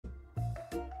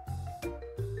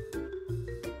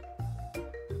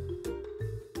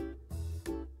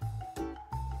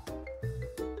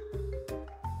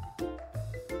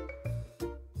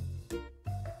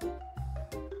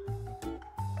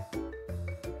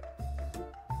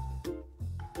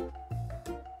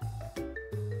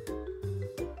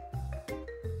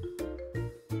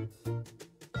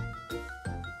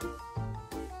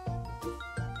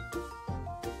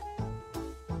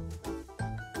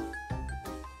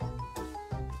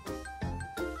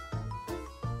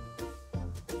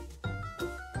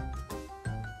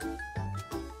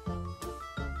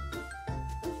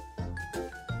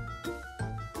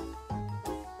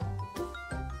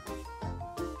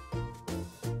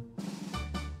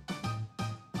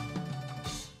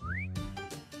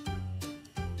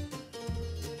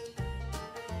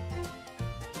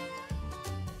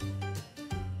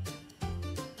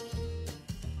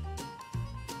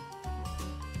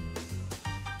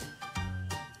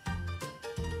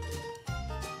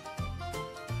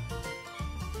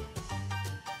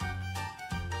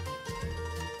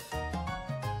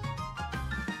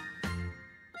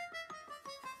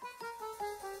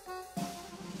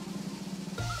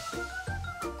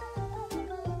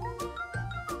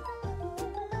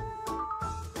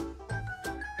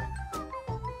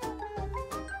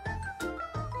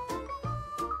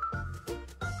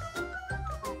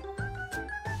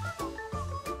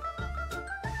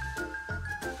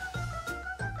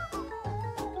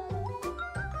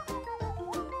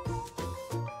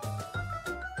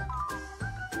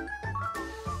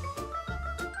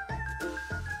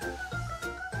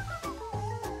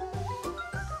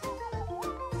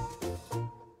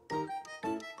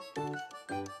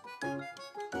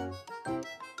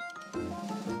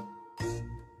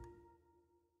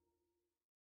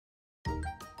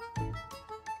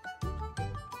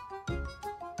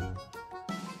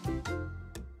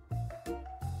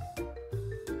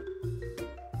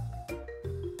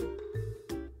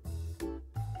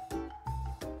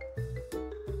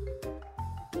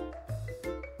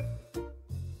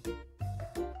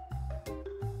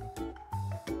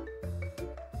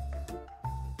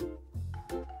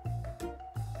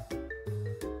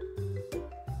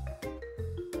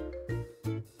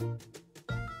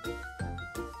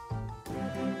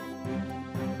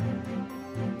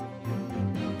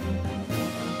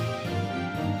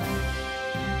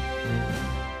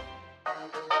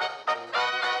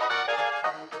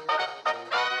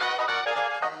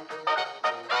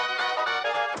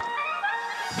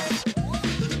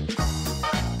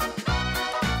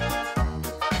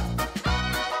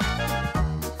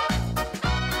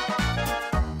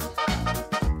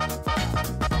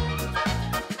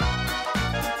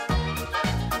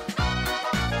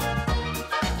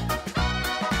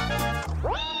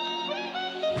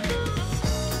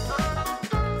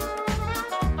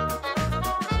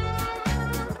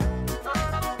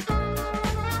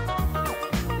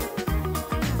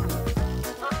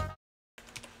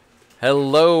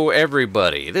Hello,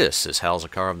 everybody. This is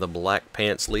Halzakar of the Black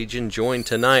Pants Legion, joined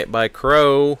tonight by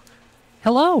Crow.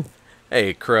 Hello.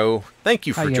 Hey, Crow. Thank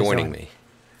you for joining doing? me.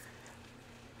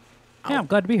 Yeah, I'm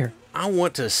glad to be here. I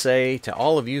want to say to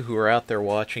all of you who are out there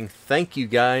watching, thank you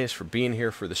guys for being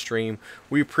here for the stream.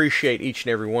 We appreciate each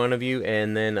and every one of you.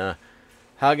 And then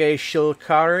Hage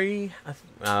Shilkari,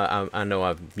 I know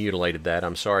I've mutilated that.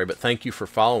 I'm sorry, but thank you for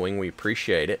following. We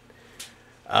appreciate it.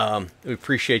 We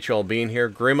appreciate you all being here.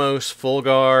 Grimos,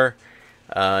 Fulgar,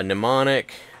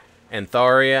 Mnemonic,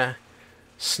 Antharia,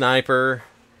 Sniper,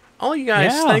 all you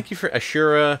guys, thank you for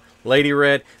Ashura, Lady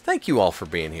Red. Thank you all for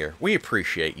being here. We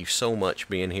appreciate you so much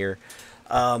being here.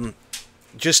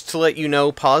 Just to let you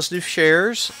know, positive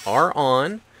shares are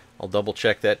on. I'll double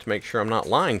check that to make sure I'm not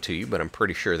lying to you, but I'm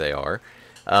pretty sure they are.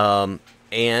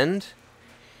 And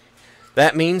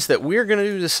that means that we're going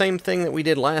to do the same thing that we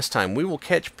did last time. We will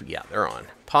catch, yeah, they're on.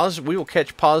 We will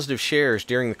catch positive shares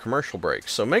during the commercial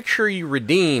breaks. So make sure you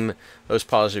redeem those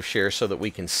positive shares so that we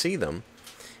can see them.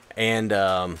 And,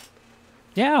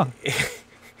 yeah.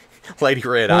 Lady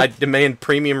Red, I demand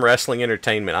premium wrestling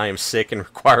entertainment. I am sick and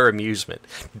require amusement.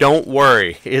 Don't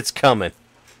worry, it's coming.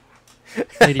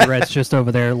 Lady Red's just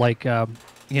over there like,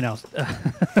 you know,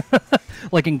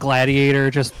 like in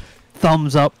Gladiator, just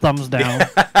thumbs up, thumbs down.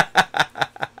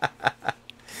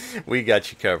 We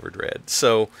got you covered, Red.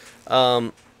 So,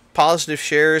 positive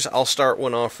shares, I'll start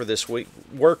one off for this week.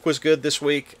 Work was good this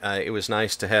week. It was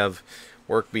nice to have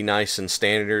work be nice and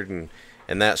standard and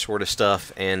that sort of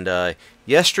stuff. And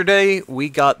yesterday, we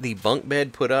got the bunk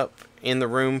bed put up in the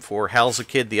room for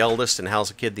Halzakid the eldest and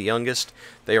Halzakid the youngest.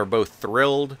 They are both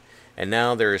thrilled, and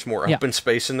now there is more open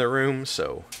space in the room,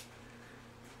 so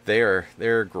they're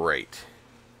great.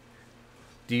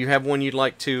 Do you have one you'd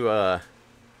like to...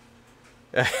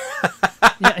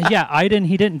 yeah, Aiden,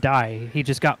 he didn't die. He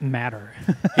just got madder.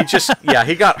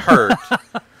 he got hurt.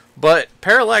 But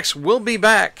Parallax will be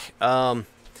back. And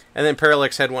then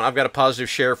Parallax had one. I've got a positive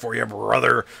share for you,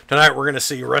 brother. Tonight we're going to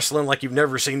see wrestling like you've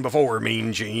never seen before,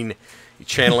 Mean Gene.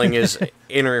 Channeling his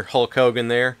inner Hulk Hogan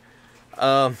there.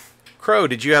 Crow,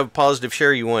 did you have a positive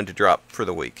share you wanted to drop for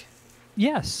the week?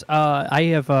 Yes, I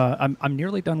have. I'm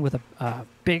nearly done with a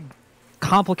big,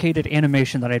 complicated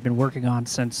animation that I've been working on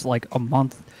since like a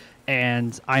month,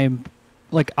 and I'm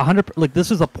like 100. Like this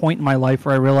is a point in my life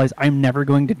where I realize I'm never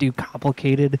going to do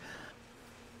complicated.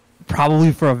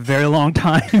 Probably for a very long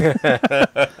time.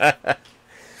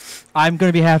 I'm going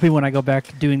to be happy when I go back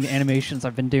to doing the animations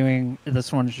I've been doing.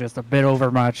 This one's just a bit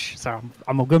over much, so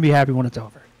I'm going to be happy when it's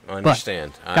over. I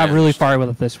understand. Got really far with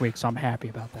it this week, so I'm happy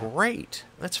about that. Great.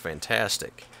 That's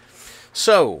fantastic.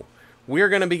 So, we're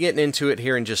going to be getting into it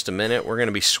here in just a minute. We're going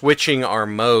to be switching our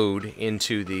mode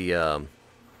into the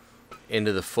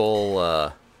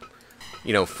full,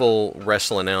 full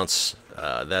wrestle announce,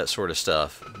 that sort of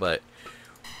stuff. But,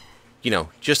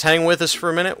 just hang with us for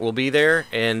a minute. We'll be there,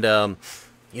 and,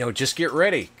 just get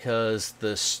ready, because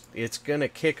it's going to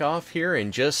kick off here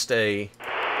in just a...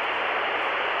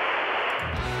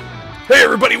 Hey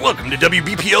everybody, welcome to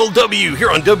WBPLW. Here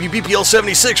on WBPL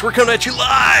 76, we're coming at you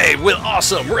live with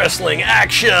awesome wrestling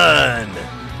action.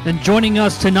 And joining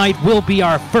us tonight will be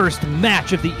our first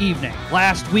match of the evening.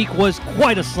 Last week was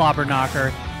quite a slobber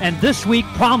knocker, and this week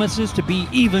promises to be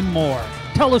even more.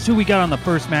 Tell us who we got on the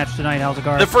first match tonight,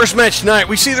 Halzakar. The first match tonight,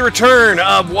 we see the return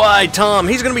of Wide Tom.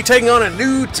 He's going to be taking on a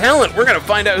new talent. We're going to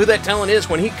find out who that talent is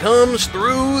when he comes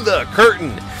through the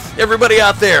curtain. Everybody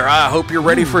out there, I hope you're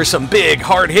ready for some big,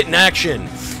 hard-hitting action.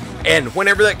 And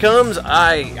whenever that comes,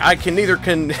 I can neither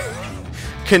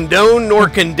condone nor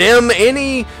condemn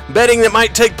any betting that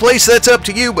might take place. That's up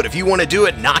to you. But if you want to do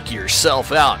it, knock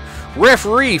yourself out.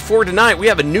 Referee for tonight, we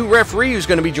have a new referee who's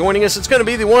going to be joining us. It's going to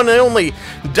be the one and only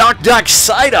Doc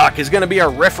Psyduck is going to be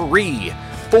our referee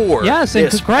for Yes, and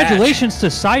this congratulations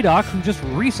match. to Psyduck, who just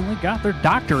recently got their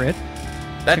doctorate.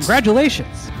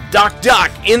 Congratulations.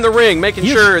 Doc in the ring, making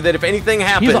sure that if anything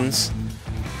happens...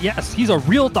 He's a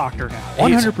real doctor now,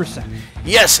 100%.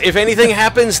 Yes, if anything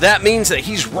happens, that means that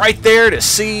he's right there to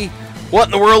see what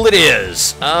in the world it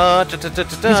is. He's going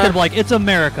to be like, it's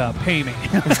America, pay me.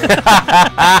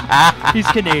 He's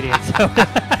Canadian, so...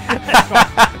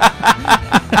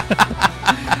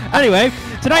 Anyway,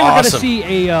 tonight we're going to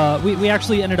see a... we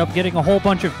actually ended up getting a whole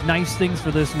bunch of nice things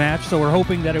for this match, so we're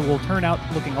hoping that it will turn out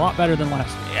looking a lot better than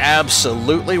last week.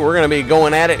 Absolutely. We're going to be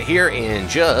going at it here in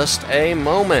just a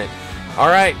moment. All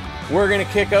right, we're going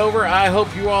to kick over. I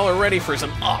hope you all are ready for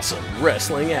some awesome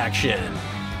wrestling action.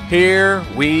 Here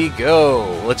we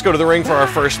go. Let's go to the ring for our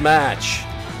first match.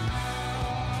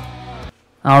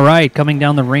 All right, coming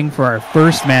down the ring for our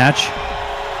first match.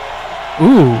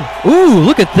 Ooh,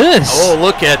 look at this. Oh,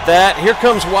 look at that. Here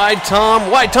comes Wide Tom.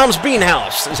 Wide Tom's Bean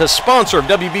House is a sponsor of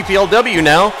WBPLW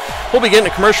now. We'll be getting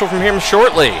a commercial from him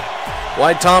shortly.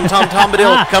 Wide Tom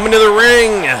Bombadil coming to the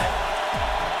ring.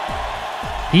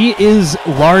 He is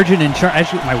large and in charge.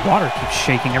 Actually, my water keeps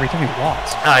shaking every time he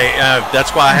walks.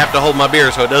 That's why I have to hold my beer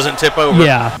so it doesn't tip over.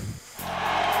 Yeah.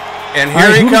 And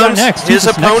here he comes, his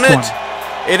opponent.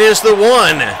 It is the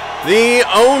one, the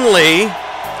only.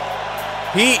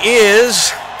 He is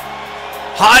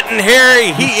hot and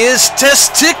hairy. He is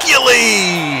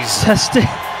Testicules.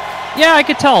 Yeah, I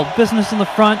could tell. Business in the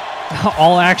front,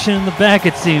 all action in the back,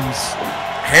 it seems.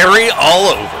 Hairy all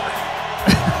over.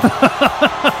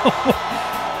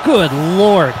 Good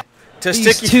Lord.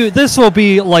 This will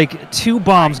be like 2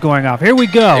 bombs going off. Here we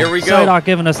go. Here we go. Psyduck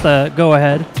giving us the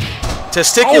go-ahead.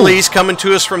 Testicules coming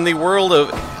to us from the world of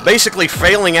basically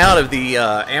failing out of the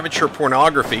amateur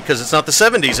pornography because it's not the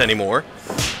 70s anymore.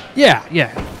 Yeah.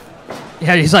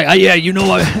 He's like, yeah, you know,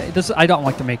 I don't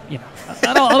like to make,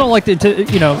 I don't like to,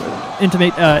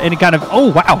 intimate any kind of.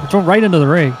 Oh wow, thrown right into the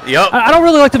ring. Yep. I don't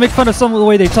really like to make fun of some of the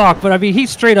way they talk, but I mean, he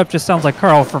straight up just sounds like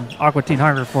Carl from Aqua Teen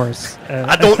Hunger Force.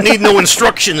 I don't need no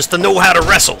instructions to know how to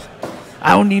wrestle.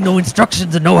 I don't need no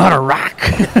instructions to know how to rock.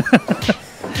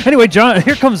 Anyway, John,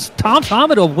 here comes Tom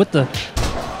Tomato with the.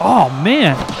 Oh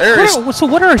man. So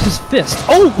what are his fists?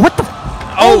 Oh, what the?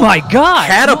 Oh my God!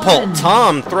 Catapult. One.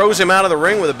 Tom throws him out of the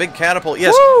ring with a big catapult.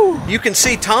 Yes, woo. You can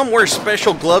see Tom wears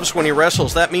special gloves when he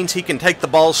wrestles. That means he can take the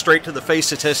ball straight to the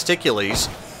face of Testicules.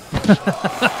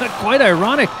 Quite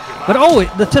ironic. But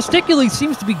the Testicules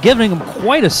seems to be giving him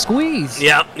quite a squeeze.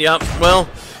 Yep. Well,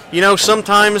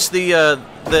 sometimes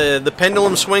the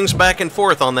pendulum swings back and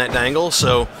forth on that dangle,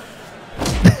 so...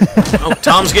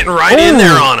 Tom's getting right in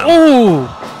there on him.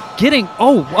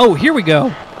 Here we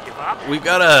go. We've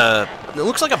got it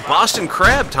looks like a Boston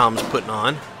Crab Tom's putting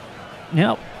on.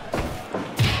 Yep.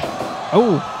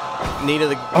 Knee to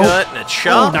the gut and a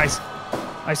chop. Nice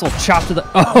little chop to the...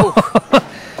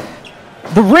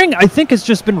 The ring, I think, has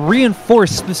just been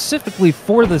reinforced specifically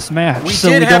for this match.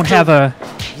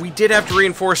 We did have to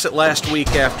reinforce it last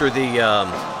week after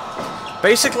the...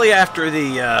 basically after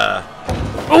the...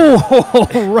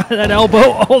 right, that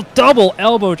elbow. Oh, double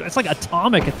elbow. It's like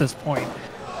atomic at this point.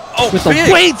 With the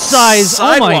weight size.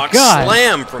 Oh my God. Sidewalk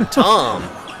slam from Tom.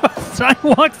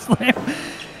 Sidewalk slam.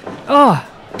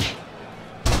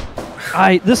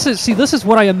 This is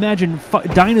what I imagine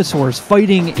dinosaurs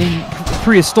fighting in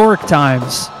prehistoric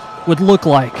times would look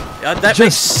like. That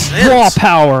makes sense. Raw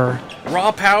power.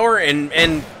 Raw power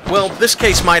and well, this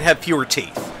case might have fewer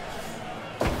teeth.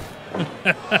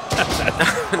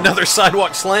 Another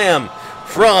sidewalk slam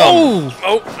from...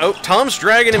 Tom's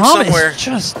dragging him somewhere. Tom is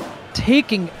just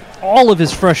taking all of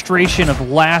his frustration of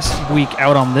last week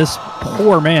out on this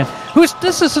poor man.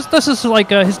 This is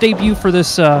like his debut for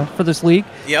this league.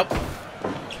 Yep.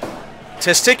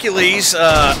 Testicules.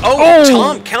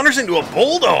 Tom counters into a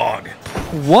bulldog.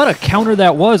 What a counter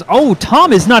that was.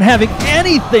 Tom is not having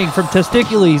anything from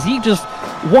Testicules. He just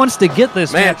wants to get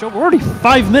this match over. We're already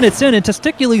 5 minutes in, and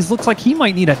Testicules looks like he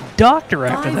might need a doctor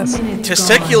after this.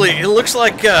 Testicules, it looks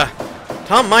like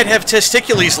Tom might have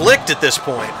Testicules licked at this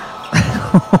point.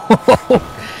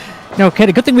 No,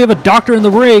 Kenny, good thing we have a doctor in the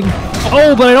ring.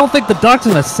 But I don't think the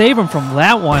doctor's going to save him from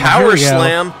that one. Power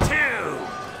slam.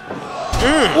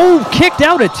 Kicked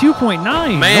out at 2.9.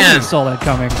 Nobody saw that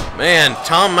coming. Man,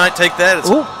 Tom might take that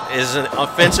as an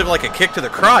offensive, like a kick to the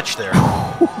crotch there.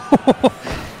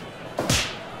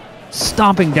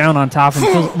 Stomping down on top of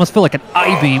him must feel like an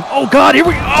I-beam. Oh, God, here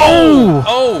we go.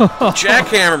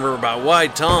 Jackhammer by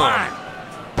Wide Tom.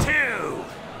 1, 2.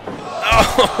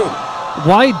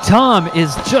 Wide Tom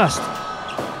is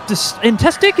and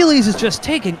Testicules is just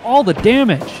taking all the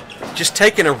damage. Just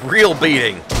taking a real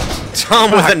beating.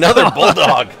 Tom with another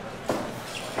bulldog.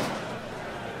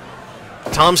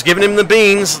 Tom's giving him the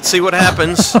beans. Let's see what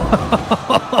happens.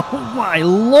 Oh, my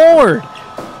Lord.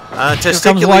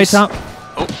 Testicules.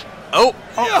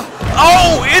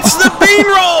 It's the bean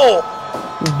roll.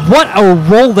 What a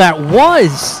roll that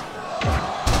was.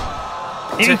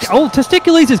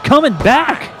 Testicules is coming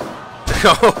back.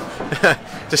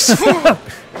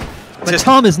 But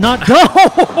Tom is not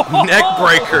done. Neck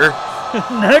breaker.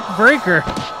 Neck breaker.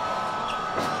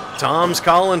 Tom's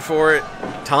calling for it.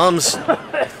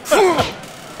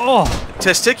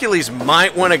 Testicules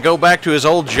might want to go back to his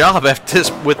old job after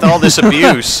this, with all this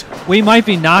abuse. We might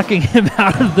be knocking him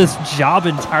out of this job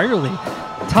entirely.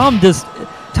 Tom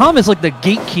is like the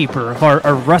gatekeeper of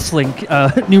our wrestling,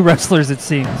 new wrestlers, it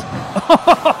seems.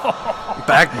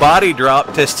 Back body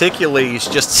drop, Testicules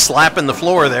just slapping the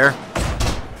floor there.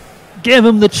 Give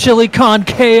him the Chili Con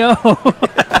KO.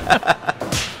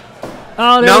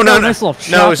 Oh, no, no, no, nice little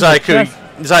no, shot to the Zaiku. chest.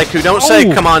 Zaiku, don't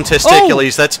say, come on,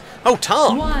 testicules. That's,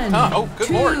 Tom. One, Oh, good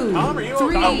Lord. Tom, are you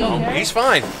three. okay? Oh, he's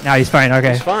fine. No, he's fine.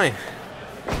 Okay. He's fine.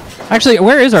 Actually,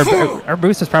 where is our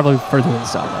boost? Is probably further to the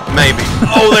south. Maybe.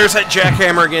 Oh, there's that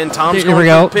jackhammer again. Tom's Here going we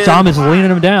go. for the pin. Tom is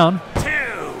leaning him down. 2, 3.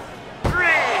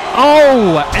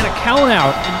 Oh, and a count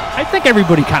out. And I think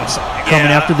everybody kind of saw it coming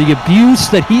Yeah. after the abuse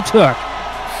that he took.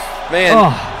 Man,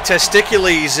 Oh.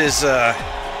 Testicules is,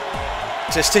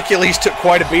 Testicules took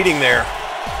quite a beating there.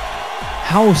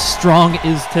 How strong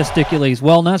is Testicules?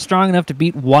 Well, not strong enough to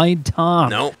beat Wide Tom.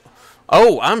 No.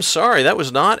 Oh, I'm sorry. That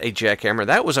was not a jackhammer.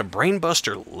 That was a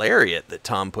brainbuster lariat that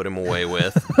Tom put him away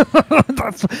with.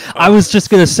 I was just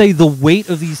going to say the weight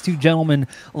of these two gentlemen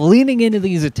leaning into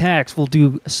these attacks will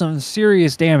do some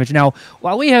serious damage. Now,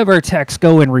 while we have our techs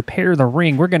go and repair the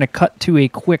ring, we're going to cut to a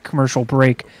quick commercial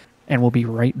break, and we'll be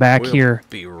right back here.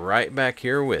 Be right back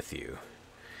here with you.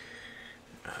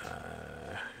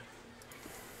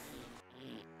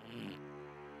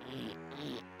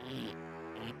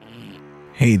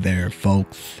 Hey there,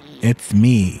 folks. It's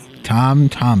me, Tom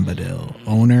Tombadil,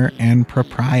 owner and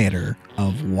proprietor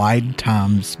of Wide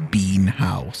Tom's Bean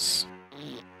House.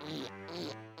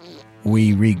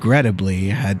 We regrettably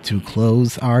had to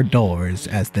close our doors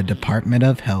as the Department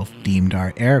of Health deemed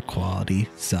our air quality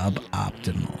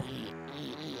suboptimal.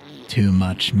 Too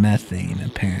much methane,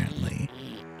 apparently.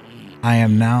 I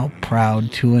am now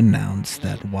proud to announce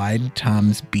that Wide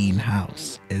Tom's Bean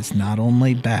House is not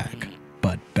only back,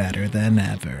 but better than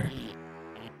ever.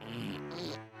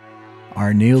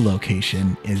 Our new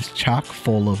location is chock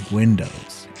full of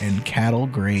windows and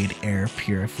cattle-grade air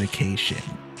purification.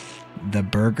 The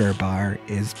burger bar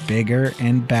is bigger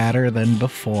and badder than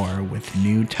before with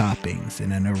new toppings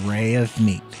and an array of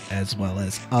meat as well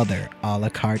as other a la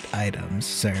carte items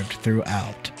served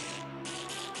throughout.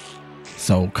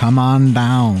 So come on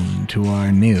down to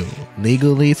our new,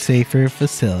 legally safer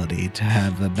facility to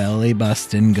have a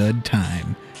belly-bustin' good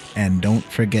time, and don't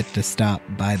forget to stop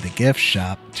by the gift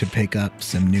shop to pick up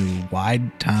some new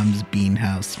Wide Tom's Bean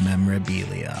House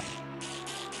memorabilia.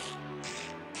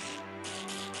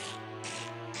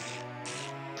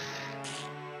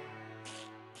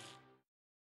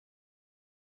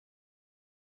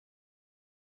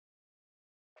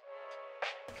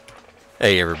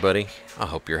 Hey everybody, I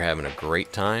hope you're having a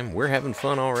great time. We're having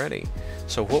fun already.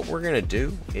 So what we're going to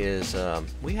do is,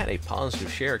 we had a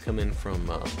positive share come in from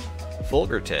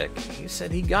Fulger Tech. He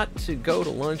said he got to go to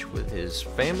lunch with his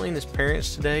family and his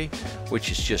parents today, which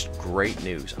is just great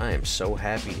news. I am so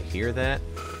happy to hear that.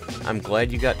 I'm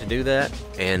glad you got to do that.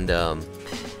 And,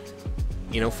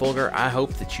 you know, Fulger, I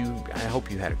hope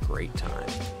you had a great time.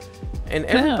 And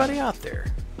everybody out there,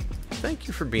 thank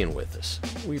you for being with us.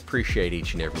 We appreciate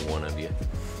each and every one of you.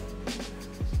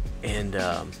 And,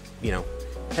 you know,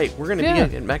 hey, we're going to be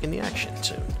getting back in the action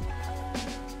soon.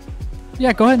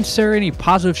 Yeah, go ahead and share any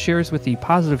positive shares with the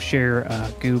positive share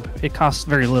Goob. It costs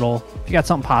very little. If you got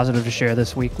something positive to share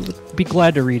this week, we'd be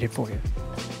glad to read it for you.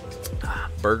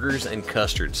 Burgers and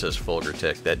custard, says Fulger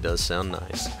Tech. That does sound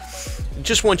nice.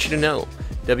 Just want you to know,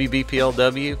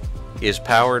 WBPLW is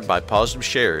powered by positive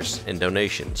shares and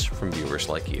donations from viewers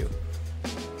like you.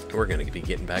 We're going to be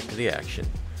getting back to the action.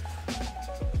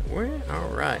 All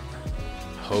right.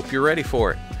 Hope you're ready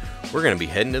for it. We're going to be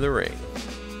heading to the ring.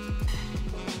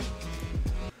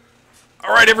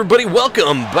 All right, everybody,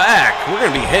 welcome back. We're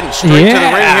going to be heading straight to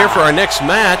the ring here for our next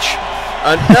match.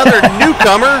 Another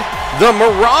newcomer, the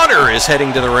Marauder, is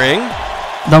heading to the ring.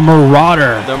 The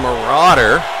Marauder. The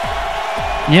Marauder.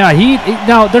 Yeah,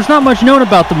 now there's not much known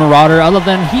about the Marauder other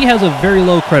than he has a very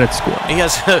low credit score. He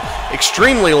has an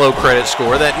extremely low credit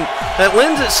score that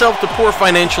lends itself to poor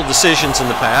financial decisions in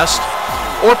the past,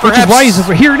 or perhaps, which is why he's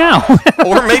here now.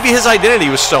 or maybe his identity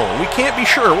was stolen. We can't be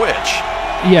sure which.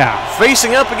 Yeah.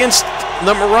 Facing up against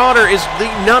the Marauder is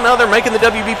none other making the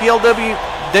WBPLW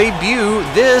debut.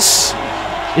 This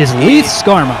is Leith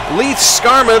Skarma. Leith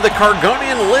Skarma, the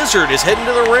Cargonian Lizard, is heading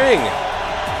to the ring.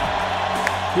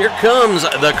 Here comes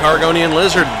the Cargonian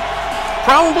Lizard.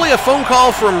 Probably a phone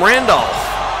call from Randolph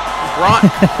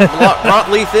brought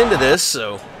Leith into this.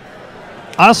 So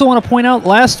I also want to point out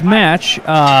last match,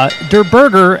 Der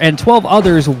Burger and 12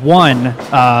 others won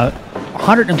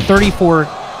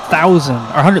 134,000 or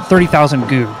 130,000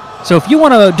 goo. So if you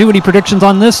want to do any predictions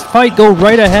on this fight, go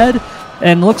right ahead.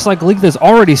 And looks like Leith has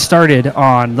already started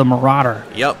on the Marauder.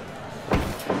 Yep.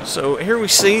 So here we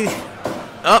see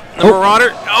the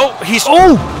Marauder. Oh, he's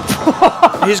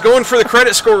he's going for the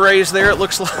credit score raise there. It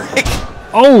looks like.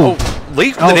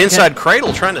 Leith with an inside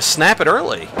cradle, trying to snap it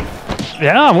early.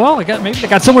 Yeah, well, maybe they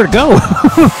got somewhere to go.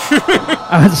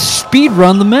 Speed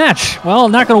run the match. Well,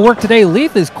 not going to work today.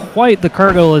 Leith is quite the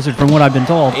cargo lizard from what I've been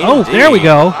told. Indeed. Oh, there we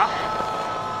go.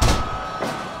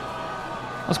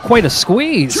 That was quite a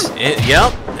squeeze.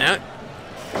 Yep.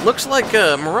 Looks like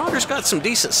Marauder's got some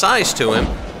decent size to him.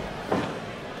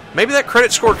 Maybe that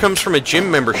credit score comes from a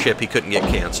gym membership he couldn't get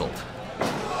canceled.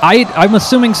 I'm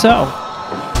assuming so.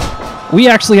 We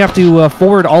actually have to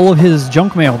forward all of his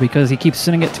junk mail because he keeps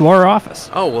sending it to our office.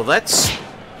 Oh, well, that's...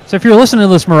 So if you're listening to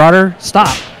this, Marauder,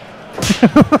 stop.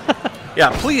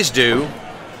 Yeah, please do.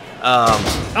 Oh.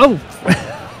 Oh.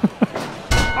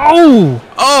 Oh.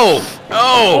 Oh.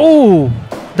 Oh.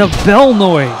 The bell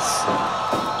noise.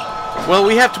 Well,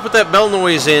 we have to put that bell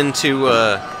noise in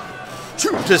to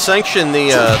sanction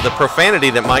the profanity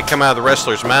that might come out of the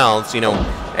wrestlers' mouths. You know,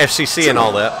 FCC and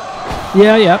all that.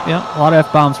 Yeah. A lot of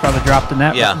F-bombs probably dropped in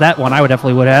that. Yeah. That one I would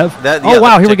definitely would have. That, oh, yeah,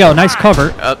 wow, here we go. Nice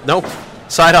cover. Nope.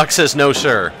 Psyduck says no,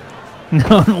 sir.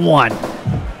 No, one.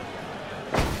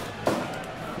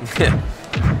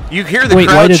 You hear the Wait,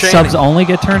 crowd why did chanting. subs only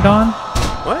get turned on?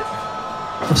 What?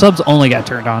 The subs only got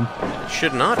turned on. It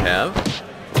should not have.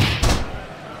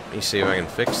 Let me see if I can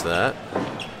fix that.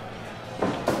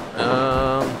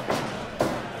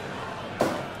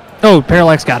 Oh,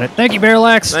 Parallax got it. Thank you,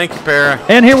 Parallax. Thank you, Para.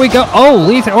 And here we go. Oh,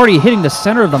 Leith already hitting the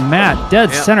center of the mat.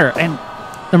 Dead center. And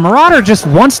the Marauder just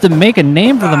wants to make a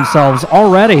name for themselves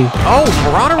already. Oh,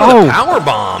 Marauder with a power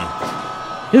bomb.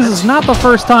 This is not the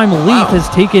first time Leith has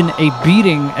taken a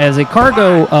beating as a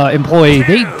cargo employee.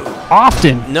 They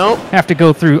often have to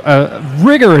go through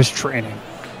rigorous training.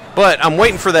 But I'm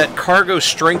waiting for that cargo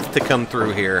strength to come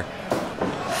through here.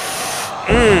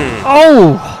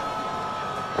 Oh!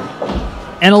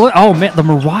 And oh man, the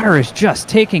Marauder is just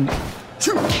taking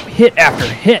hit after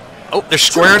hit. Oh, they're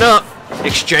squaring up,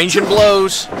 exchanging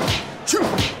blows.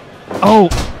 Oh.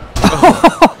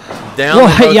 Down.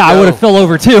 Well, yeah, I would have fell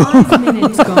over too.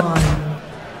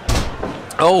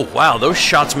 Oh wow, those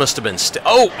shots must have been.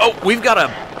 Oh, we've got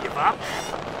a.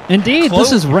 Indeed,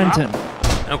 this is Renton.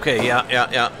 Okay,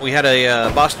 yeah. We had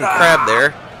a Boston Crab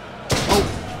there.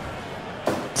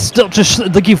 Still, just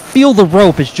like you feel the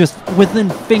rope is just within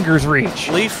fingers reach.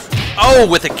 Leaf. Oh,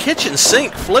 with a kitchen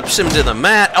sink, flips him to the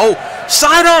mat. Oh,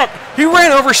 Psyduck! He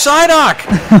ran over Psyduck!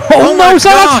 Oh no,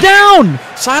 Psyduck's down!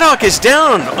 Psyduck is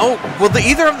down! Oh, will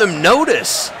either of them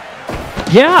notice?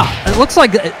 Yeah, it looks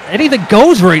like anything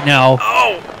goes right now.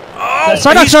 Oh!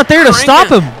 Psyduck's not there to stop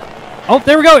him. Oh,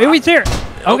 there we go. He's here.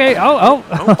 Okay, oh.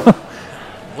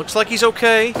 Looks like he's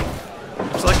okay.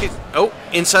 Looks like he's... Oh,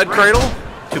 inside cradle.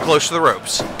 Too close to the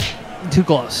ropes. Too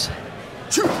close.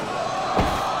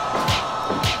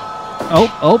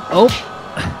 Oh.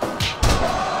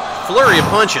 Flurry of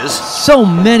punches. So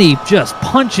many just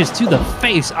punches to the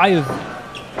face. I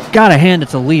have got to hand it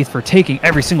to Leith for taking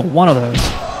every single one of those.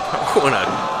 Oh, and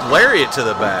a lariat to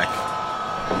the back.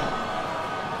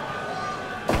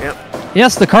 Yep.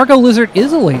 Yes, the cargo lizard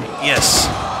is a lady. Yes.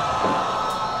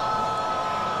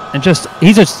 And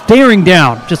he's just staring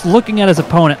down, just looking at his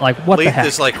opponent like, what the heck?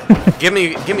 Leith is like, give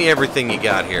me everything you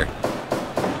got here.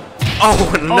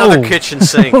 Oh, another kitchen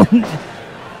sink.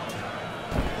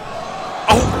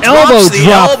 Elbow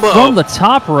drop from the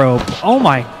top rope. Oh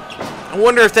my. I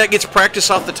wonder if that gets practice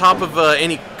off the top of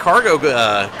any cargo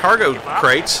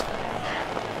crates.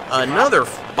 Another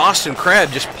Boston Crab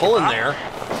just pulling there.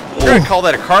 We're going to call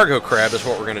that a cargo crab is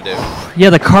what we're going to do. Yeah,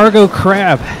 the cargo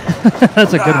crab.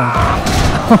 That's a good one.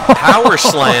 Power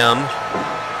slam.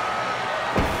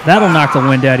 That'll knock the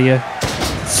wind out of you.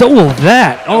 So will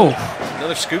that. Oh.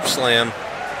 Another scoop slam.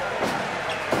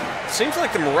 Seems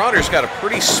like the Marauder's got a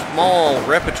pretty small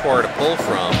repertoire to pull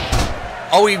from.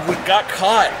 Oh, we got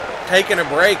caught taking a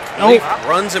break. Leaf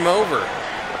runs him over.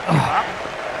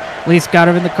 Leith's got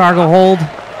him in the cargo hold.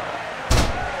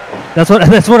 That's what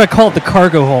I call it, the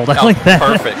cargo hold. I like that.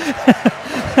 Perfect.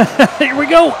 Here we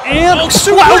go. And out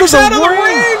of the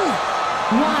ring.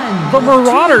 The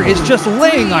Marauder is just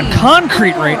laying on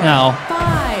concrete right now.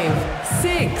 5,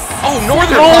 6. Oh,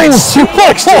 Northern Lights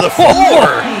suplex to the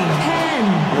floor.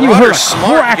 You heard a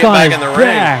smart crack to get on back his in the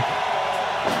back.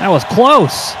 That was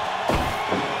close.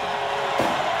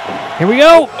 Here we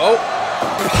go. Oh,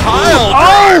 pile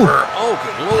driver. Oh,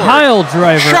 good lord. Pile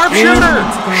driver.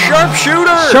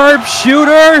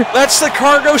 Sharpshooter. That's the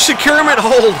cargo securement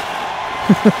hold.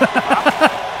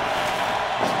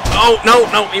 Oh, no,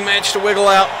 he managed to wiggle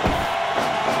out.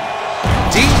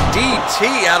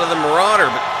 DDT out of the Marauder,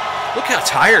 but look how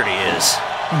tired he is.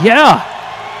 Yeah.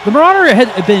 The Marauder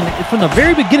had been, from the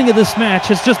very beginning of this match,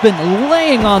 has just been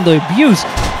laying on the abuse,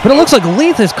 but it looks like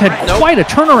Leith has had quite a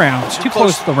turnaround. Too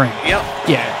close to the ring. Yep.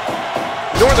 Yeah.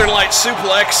 Northern Light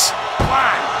suplex.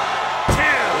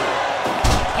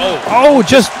 Oh,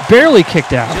 just barely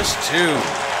kicked out. Just 2.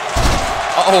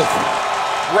 Oh,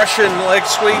 Russian leg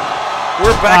sweep.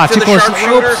 We're back to the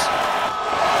sharpshooter.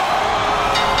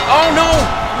 Oh, no.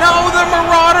 No, the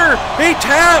Marauder. He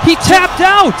tapped. He tapped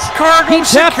out. Cargo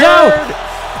secured.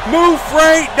 Move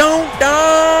freight, don't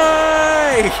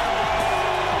die.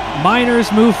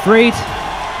 Miners move freight.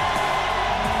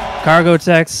 Cargo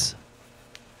techs.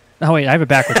 Oh, wait, I have it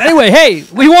backwards. Anyway, hey,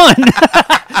 we won.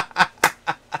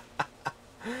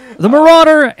 The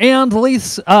Marauder and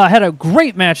Leith had a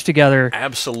great match together.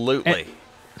 Absolutely.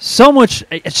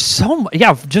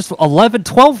 Just 11,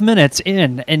 12 minutes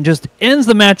in, and just ends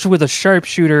the match with a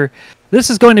sharpshooter.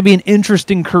 This is going to be an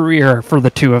interesting career for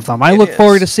the two of them. I look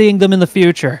forward to seeing them in the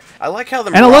future. I like how the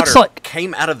Marauder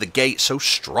came out of the gate so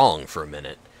strong for a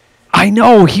minute. I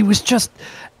know, he was just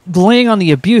laying on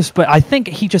the abuse, but I think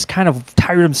he just kind of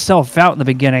tired himself out in the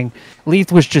beginning.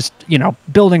 Leith was just,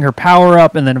 building her power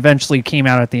up, and then eventually came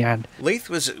out at the end. Leith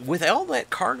was, with all that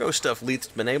cargo stuff Leith's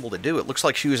been able to do, it looks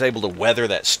like she was able to weather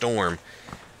that storm.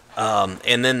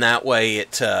 And then that way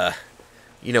it,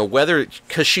 weather,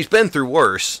 because she's been through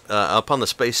worse up on the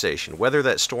space station, weather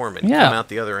that storm and come out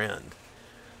the other end.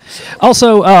 So.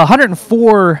 Also,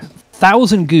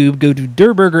 104,000 goob go to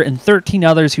Durberger and 13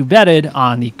 others who betted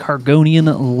on the Cargonian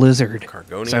Lizard.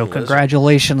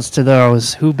 Congratulations to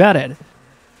those who betted.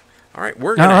 All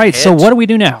right, so what do we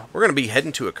do now? We're going to be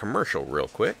heading to a commercial real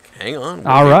quick. Hang on,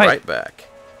 we'll be right back.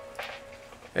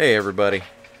 Hey, everybody.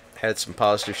 Had some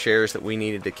positive shares that we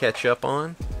needed to catch up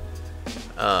on.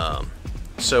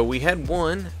 So we had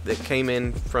one that came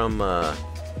in from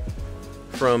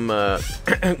Grimos.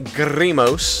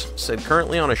 Said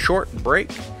currently on a short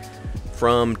break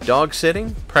from dog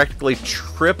sitting, practically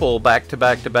triple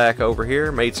back-to-back over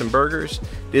here, made some burgers,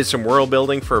 did some world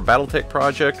building for a Battletech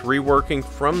project, reworking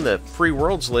from the Free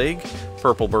Worlds League,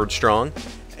 Purple Bird Strong,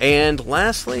 and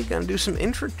lastly, gonna do some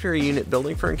infantry unit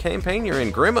building for a campaign you're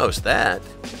in. Grimos, that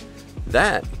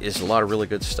is a lot of really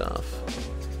good stuff.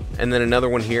 And then another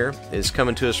one here is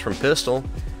coming to us from Pistol.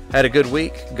 Had a good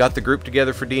week, got the group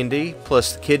together for D&D,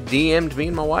 plus the kid DM'd me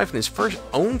and my wife in his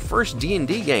first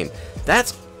D&D game.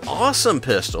 That's awesome,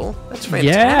 Pistol. That's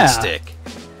fantastic.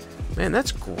 Yeah. Man,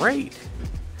 that's great.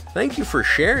 Thank you for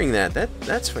sharing that.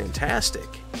 That's fantastic.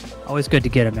 Always good to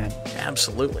get it, man.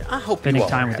 Absolutely. I hope spending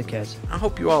time with the kids. I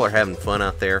hope you all are having fun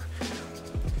out there.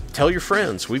 Tell your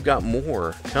friends. We've got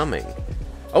more coming.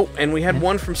 Oh, and we had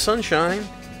one from Sunshine.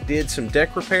 Did some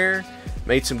deck repair.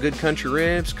 Made some good country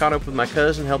ribs. Caught up with my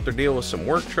cousin. Helped her deal with some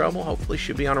work trouble. Hopefully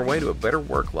she'll be on her way to a better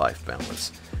work-life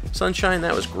balance. Sunshine,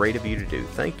 that was great of you to do.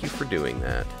 Thank you for doing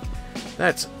that.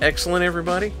 That's excellent,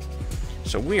 everybody.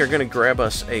 So we are going to grab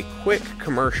us a quick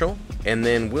commercial, and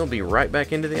then we'll be right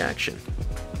back into the action.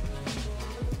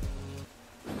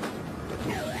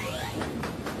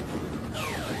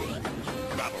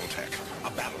 Battletech, a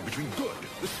battle between good,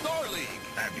 the Star League,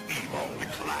 and evil, the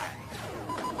Clan.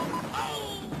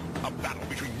 A battle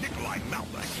between Nikolai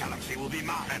Malta, Galaxy will be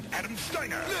mine, and Adam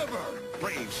Steiner. Never!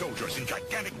 Brave soldiers in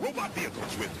gigantic robot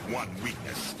vehicles with one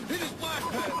weakness. Hit his blast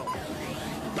panel!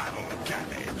 Battle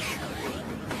damage.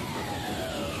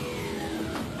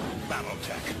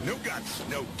 Battletech. No guts,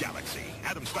 no galaxy.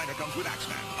 Adam Steiner comes with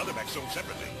Axeman. Other mechs sold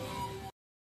separately.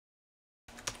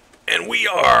 And we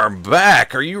are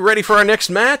back. Are you ready for our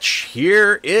next match?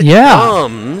 Here it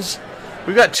comes.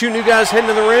 We've got two new guys heading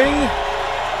to the ring.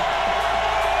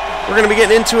 We're going to be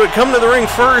getting into it. Coming to the ring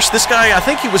first. This guy, I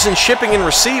think he was in shipping and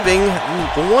receiving.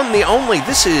 The one, the only.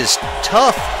 This is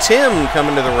Tough Tim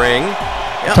coming to the ring.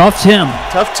 Yep. Tough Tim.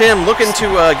 Tough Tim looking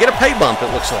to get a pay bump, it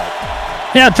looks like.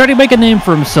 Yeah, trying to make a name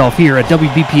for himself here at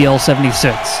WBPL 76.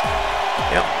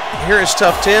 Yep. Here is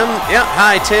Tough Tim. Yeah,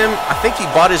 hi, Tim. I think he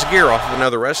bought his gear off of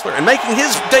another wrestler and making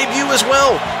his debut as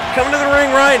well. Coming to the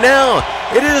ring right now.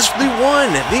 It is the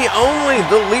one, the only,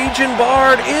 the Legion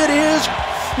Bard. It is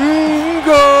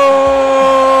Goat.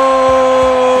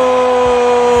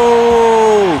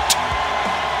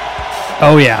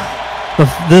 Oh, yeah.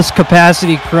 This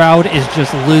capacity crowd is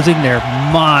just losing their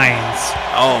minds.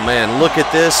 Oh, man, look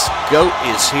at this. Goat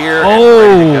is here and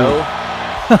ready to go.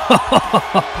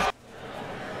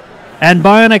 And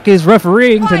Bionic is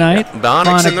refereeing tonight.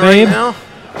 Bionic's in the ring now.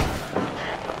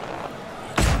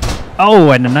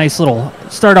 Oh, and a nice little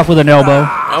start off with an elbow.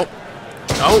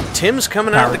 Oh, Tim's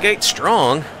coming out of the gate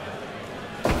strong.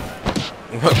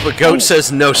 But Goat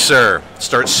says, no, sir.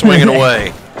 Starts swinging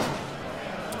away.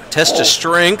 Test of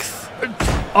strength.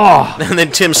 Oh. And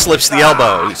then Tim slips the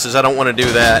elbow. He says, I don't want to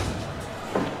do that.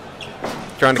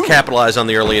 Trying to capitalize on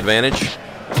the early advantage.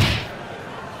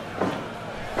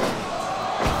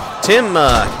 Tim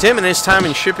in his time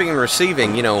in shipping and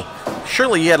receiving,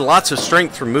 surely you had lots of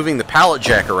strength from moving the pallet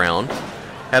jack around.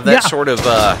 Have that sort of.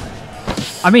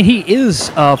 I mean, he is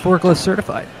forklift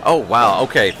certified. Oh wow.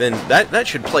 Okay, then that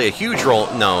should play a huge role.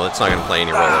 No, it's not going to play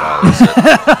any role at all. Is it?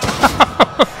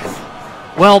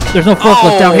 Well, there's no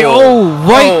forklift down here.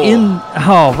 Right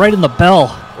in the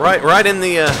bell. Right in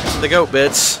the goat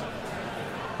bits.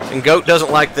 And Goat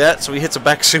doesn't like that, so he hits a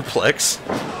back suplex.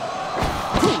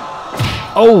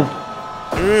 Oh.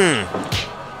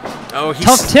 Oh, he's...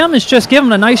 Tough Tim is just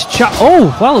giving a nice chop.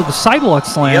 Oh, well, the sidewalk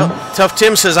slam. Yep. Tough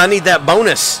Tim says, I need that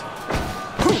bonus.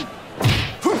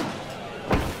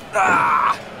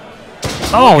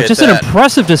 Oh, just an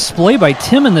impressive display by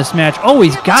Tim in this match. Oh,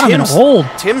 he's got him in hold.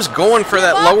 Tim's going for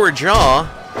that lower jaw.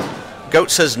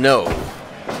 Goat says no.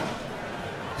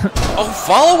 Oh,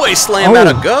 fall-away slam out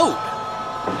of Goat.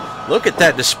 Look at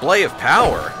that display of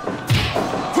power.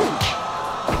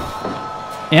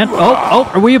 And,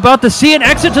 are we about to see an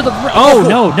exit to the... Oh,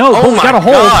 no. Oh, got a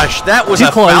hold. Oh, my gosh. That was Too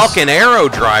a close. Falcon Arrow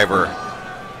driver.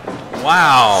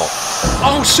 Wow.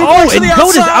 Oh, suplex to the outside.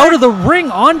 Goat is out of the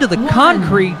ring onto the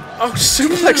concrete. Oh,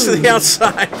 suplex to the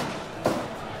outside.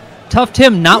 Tough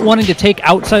Tim not wanting to take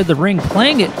outside the ring,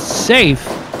 playing it safe.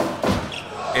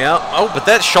 Yeah. Oh, but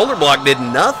that shoulder block did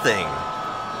nothing.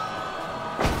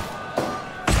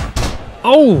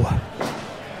 Oh.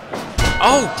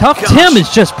 Oh, Tough Tim is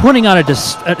just putting on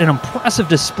an impressive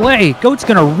display. Goat's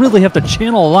going to really have to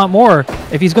channel a lot more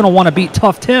if he's going to want to beat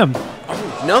Tough Tim.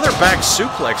 Oh, another back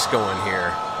suplex going here.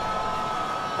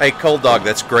 Hey, Cold Dog,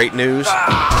 that's great news.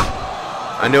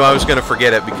 I knew I was going to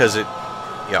forget it because it...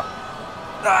 Yeah.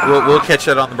 We'll catch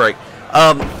that on the break.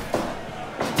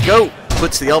 Goat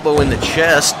puts the elbow in the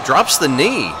chest, drops the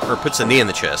knee, or puts the knee in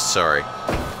the chest, sorry.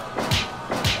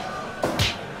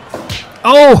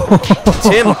 Oh!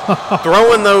 Tim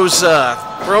throwing those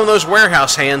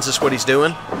warehouse hands is what he's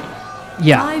doing.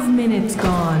 Yeah. 5 minutes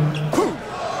gone.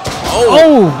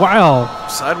 Oh, wow.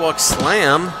 Sidewalk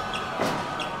slam.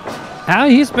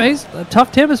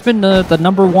 Tough Tim has been the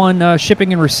 #1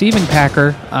 shipping and receiving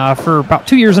packer for about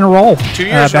 2 years in a row. 2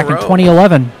 years back in a row.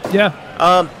 2011. Yeah.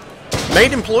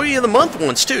 Made Employee of the Month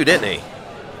once too, didn't he?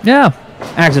 Yeah.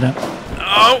 Accident.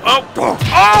 Oh!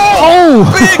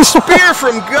 Big spear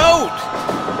from Goat.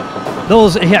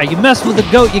 You mess with the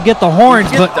Goat, you get the horns.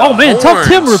 Tough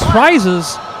Tim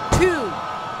reprises. 2.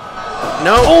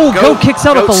 No. Oh, Goat kicks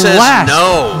out at the says last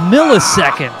no.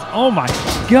 millisecond. Oh my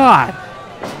God.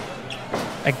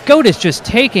 Goat is just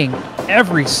taking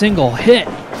every single hit.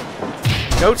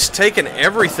 Goat's taking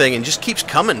everything and just keeps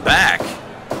coming back.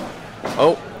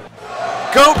 Oh.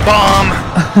 Goat bomb.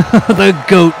 The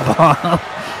Goat bomb.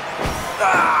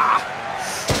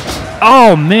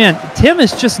 Oh, man. Tim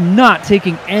is just not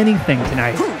taking anything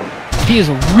tonight. He is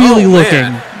really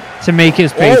looking to make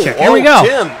his paycheck. Here we go.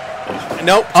 Tim.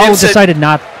 Nope. Tim decided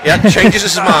not. Yep, changes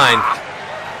his mind.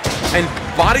 And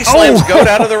body slams Goat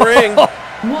out of the ring.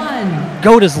 1.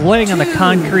 Goat is laying on the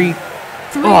concrete.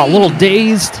 3. A little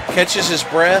dazed. Catches his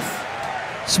breath.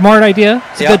 Smart idea.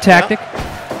 It's a good tactic.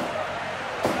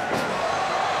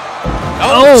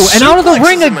 And out of the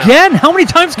ring again. How many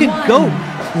times can Goat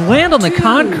land on the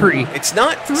concrete? It's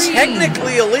not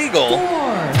technically illegal. 4.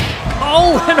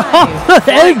 And off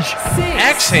the edge. 6.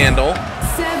 Axe handle.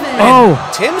 7.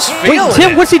 Tim's Wait, feeling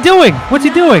Tim, it. what's he doing? What's he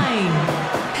doing? 9.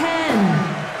 10.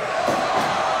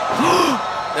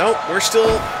 Nope, we're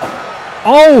still...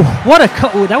 What a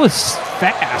that was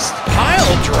fast.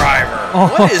 Pile driver.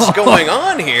 What is going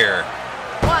on here?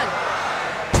 1.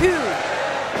 2.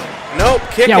 Nope,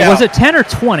 kick out. Yeah, was it 10 or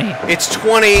 20? It's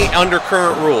 20 under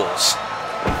current rules.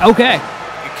 Okay.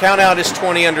 You count out as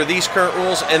 20 under these current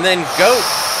rules, and then Goat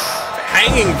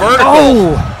hanging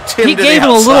vertical. Tim He to gave the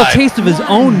him a little outside. taste of his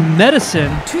own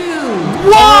medicine. 2.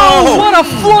 Whoa! What a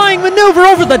flying maneuver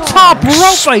over the top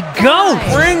rope by Goat!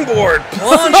 Springboard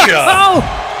plancha.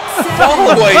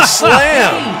 Fall-away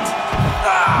slam.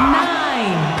 9.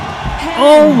 10.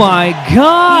 Oh my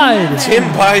God! Tim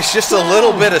buys just a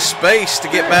little bit of space to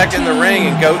get back in the ring,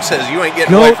 and Goat says, you ain't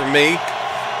getting away from me.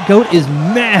 Goat is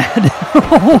mad.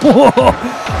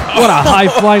 What a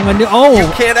high-flying maneuver.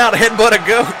 You can't out-headbutt a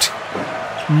Goat.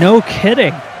 No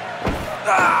kidding.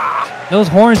 Those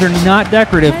horns are not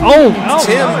decorative. Tim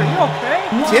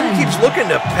keeps looking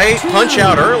to punch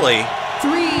out early.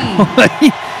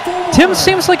 3. Tim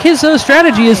seems like his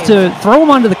strategy is to throw him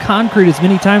onto the concrete as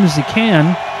many times as he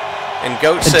can. And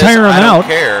Goat says, tire him I don't out.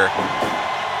 care.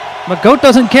 But Goat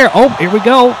doesn't care. Oh, here we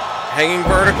go. Hanging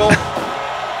vertical.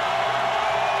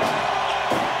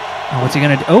 What's he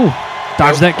going to do?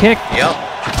 Dodge that kick. Yep.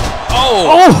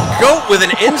 Goat with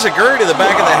an enziguri to the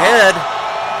back of the head.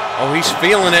 Oh, he's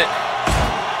feeling it.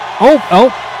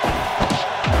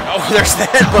 there's the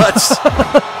headbutts.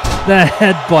 The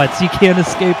headbutts. You can't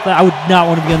escape that. I would not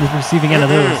want to be on the receiving end of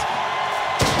those.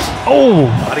 Oh!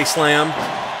 Body slam.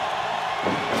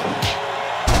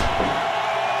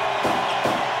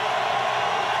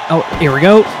 Oh, here we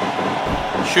go.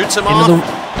 Shoots him Into off.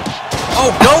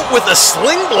 Oh, Goat with a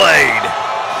sling blade.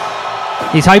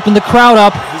 He's hyping the crowd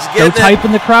up. He's getting Goat's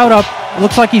hyping the crowd up. It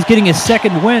looks like he's getting his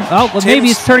second win. Oh, well, maybe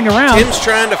he's turning around. Tim's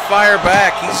trying to fire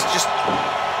back. He's just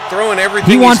throwing everything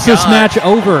He wants he's this got. match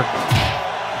over.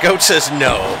 Goat says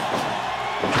no.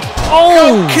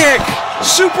 Oh! Goat kick.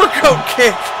 Super Goat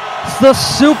kick. It's the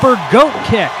super Goat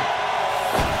kick.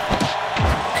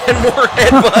 And more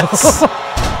headbutts.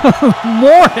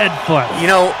 More headbutts. You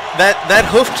know, that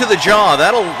hoof to the jaw,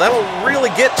 that'll really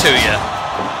get to you.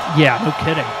 Yeah, no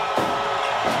kidding.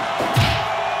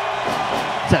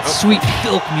 It's that sweet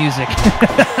filk music.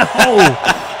 Oh!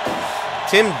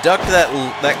 Tim ducked that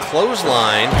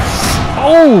clothesline.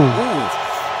 Oh!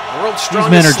 Ooh. World's These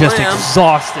strongest men are just slam.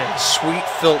 exhausted. Sweet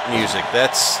filk music.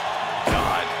 That's...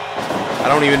 God. I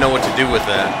don't even know what to do with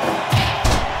that.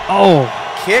 Oh!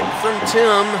 Kick from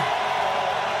Tim.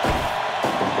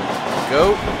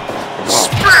 Goat.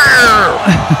 Spear!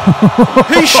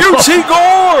 He shoots, he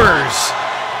gores!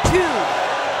 2,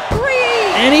 3.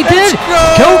 And he Let's did! go!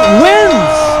 Goat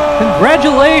wins!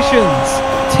 Congratulations!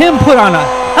 Tim put on a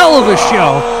hell of a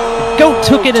show. Goat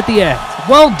took it at the end.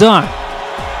 Well done.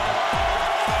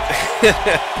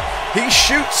 He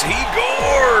shoots, he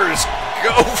gores!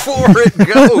 Go for it,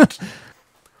 Goat!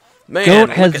 Man, Goat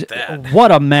look has at that.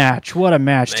 what a match! What a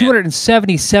match! Man.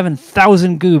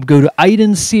 277,000 goob go to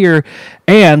Aiden Sear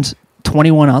and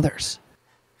 21 others.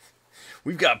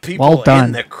 We've got people Well done.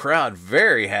 in the crowd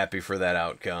very happy for that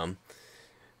outcome.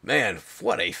 Man,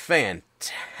 what a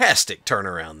fantastic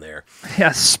turnaround there.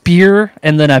 Yeah, spear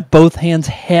and then a both hands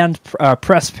hand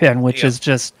press pin, which Yeah. is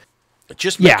just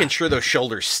Just Yeah. making sure those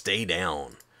shoulders stay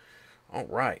down. All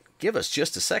right, give us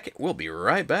just a second. We'll be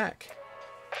right back.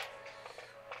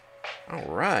 All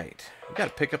right, we got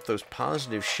to pick up those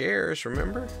positive shares,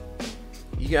 remember?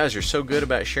 You guys are so good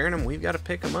about sharing them, we've got to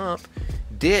pick them up.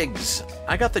 Diggs,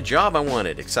 I got the job I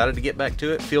wanted. Excited to get back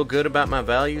to it. Feel good about my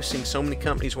value. Seeing so many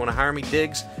companies want to hire me.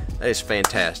 Diggs, that is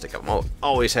fantastic. I'm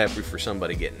always happy for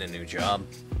somebody getting a new job.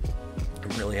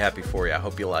 I'm really happy for you. I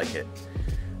hope you like it.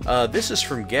 This is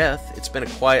from Geth. It's been a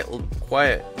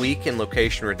quiet week in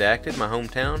Location Redacted, my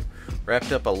hometown.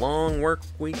 Wrapped up a long work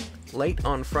week late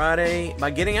on Friday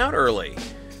by getting out early.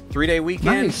 3-day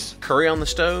weekend, Nice. curry on the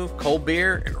stove, cold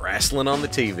beer, and wrestling on the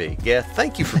TV. Geth,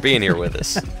 thank you for being here with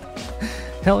us.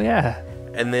 hell yeah.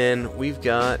 And then we've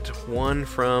got one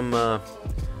from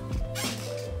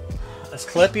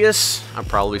Asclepius. I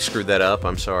probably screwed that up.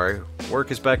 I'm sorry.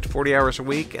 Work is back to 40 hours a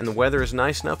week, and the weather is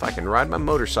nice enough I can ride my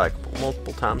motorcycle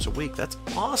multiple times a week. That's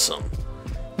awesome.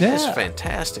 That's Yeah.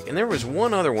 fantastic. And there was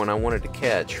one other one I wanted to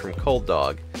catch from Cold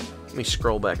Dog. Let me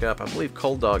scroll back up. I believe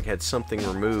Cold Dog had something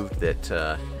removed that...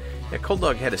 yeah, Cold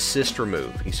Dog had a cyst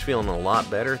removed. He's feeling a lot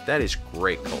better. That is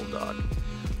great, Cold Dog.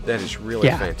 That is really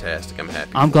Yeah. fantastic. I'm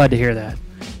happy. I'm glad to hear that.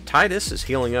 Titus is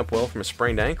healing up well from a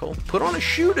sprained ankle. Put on a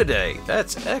shoe today.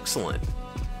 That's excellent.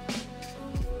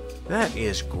 That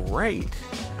is great.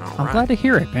 All I'm right. glad to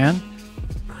hear it, man.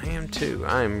 I am too.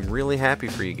 I am really happy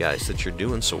for you guys that you're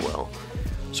doing so well.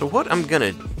 So what I'm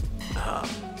gonna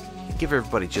give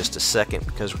everybody just a second,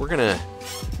 because we're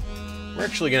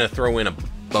actually gonna throw in a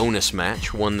bonus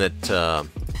match, one that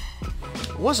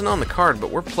wasn't on the card,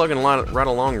 but we're plugging right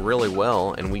along really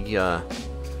well, and we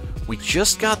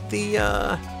just got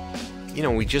the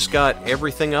we just got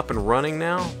everything up and running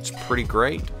now. It's pretty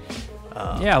great.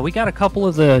 Yeah, we got a couple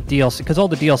of the DLC because all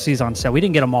the DLC's on sale. We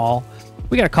didn't get them all.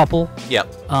 We got a couple. Yep.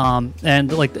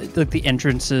 And like the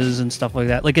entrances and stuff like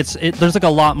that. Like there's like a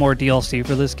lot more DLC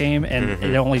for this game, and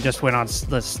it only just went on.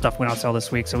 The stuff went on sale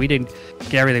this week, so we didn't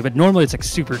get everything. But normally it's like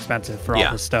super expensive for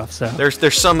all this stuff. So there's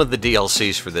some of the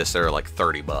DLCs for this that are like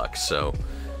 $30. So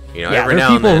yeah, every there are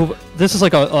now and people then. this is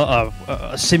like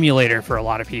a simulator for a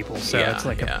lot of people. So Yeah, it's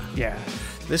like yeah.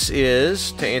 This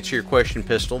is, to answer your question,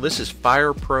 Pistol, this is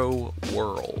Fire Pro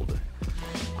World.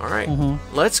 All right,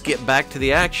 let's get back to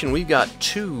the action. We've got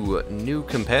 2 new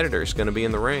competitors going to be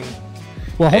in the ring.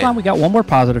 Well, hold on, we got one more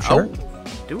positive shirt. Oh,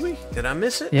 do we? Did I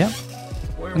miss it? Yeah.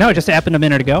 Where No, it just happened a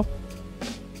minute ago.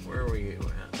 Where were you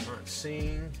at? Not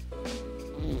seeing.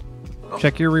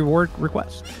 Check your reward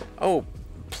request. Oh,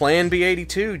 Plan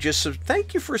B82.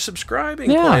 Thank you for subscribing,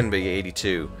 Yeah. Plan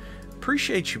B82.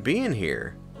 Appreciate you being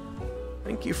here.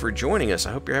 Thank you for joining us.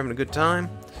 I hope you're having a good time.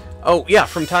 Oh, yeah,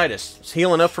 from Titus. He's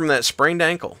healing up from that sprained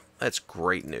ankle. That's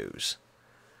great news.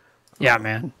 Yeah,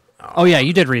 man. Oh, yeah,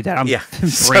 you did read that. I'm Yeah.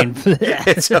 brain for that.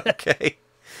 It's okay.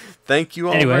 Thank you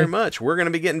all Anyway. very much. We're going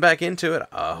to be getting back into it.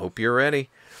 I hope you're ready.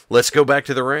 Let's go back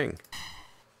to the ring.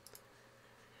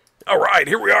 All right,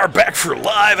 here we are back for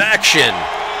live action.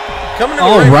 Coming to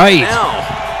the ring right now.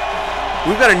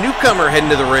 We've got a newcomer heading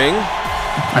to the ring.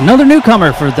 Another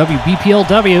newcomer for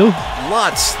WBPLW.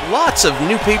 Lots of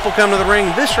new people come to the ring.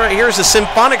 This right here is the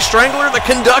Symphonic Strangler, the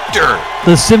Conductor.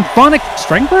 The Symphonic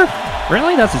Strangler?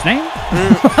 Really? That's his name?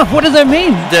 What does that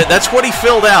mean? That's what he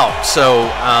filled out.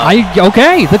 So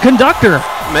okay, the Conductor.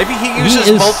 Maybe he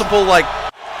uses multiple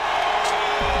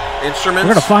instruments.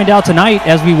 We're gonna find out tonight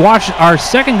as we watch our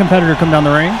second competitor come down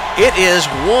the ring. It is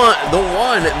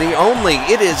the only.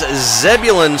 It is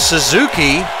Zebulon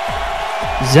Suzuki.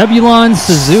 Zebulon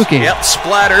Suzuki. Yep,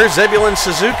 Splatter, Zebulon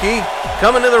Suzuki,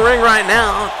 coming to the ring right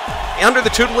now under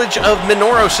the tutelage of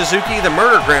Minoru Suzuki, the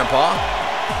Murder Grandpa.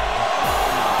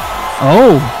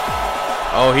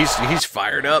 Oh, he's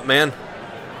fired up, man.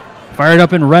 Fired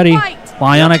up and ready. Fight.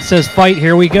 Bionic says fight,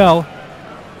 here we go.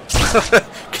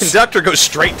 Conductor goes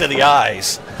straight to the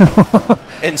eyes.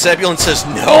 And Zebulon says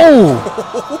no.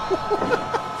 Oh!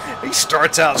 He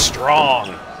starts out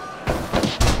strong.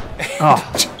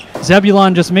 Oh.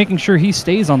 Zebulon just making sure he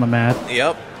stays on the mat.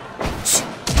 Yep.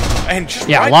 And just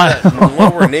that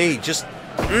lower knee, just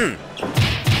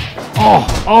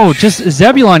just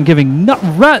Zebulon giving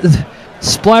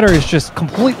Splatter is just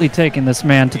completely taking this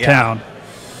man to town.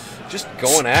 Just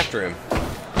going after him.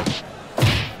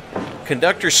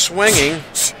 Conductor swinging.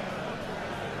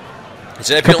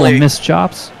 Couple of missed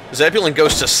chops. Zebulon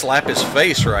goes to slap his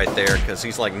face right there because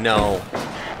he's like, no.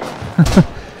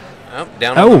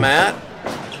 Down on the mat.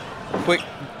 Quick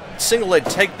single leg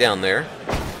takedown there.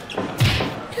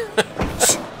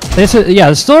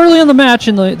 It's still early in the match,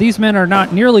 and these men are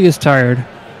not nearly as tired.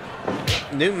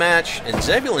 New match, and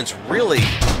Zebulon's really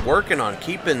working on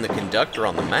keeping the Conductor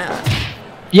on the mat.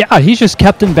 Yeah, he's just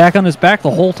kept him back on his back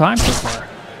the whole time so far.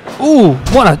 Ooh,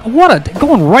 what a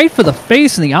going right for the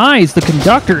face and the eyes. The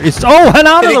Conductor is and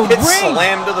out of the ring.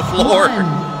 Slammed to the floor.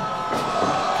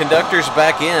 Conductor's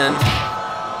back in.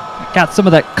 Got some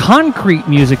of that concrete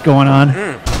music going on.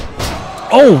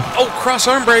 Oh, cross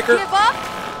arm breaker. Give up.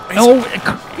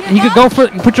 You could go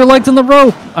put your legs on the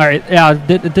rope. All right, yeah,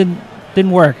 it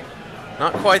didn't work.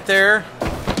 Not quite there.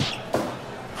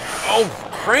 Oh,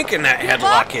 cranking that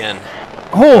headlock in.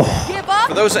 Oh. Give up.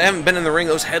 For those that haven't been in the ring,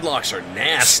 those headlocks are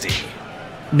nasty.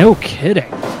 No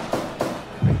kidding.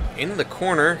 In the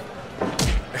corner.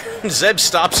 Zeb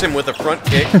stops him with a front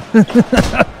kick.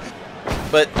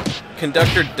 But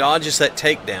Conductor dodges that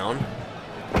takedown.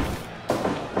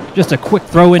 Just a quick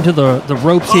throw into the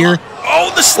ropes here.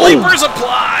 Oh, the sleeper's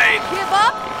applied. Give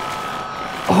up.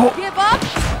 Oh. Give up.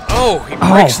 Oh, he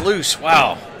breaks loose.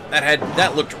 Wow.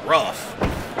 That looked rough.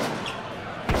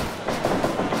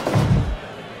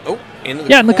 Into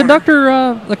the and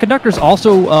the conductor's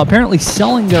also apparently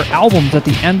selling their albums at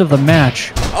the end of the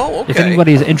match. Oh, okay. If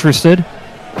anybody is interested,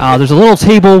 there's a little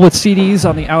table with CDs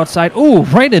on the outside. Ooh,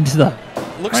 right into the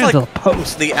the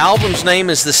post. The album's name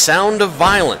is The Sound of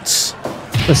Violence.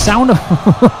 The Sound of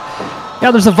Yeah,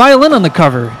 there's a violin on the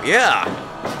cover. Yeah.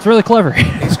 It's really clever.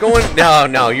 He's going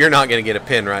No, you're not going to get a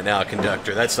pin right now,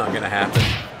 Conductor. That's not going to happen.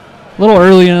 A little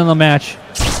early in the match.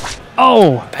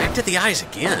 Oh, back to the eyes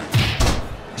again.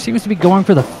 Seems to be going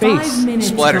for the face.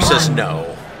 Splatter says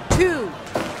no. 2.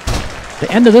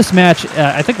 The end of this match,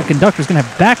 I think the Conductor's going to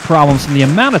have back problems from the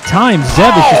amount of time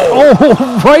Zeb is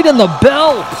just... right in the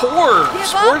bell. Poor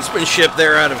sportsmanship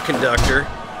there out of Conductor.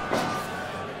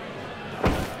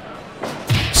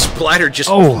 Splatter just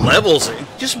levels it,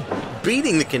 just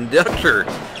beating the Conductor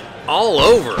all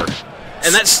over.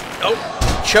 And that's...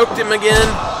 choked him again.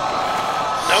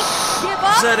 Nope.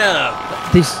 Is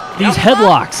that These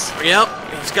headlocks. Yep.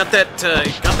 He's got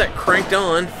that cranked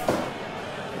on.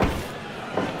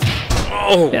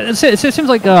 Oh. Yeah, it seems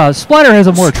like Splatter has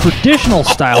a more traditional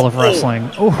style of wrestling.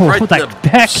 Oh, right with that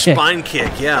back kick. Spine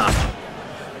kick, yeah.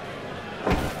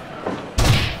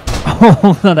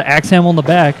 Oh, the axe handle in the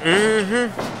back. Mm-hmm.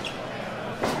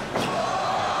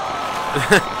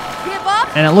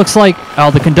 And it looks like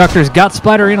the Conductor's got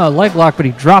Splatter in a leg lock, but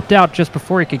he dropped out just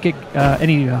before he could get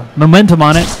any momentum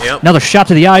on it. Yep. Another shot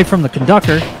to the eye from the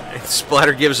Conductor.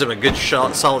 Splatter gives him a good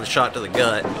shot, solid shot to the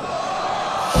gut.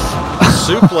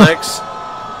 Suplex.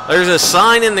 There's a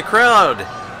sign in the crowd.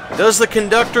 Does the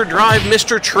Conductor drive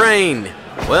Mr. Train?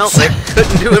 Well, they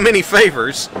couldn't do him any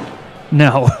favors.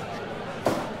 No.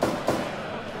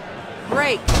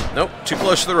 Break. Nope, too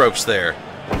close to the ropes there.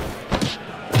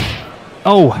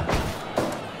 Oh,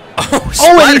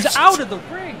 and he's out of the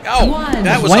ring. Oh,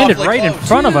 that was landed awfully right close. in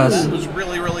front of us. It was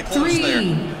really, really close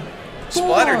there.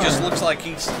 Splatter just looks like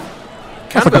he's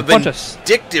That's kind like of a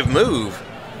vindictive move.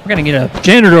 We're gonna get a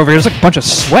janitor over here. There's like a bunch of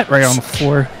sweat right on the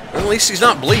floor. Well, at least he's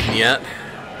not bleeding yet.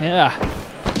 Yeah.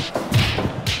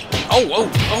 Oh,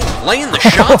 laying the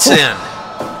shots in.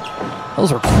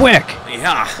 Those are quick.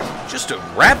 Yeah, just a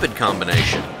rapid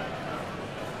combination.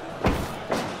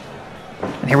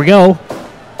 And here we go.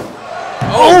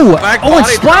 Back and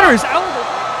body splatters drop. out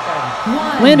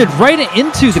of it. Landed right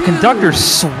into the conductor's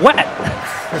sweat.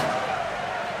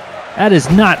 That is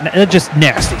not, that's just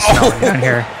nasty smelling down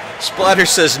here. Splatter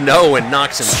says no and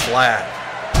knocks him flat.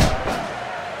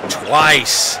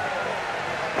 Twice.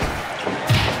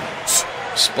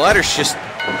 Splatter's just...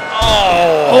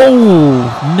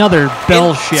 Another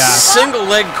bell shaft. Single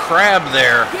leg crab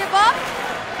there. Give up.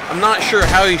 I'm not sure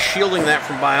how he's shielding that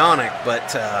from Bionic,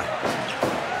 but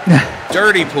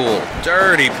dirty pool.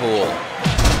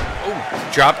 Oh,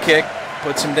 drop kick,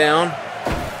 puts him down.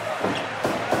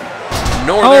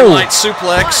 Northern Light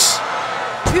suplex.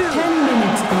 10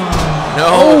 minutes gone.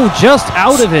 No. Just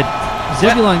out of it.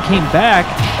 Zebulon came back.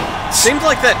 Seemed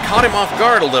like that caught him off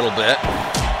guard a little bit.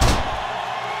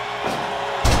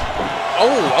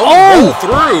 Roll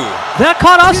through. That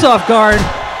caught us off guard.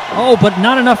 But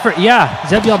not enough for... Yeah,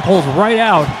 Zebulon pulls right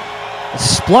out.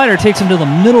 Splatter takes him to the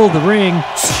middle of the ring.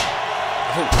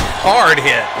 Hard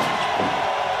hit.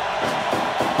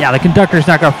 Yeah, the conductor's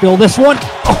not going to feel this one.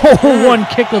 One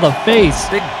kick to the face.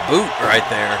 Big boot right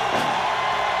there.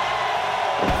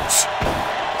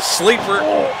 Sleeper.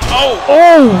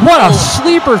 What a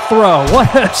sleeper throw.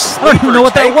 I don't even know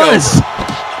what that was.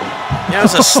 Yeah, it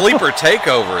was a sleeper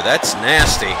takeover. That's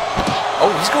nasty.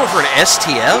 Oh, he's going for an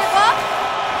STF?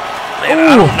 Man,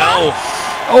 I don't know.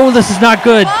 This is not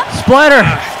good. Splatter.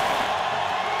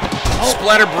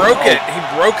 Splatter broke it. He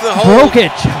broke the hold. Broke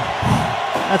it.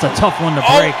 That's a tough one to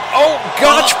break.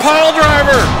 Gotch pile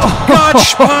driver.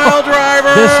 Gotch pile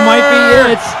driver. This might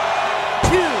be it.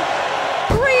 2,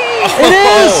 3. It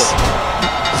is.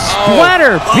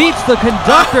 Splatter beats the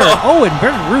conductor. And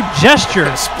very rude gesture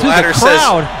to the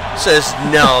crowd. Says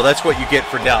no. That's what you get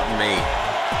for doubting me.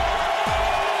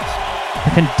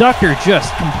 The conductor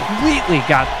just completely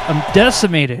got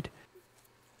decimated.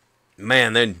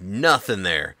 Man, there's nothing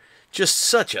there. Just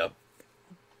such a...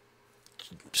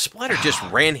 Splatter just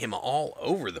ran him all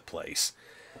over the place.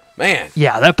 Man.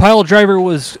 Yeah, that pile driver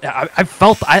was... I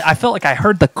felt like I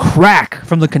heard the crack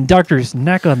from the conductor's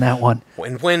neck on that one.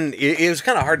 When it was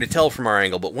kind of hard to tell from our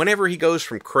angle, but whenever he goes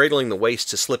from cradling the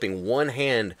waist to slipping one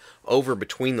hand over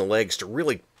between the legs to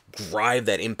really drive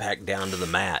that impact down to the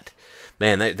mat,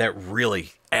 man, that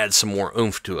really adds some more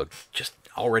oomph to a just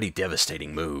already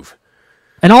devastating move.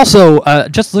 And also,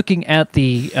 just looking at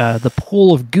the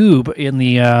pool of goob in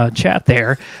the chat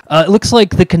there, it looks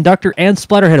like the conductor and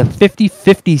Splatter had a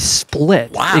 50-50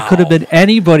 split. Wow. It could have been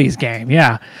anybody's game,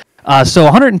 yeah. So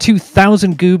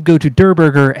 102,000 goob go to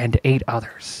Durberger and 8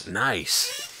 others.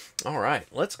 Nice. All right,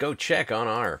 let's go check on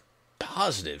our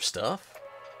positive stuff.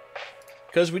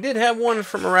 Because we did have one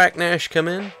from Iraq Nash come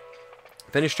in.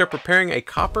 Finished up repairing a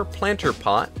copper planter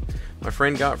pot my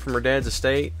friend got from her dad's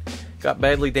estate. Got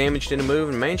badly damaged in a move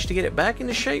and managed to get it back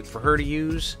into shape for her to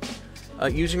use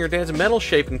using her dad's metal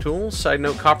shaping tools. Side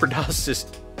note, copper dust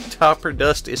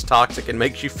is toxic and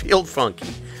makes you feel funky.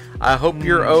 I hope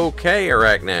you're okay,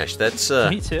 Iraq Nash. That's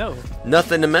Me too.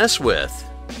 nothing to mess with.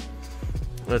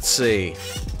 Let's see.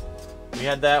 We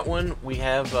had that one. We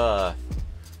have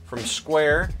from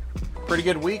Square. Pretty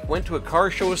good week. Went to a car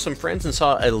show with some friends and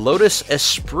saw a Lotus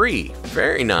Esprit.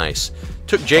 Very nice.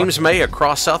 Took James May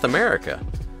across South America.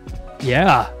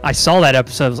 Yeah, I saw that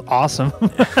episode. It was awesome.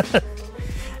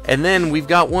 And then we've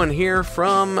got one here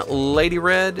from Lady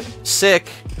Red. Sick.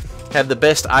 Had the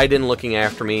best Iden looking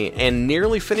after me and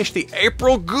nearly finished the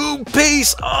April Goob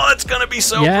piece. Oh, it's going to be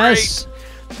so great.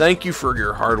 Thank you for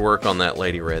your hard work on that,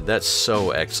 Lady Red. That's so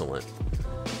excellent.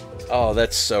 Oh,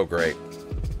 that's so great.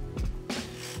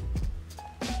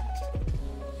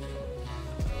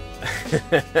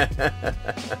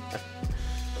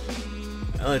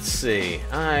 Let's see.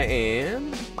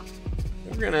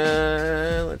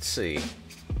 Let's see.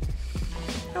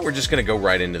 Now we're just gonna go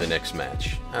right into the next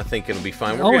match. I think it'll be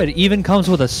fine. It even comes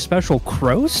with a special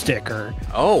crow sticker.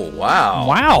 Oh, wow.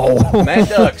 Wow. Mad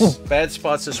Ducks. Bad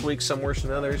spots this week, some worse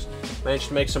than others. Managed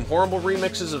to make some horrible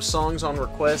remixes of songs on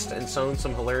request and sown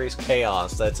some hilarious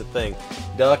chaos. That's a thing.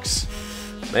 Ducks,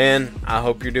 man, I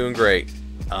hope you're doing great.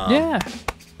 Yeah.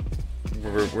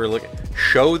 We're looking.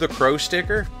 Show the crow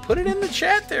sticker. Put it in the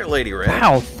chat there, Lady Red.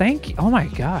 Wow, thank you. Oh my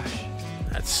gosh.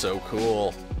 That's so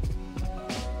cool.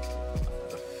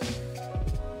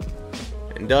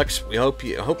 And Ducks, we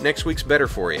hope next week's better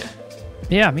for you.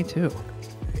 Yeah, me too.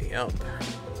 Yep.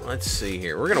 Let's see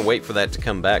here. We're gonna wait for that to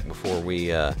come back before we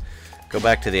go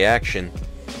back to the action.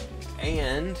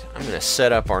 And I'm going to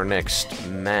set up our next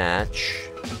match.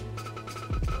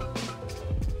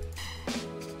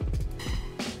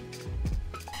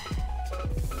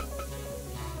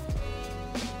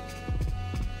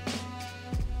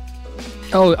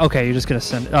 Oh, okay. You're just gonna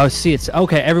send. Oh, see it.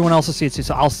 Okay, everyone else will see it too.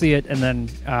 So I'll see it, and then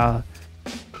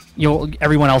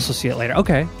everyone else will see it later.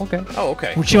 Okay, okay. Oh,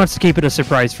 okay. She wants to keep it a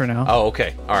surprise for now. Oh,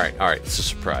 okay. All right, all right. It's a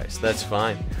surprise. That's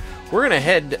fine. We're gonna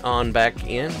head on back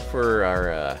in for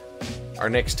our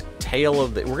next tale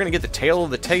of the. We're gonna get the tail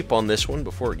of the tape on this one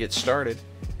before it gets started.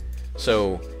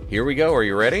 So here we go. Are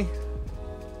you ready?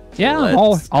 Yeah, I'm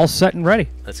all set and ready.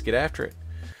 Let's get after it.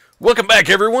 Welcome back,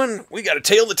 everyone. We got a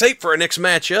tail of the tape for our next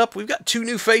matchup. We've got 2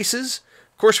 new faces.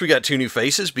 Of course, we got 2 new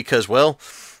faces because, well,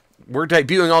 we're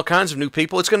debuting all kinds of new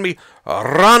people. It's going to be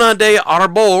Rana de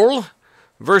Arbol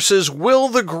versus Will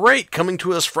the Great, coming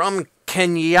to us from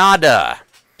Kenyatta.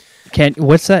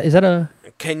 What's that? Is that a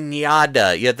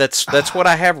Kenyatta? Yeah, that's what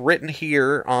I have written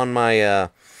here on my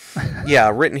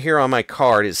written here on my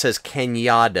card. It says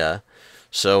Kenyatta.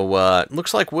 So it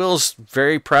looks like Will's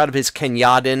very proud of his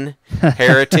Kenyadan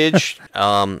heritage.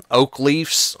 Oak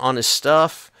leaves on his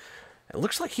stuff. It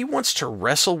looks like he wants to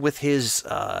wrestle with his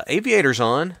aviators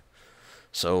on.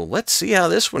 So let's see how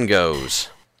this one goes.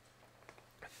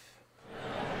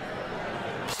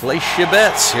 Place your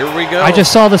bets. Here we go. I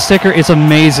just saw the sticker. It's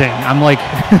amazing. I'm like,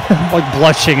 like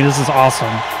blushing. This is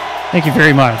awesome. Thank you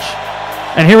very much.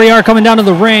 And here we are coming down to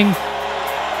the ring.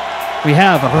 We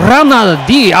have Rana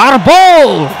de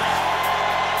Arbol.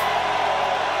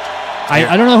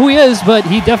 I don't know who he is, but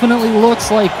he definitely looks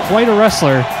like quite a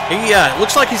wrestler. He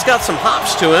looks like he's got some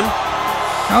hops to him.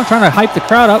 I'm trying to hype the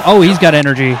crowd up. Oh, he's got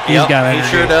energy. He's got energy.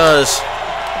 He sure does.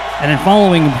 And then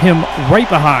following him right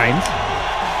behind,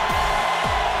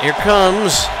 here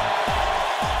comes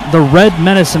the Red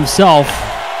Menace himself,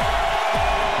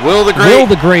 Will the Great. Will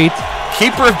the Great,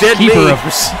 keeper of dead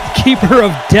memes. Keeper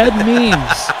of dead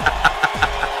memes.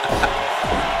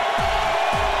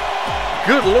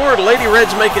 Good Lord, Lady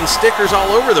Red's making stickers all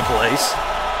over the place.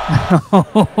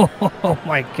 Oh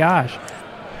my gosh.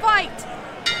 Fight!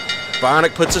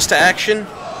 Bionic puts us to action.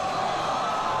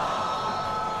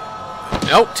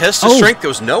 Nope, test of strength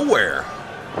goes nowhere.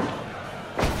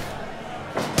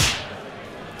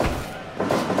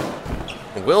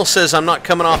 Will says, I'm not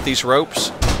coming off these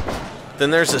ropes. Then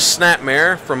there's a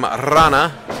snapmare from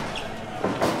Rana.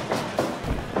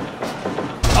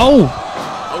 Oh,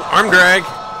 arm drag.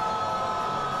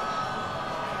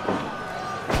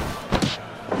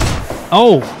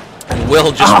 Oh. And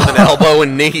Will just with an elbow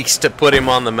and knees to put him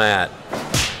on the mat.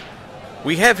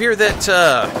 We have here that,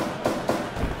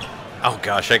 oh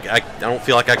gosh, I don't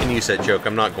feel like I can use that joke.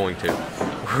 I'm not going to.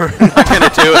 We're not going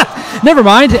to do it. Never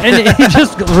mind. And he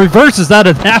just reverses out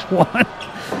of that one.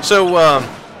 So,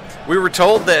 we were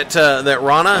told that that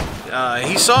Rana,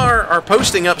 he saw our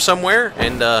posting up somewhere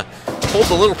and pulled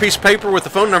the little piece of paper with the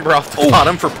phone number off the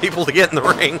bottom for people to get in the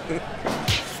ring.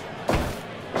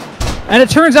 And it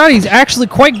turns out he's actually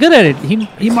quite good at it.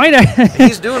 He might.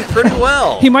 He's doing pretty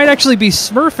well. He might actually be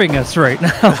smurfing us right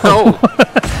now. Oh.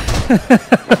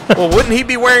 Well, wouldn't he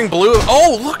be wearing blue?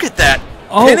 Oh, look at that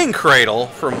pinning cradle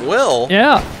from Will.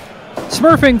 Yeah.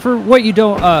 Smurfing, for what you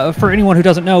don't, for anyone who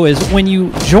doesn't know, is when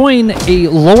you join a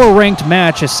lower ranked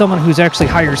match as someone who's actually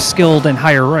higher skilled and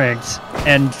higher ranked,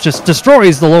 and just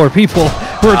destroys the lower people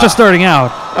who are just starting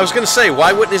out. I was going to say,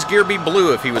 why wouldn't his gear be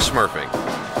blue if he was smurfing?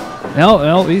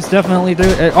 No, he's definitely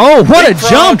doing it. Oh, what a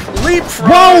jump! Leapfrog!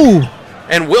 Whoa!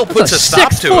 And Will puts a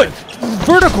stop to it.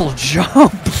 Vertical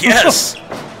jump. Yes.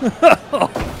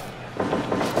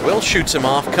 Will shoots him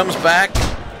off, comes back.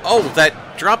 Oh, that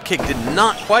drop kick did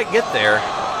not quite get there.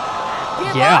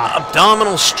 Yeah.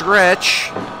 Abdominal stretch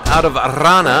out of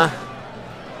Rana.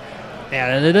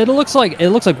 Yeah, it looks like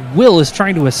Will is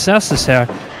trying to assess this here.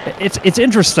 It's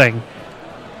interesting.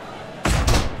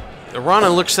 Rana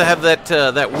looks to have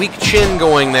that weak chin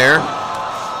going there.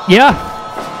 Yeah.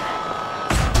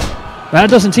 That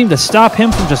doesn't seem to stop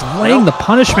him from just laying the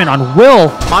punishment on Will.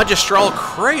 Magistral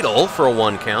cradle for a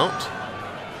 1 count.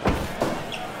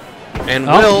 And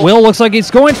Will looks like he's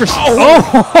going for...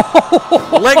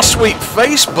 Oh! Leg sweep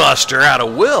face buster out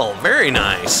of Will. Very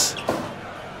nice.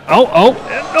 No.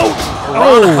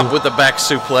 Rana with the back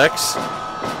suplex.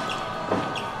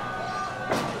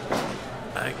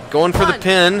 Going for the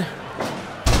pin.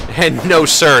 And no,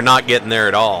 sir, not getting there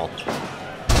at all.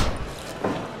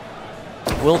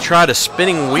 Will tried a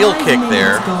spinning wheel kick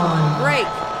there. Break.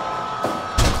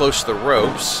 Too close to the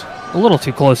ropes. A little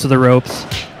too close to the ropes.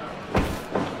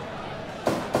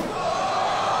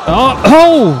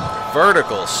 Oh!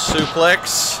 Vertical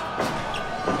suplex.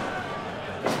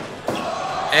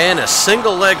 And a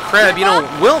single leg crab. You know,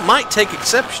 Will might take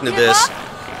exception to this.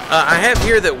 I have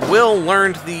here that Will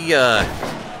learned the,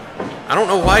 I don't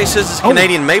know why he says it's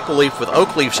Canadian maple leaf with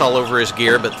oak leaves all over his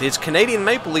gear, but his Canadian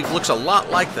maple leaf looks a lot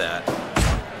like that.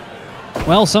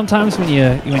 Well, sometimes when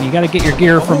you got to get your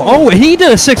gear from... Oh, he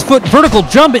did a 6-foot vertical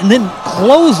jump and then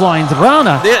clotheslines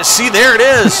Rana. Yeah, see, there it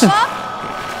is.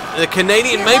 The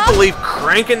Canadian maple leaf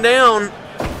cranking down.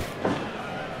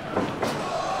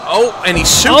 Oh, and he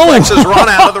suplexes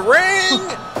Rana out of the ring.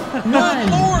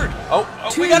 Good Lord. Oh,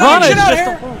 we got Rana action out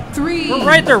here. 3. We're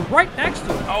right there, right next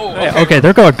to him. Oh, Yeah, okay,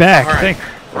 they're going back. All right.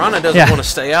 Rana doesn't want to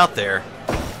stay out there.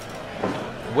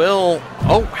 Will,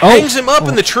 hangs him up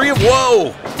in the tree of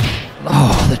woe.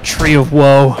 Oh, the tree of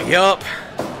woe. Yup.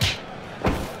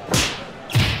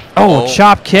 Oh,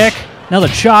 chop kick. Another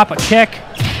chop, a kick.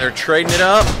 They're trading it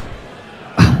up.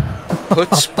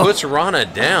 Puts Rana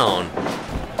down.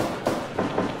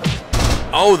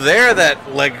 Oh, there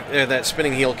that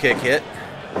spinning heel kick hit.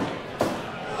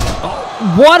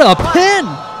 What a pin!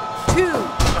 2.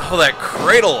 Oh, that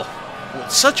cradle.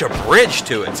 Such a bridge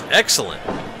to it. It's excellent.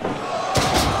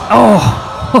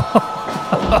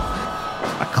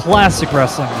 A classic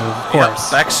wrestling move, of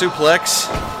course. Yep, back suplex.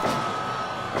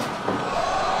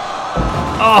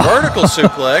 Vertical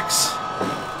suplex.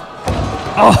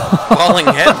 Falling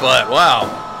headbutt. Wow.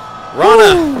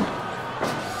 Rana.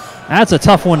 That's a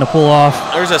tough one to pull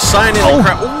off. There's a sign in the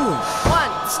crowd. Ooh.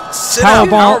 1. Sit out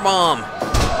Powerbomb. powerbomb.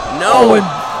 No. and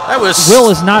That was Will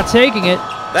is not taking it.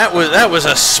 that was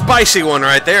a spicy one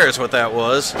right there. Is what that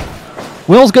was.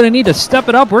 Will's going to need to step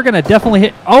it up. We're going to definitely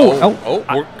hit...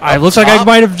 I looks like I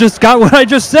might have just got what I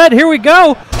just said. Here we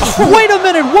go. Wait a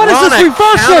minute. What is this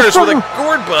reversal? Counters with a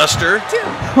gourd buster. 2.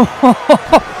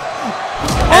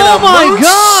 Oh my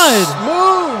God.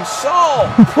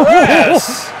 Moonsault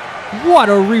press. What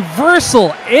a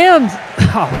reversal and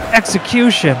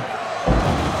execution.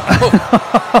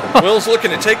 Will's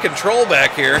looking to take control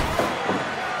back here.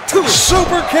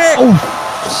 Super kick.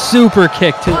 Super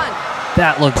kick too. 1.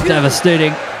 That looked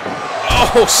devastating.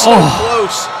 Oh, so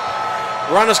close.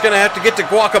 Rana's going to have to get the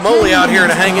guacamole out here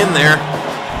to hang in there.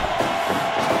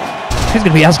 He's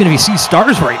going to be asking if he sees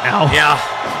stars right now. Yeah.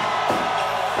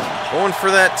 Going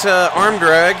for that arm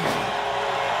drag.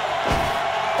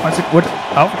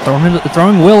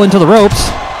 Throwing Will into the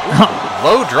ropes.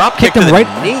 Low drop kick to the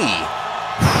knee.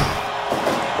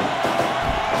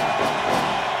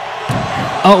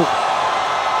 Oh.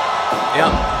 Yeah,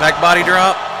 back body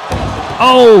drop.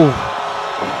 Oh.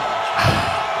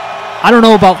 I don't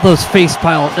know about those face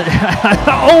piles.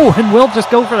 And Will just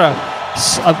go for the,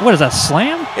 what is that,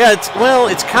 slam? Yeah,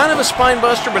 it's kind of a spine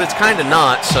buster, but it's kind of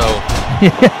not, so.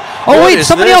 Oh, wait,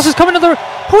 somebody else is coming to the,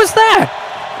 who is that?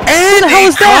 Andy Who the hell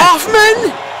is that?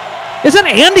 Kaufman? Is that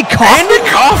Andy Kaufman? Andy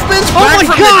Kaufman's back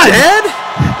from the dead?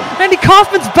 Andy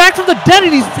Kaufman's back from the dead,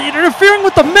 and he's interfering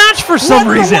with the match for some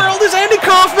reason. What in the world is Andy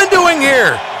Kaufman doing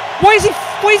here? Why is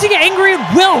he angry at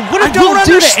Will? What did Will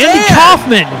do to understand. Andy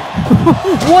Kaufman?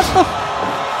 What the?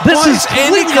 This Why is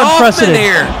Andy completely Kaufman unprecedented.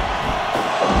 here?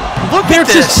 Look They're at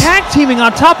this. just tag teaming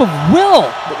on top of Will.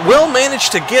 Will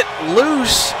managed to get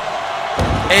loose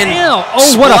and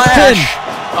what a pin.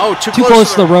 Oh, too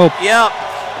close to the rope. Yeah.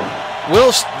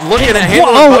 Will's looking at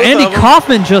handling both Andy of them.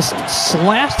 Kaufman just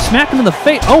smacked him in the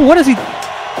face. Oh, what is he?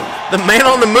 The man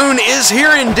on the moon is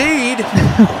here indeed.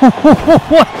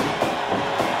 What?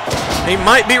 He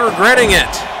might be regretting it.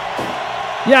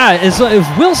 Yeah, if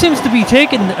Will seems to be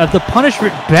taking the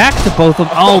punishment back to both of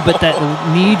them. Oh, but that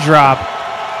knee drop.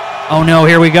 Oh, no,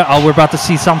 here we go. Oh, we're about to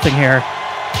see something here.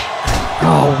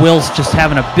 Oh, Will's just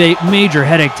having a major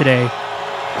headache today.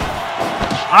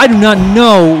 I do not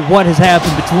know what has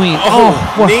happened between.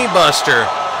 Knee buster.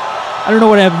 I don't know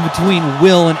what happened between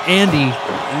Will and Andy.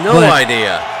 No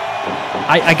idea.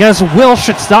 I guess Will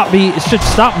should stop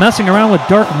messing around with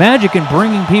dark magic and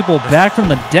bringing people back from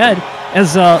the dead.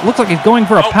 As looks like he's going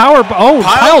for a pile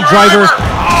driver.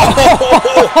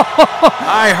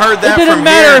 I heard that it didn't from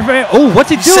matter here. What's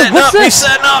he doing? What's this? He's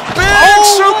setting up. Big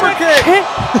super kick.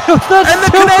 And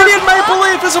the Canadian Maple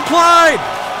Leaf is applied.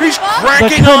 He's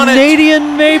cranking on it. The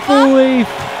Canadian Maple Leaf.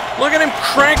 Look at him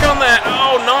crank on that.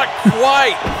 Oh, not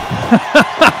quite.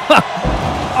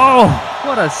 Oh,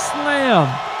 what a slam.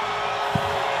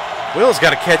 Will's got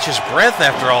to catch his breath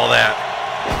after all that.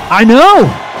 I know.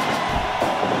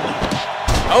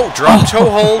 Oh, drop toe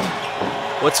hold.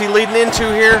 What's he leading into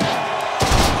here?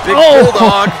 Big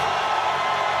bulldog.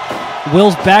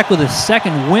 Will's back with his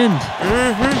second wind.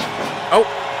 Oh,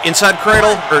 inside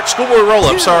cradle, or schoolboy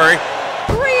roll-up, sorry.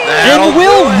 And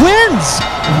Will wins.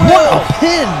 What a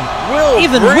pin. Will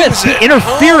even with the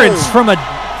interference from a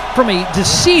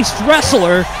deceased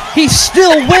wrestler, He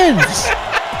still wins.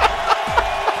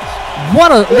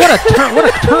 What a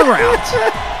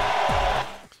turnaround.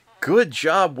 Good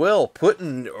job, Will,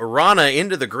 putting Rana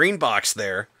into the green box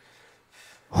there.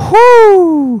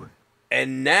 Whoo!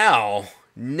 And now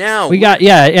we got you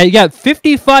got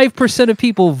 55% of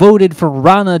people voted for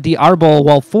Rana Diarbol,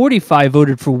 while 45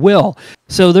 voted for Will.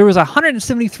 So there was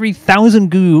 173,000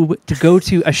 goo to go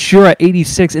to Ashura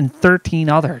 86 and 13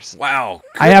 others. Wow.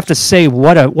 I have to say,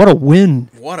 what a win.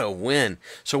 What a win.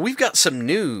 So we've got some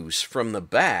news from the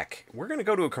back. We're going to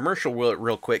go to a commercial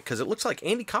real quick because it looks like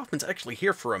Andy Kaufman's actually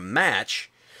here for a match.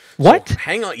 What? So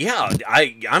hang on. Yeah,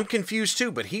 I'm confused too,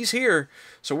 but he's here.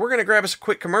 So we're going to grab us a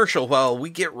quick commercial while we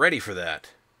get ready for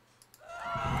that.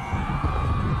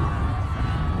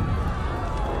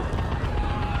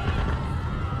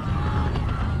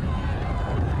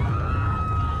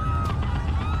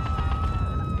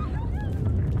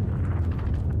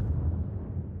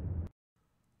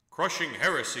 Crushing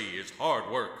heresy is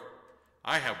hard work.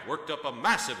 I have worked up a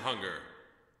massive hunger.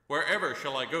 Wherever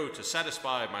shall I go to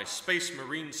satisfy my space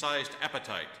marine-sized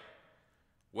appetite?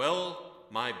 Well,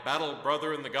 my battle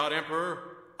brother and the God Emperor,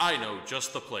 I know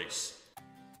just the place.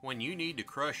 When you need to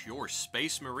crush your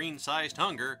space marine-sized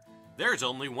hunger, there's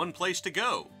only one place to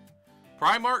go.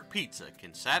 Primark Pizza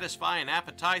can satisfy an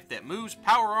appetite that moves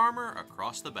power armor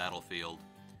across the battlefield.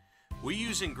 We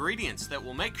use ingredients that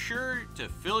will make sure to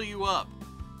fill you up.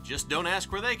 Just don't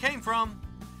ask where they came from.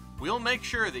 We'll make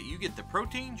sure that you get the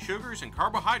protein, sugars, and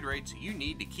carbohydrates you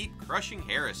need to keep crushing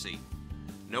heresy.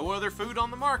 No other food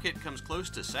on the market comes close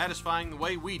to satisfying the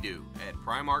way we do at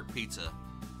Primark Pizza.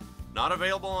 Not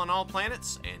available on all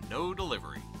planets and no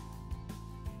delivery.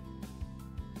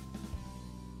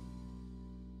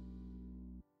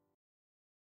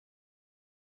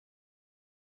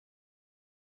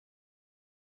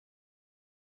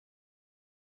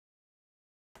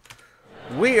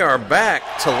 We are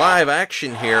back to live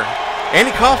action here.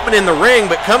 Andy Kaufman in the ring,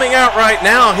 but coming out right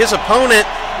now, his opponent,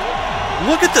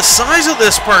 look at the size of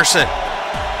this person.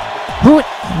 Who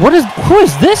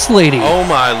is this lady? Oh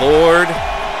my lord.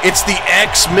 It's the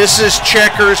ex-Mrs.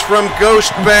 Checkers from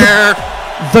Ghost Bear.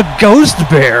 The Ghost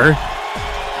Bear?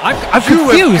 I'm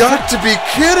confused. You have got to be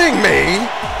kidding me.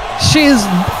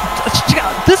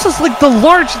 This is like the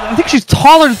large, I think she's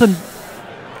taller than...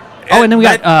 Oh, and then we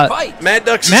got Mad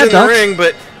Duck's in the ring,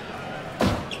 but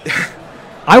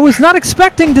I was not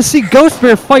expecting to see Ghost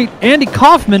Bear fight Andy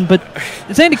Kaufman, but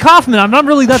it's Andy Kaufman. I'm not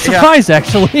really that surprised,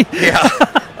 actually. Yeah.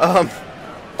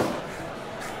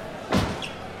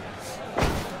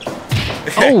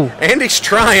 Andy's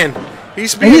trying.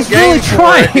 He's really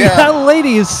trying. Yeah. That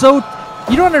lady is so...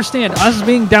 You don't understand. Us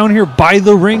being down here by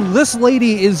the ring, this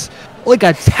lady is like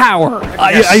a tower.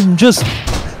 Yes. I'm just...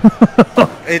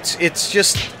 It's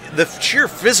just... The sheer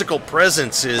physical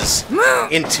presence is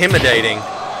intimidating.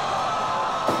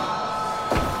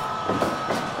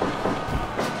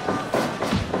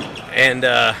 And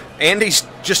Andy's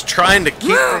just trying to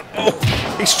keep her,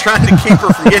 he's trying to keep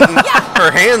her from getting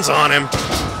her hands on him.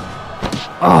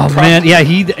 Oh man, yeah,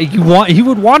 he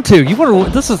would want to. You want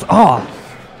to? This is where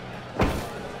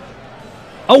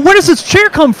does this chair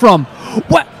come from?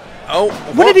 What? Oh,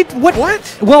 what did he? What?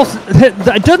 Well,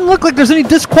 it doesn't look like there's any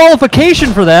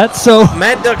disqualification for that. So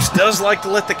Mad Ducks does like to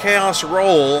let the chaos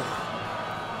roll.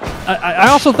 I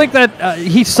also think that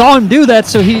he saw him do that,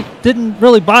 so he didn't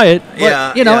really buy it.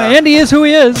 But, you know, Andy is who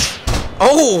he is.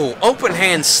 Oh, open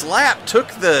hand slap took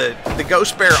the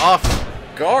Ghost Bear off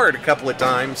guard a couple of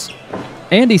times.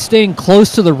 Andy staying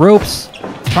close to the ropes,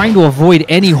 trying to avoid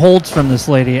any holds from this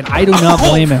lady, and I do not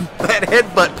blame him. That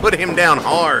headbutt put him down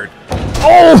hard.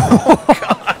 Oh,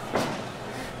 God.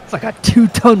 It's like a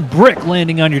 2-ton brick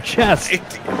landing on your chest.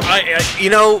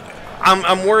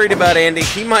 I'm worried about Andy.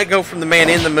 He might go from the man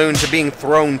in the moon to being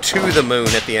thrown to the moon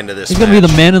at the end of this He's going to be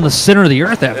the man in the center of the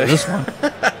earth after this one.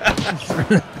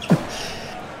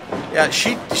 Yeah,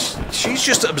 she's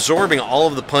just absorbing all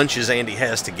of the punches Andy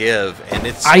has to give, and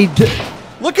it's...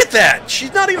 Look at that!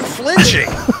 She's not even flinching!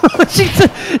 She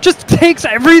just takes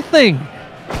everything!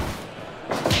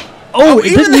 Oh,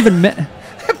 it didn't even...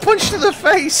 That punch to the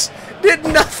face did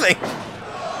nothing!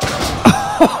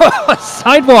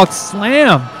 Sidewalk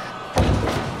slam!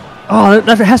 Oh,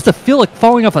 that has to feel like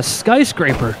falling off a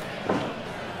skyscraper.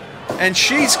 And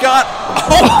she's got...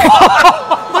 Oh,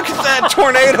 God! Look at that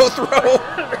tornado throw!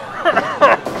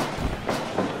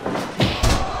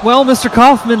 Well, Mr.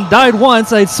 Kaufman died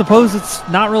once. I suppose it's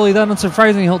not really that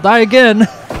unsurprising he'll die again.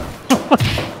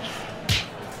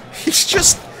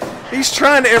 He's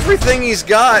trying everything he's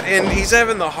got, and he's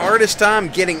having the hardest time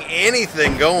getting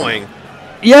anything going.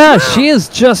 Yeah, she is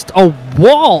just a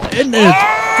wall, isn't it?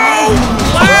 Oh!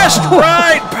 Last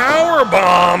ride power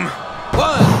bomb.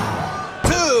 1,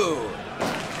 2.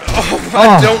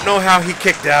 I don't know how he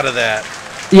kicked out of that.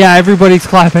 Yeah, everybody's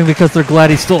clapping because they're glad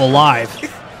he's still alive.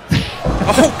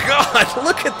 Oh God,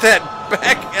 look at that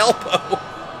back elbow.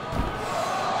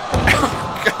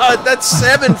 Oh God, that's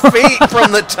 7 feet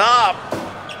from the top.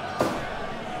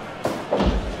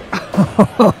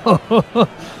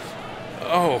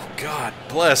 Oh God,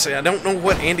 bless. I don't know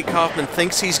what Andy Kaufman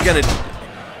thinks he's gonna.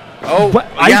 Oh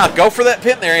yeah, go for that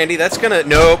pin there, Andy. That's gonna.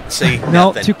 Nope. See,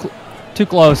 no, nothing. too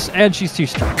close, and she's too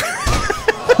strong.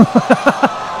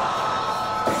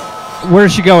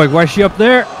 Where's she going? Why is she up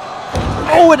there?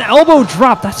 Oh, an elbow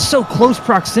drop. That's so close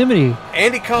proximity.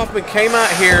 Andy Kaufman came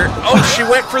out here. Oh, she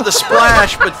went for the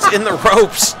splash, but it's in the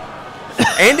ropes.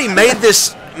 Andy made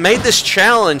this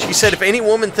challenge. He said, if any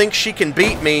woman thinks she can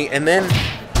beat me, and then,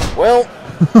 well,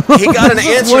 he got an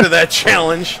answer to that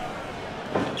challenge.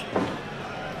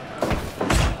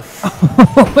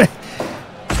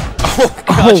 Oh,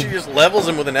 God, she just levels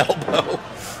him with an elbow.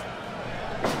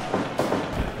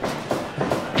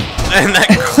 And that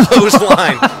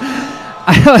clothesline.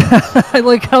 I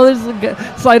like how this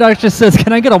Psyduck just says,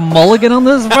 can I get a mulligan on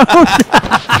this round?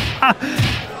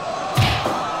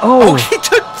 Oh, he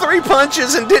took 3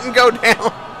 punches and didn't go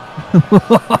down.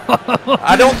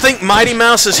 I don't think Mighty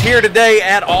Mouse is here today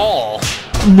at all.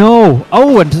 No.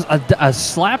 Oh, and a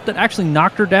slap that actually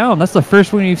knocked her down. That's the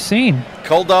first one you've seen.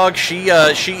 Cold Dog, she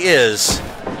is.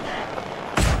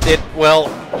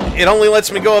 It only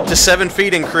lets me go up to 7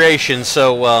 feet in creation,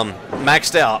 so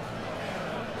maxed out.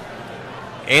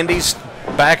 Andy's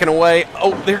backing away.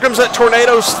 Oh, here comes that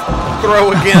tornado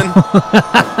throw again.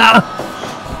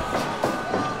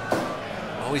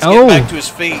 Oh, he's getting back to his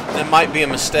feet. That might be a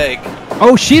mistake.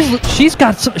 Oh, she's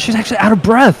actually out of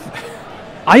breath.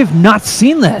 I have not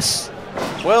seen this.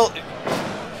 Well,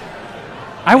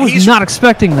 I was not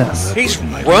expecting this. He's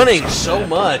running so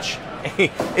much.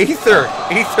 Ether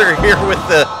here with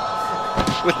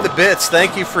the bits.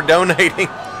 Thank you for donating.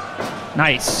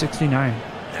 Nice, 69.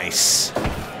 Nice.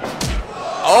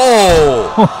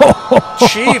 Oh,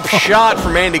 cheap shot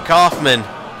from Andy Kaufman.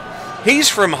 He's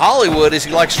from Hollywood, as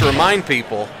he likes to remind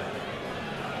people.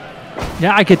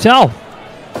 Yeah, I could tell.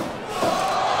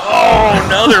 Oh,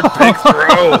 another big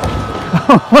throw.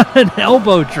 What an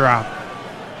elbow drop.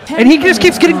 And he just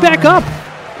keeps getting back up.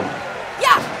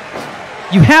 Yeah.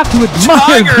 You have to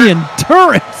admire the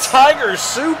endurance. Tiger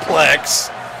suplex.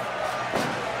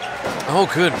 Oh,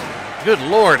 good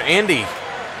Lord, Andy.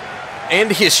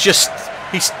 Andy is just,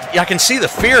 I can see the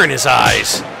fear in his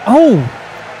eyes. Oh.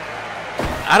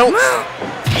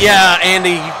 Yeah,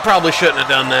 Andy, you probably shouldn't have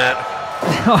done that.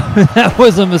 That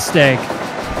was a mistake.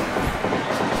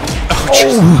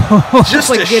 Oh, just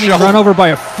like getting run over by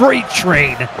a freight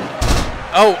train.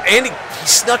 Oh, Andy, he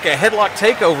snuck a headlock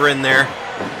takeover in there.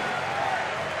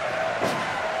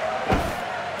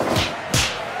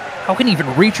 How can he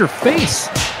even reach her face?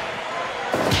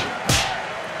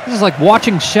 This is like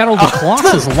watching Shadow the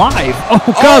Colossus live. Oh,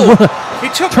 God. What a he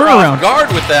took turnaround. her off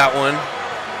guard with that one.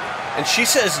 And she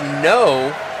says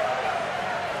no.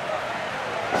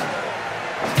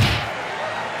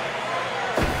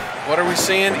 What are we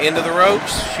seeing? Into the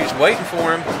ropes. She's waiting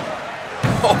for him.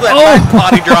 Oh, that back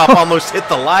body drop almost hit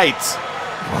the lights.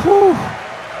 Whew.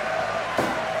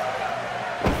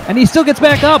 And he still gets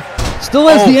back up. Still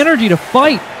has the energy to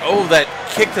fight. Oh, that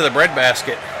kick to the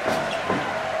breadbasket.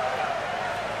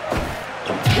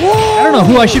 I don't know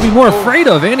who I should be more afraid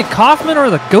of, Andy Kaufman or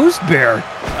the Ghost Bear.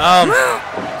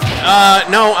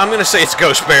 No, I'm going to say it's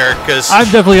Ghost Bear, because... I'm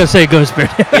definitely going to say Ghost Bear.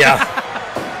 Yeah.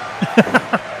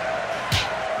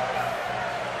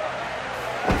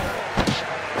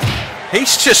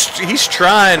 He's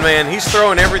trying, man. He's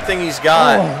throwing everything he's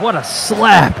got. Oh, what a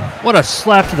slap. What a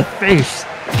slap to the face.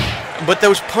 But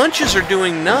those punches are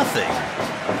doing nothing.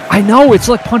 I know, it's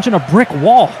like punching a brick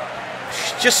wall.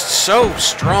 She's just so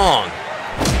strong.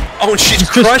 Oh, and she's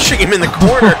crushing him in the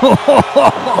corner.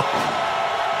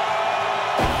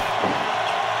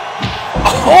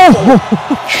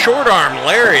 Oh, short arm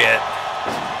lariat.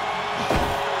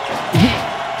 He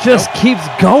just keeps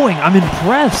going. I'm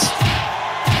impressed.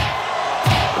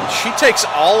 She takes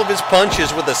all of his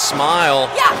punches with a smile.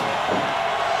 Yeah.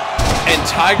 And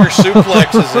Tiger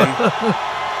suplexes him.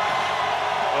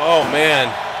 Oh,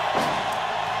 man.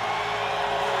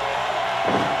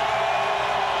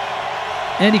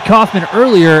 Andy Kaufman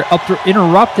earlier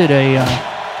interrupted a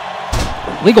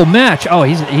legal match. Oh,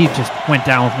 he just went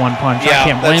down with one punch. Yeah, I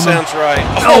can't blame him. that sounds right.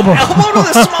 Oh, elbow to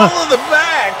the small of the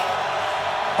back.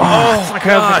 Oh, it's like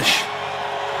gosh.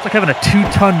 It's like having a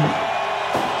 2-ton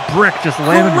brick just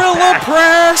landing. Gorilla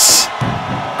press.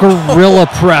 gorilla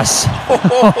press.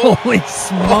 Holy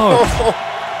smokes.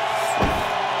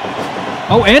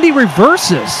 Oh, Andy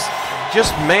reverses.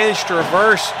 Just managed to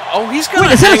reverse. Oh, he's going to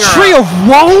Wait, is that hang a her tree up. of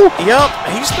woe? Yep,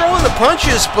 he's throwing the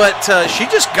punches, but she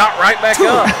just got right back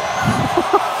up.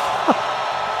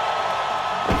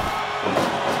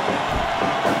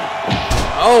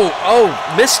 Oh,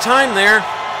 missed time there.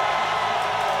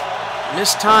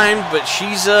 Missed time, but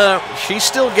she's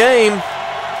still game.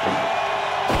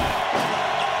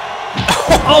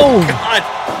 Oh God,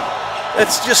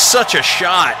 that's just such a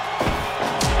shot.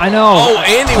 I know. Oh,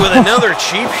 Andy with another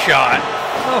cheap shot.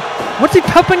 Oh, what's he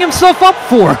pumping himself up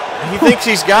for? He thinks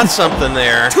he's got something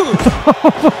there.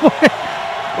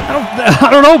 I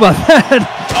don't know about that.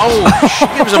 Oh, she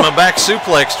gives him a back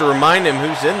suplex to remind him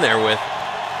who's in there with.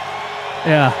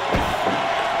 Yeah.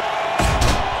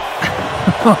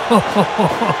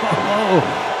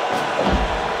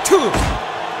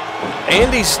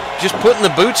 Andy's just putting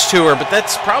the boots to her, but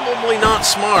that's probably not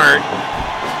smart.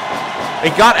 He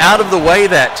got out of the way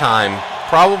that time.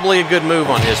 Probably a good move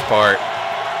on his part.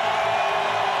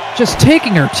 Just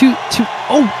taking her to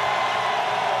oh.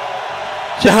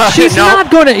 She's No.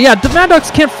 not going to. Yeah, the Mad Dogs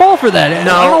can't fall for that.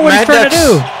 No, I don't know what he's trying to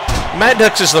do. Mad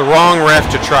Ducks is the wrong ref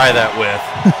to try that with.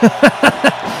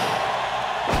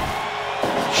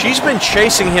 She's been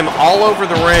chasing him all over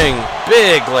the ring.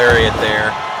 Big lariat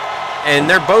there. And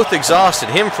they're both exhausted.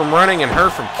 Him from running and her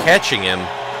from catching him.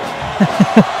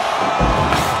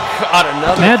 God,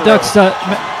 another Mad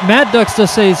Ducks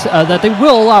does say that they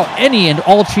will allow any and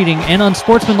all cheating and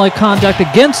unsportsmanlike conduct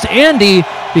against Andy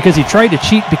because he tried to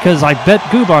cheat because I bet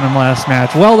Goob on him last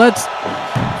match. Well,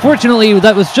 fortunately,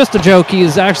 that was just a joke. He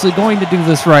is actually going to do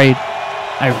this right.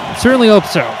 I certainly hope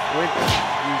so.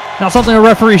 Not something a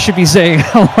referee should be saying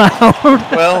out loud.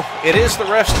 Well, it is the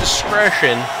ref's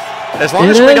discretion. As long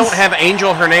as we don't have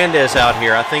Angel Hernandez out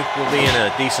here, I think we'll be in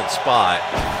a decent spot.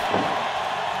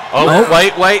 Oh,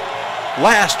 wait.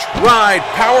 Last ride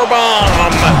powerbomb.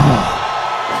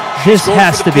 This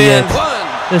has to be it.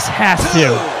 1, This has 2,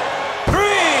 to. 3.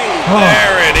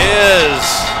 There it is.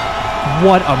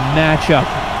 What a matchup.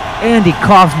 Andy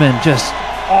Kaufman just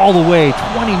all the way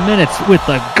 20 minutes with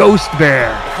the Ghost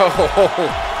Bear. Oh,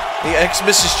 the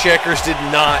ex-Mrs. Checkers did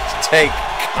not take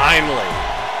kindly.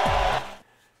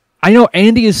 I know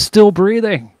Andy is still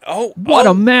breathing. Oh, what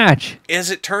a match.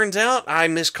 As it turns out, I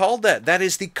miscalled that. That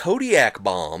is the Kodiak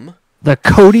Bomb. The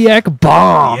Kodiak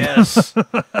Bomb. Yes.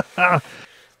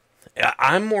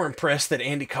 I'm more impressed that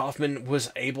Andy Kaufman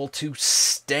was able to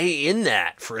stay in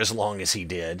that for as long as he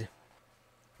did.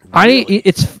 Really?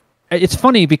 It's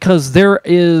funny because there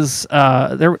was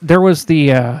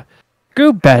the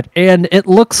Goob bet, and it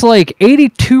looks like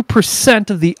 82%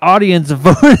 of the audience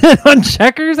voted on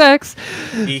Checkers X.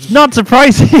 Not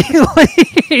surprisingly,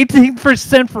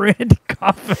 18% for Andy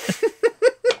Kaufman.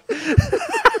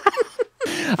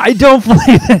 I don't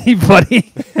believe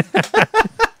anybody.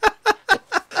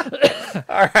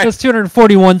 All right. That's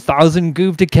 241,000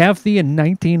 Goob to Kathy and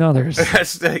 19 others.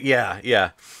 Yeah.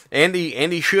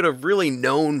 Andy should have really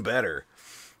known better.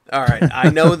 All right, I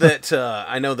know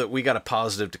that we got a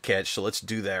positive to catch, so let's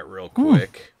do that real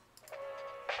quick.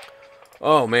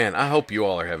 Oh man, I hope you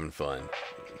all are having fun,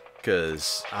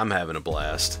 because I'm having a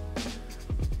blast.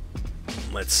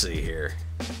 Let's see here.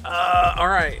 All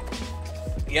right.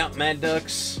 Yeah, Mad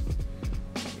Ducks.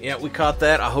 Yeah, we caught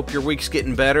that. I hope your week's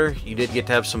getting better. You did get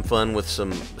to have some fun with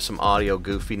some audio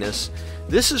goofiness.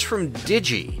 This is from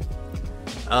Digi.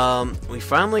 We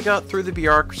finally got through the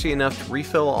bureaucracy enough to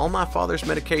refill all my father's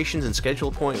medications and schedule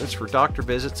appointments for doctor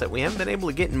visits that we haven't been able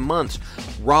to get in months.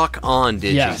 Rock on,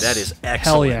 Digi. Yes. That is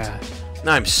excellent. Hell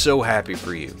yeah. I'm so happy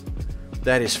for you.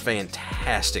 That is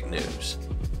fantastic news.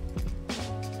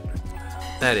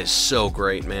 That is so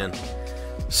great, man.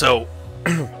 So,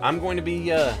 I'm going to be,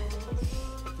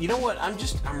 you know what? I'm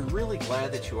really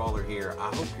glad that you all are here.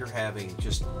 I hope you're having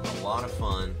just a lot of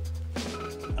fun.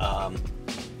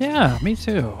 Yeah, me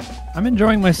too. I'm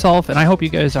enjoying myself, and I hope you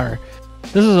guys are.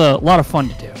 This is a lot of fun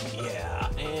to do. Yeah,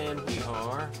 and we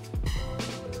are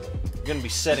going to be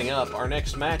setting up. Our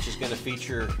next match is going to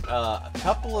feature a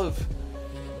couple of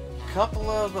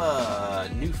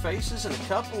new faces and a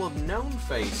couple of known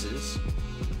faces.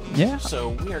 Yeah. So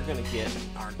we are going to get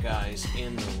our guys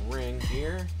in the ring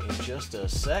here in just a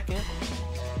second.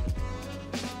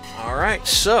 All right,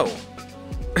 so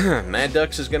Mad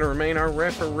Ducks is going to remain our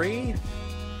referee.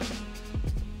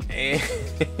 And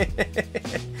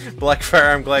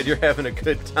Blackfire, I'm glad you're having a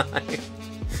good time.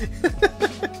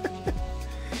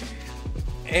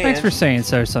 Thanks for saying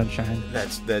so, Sunshine.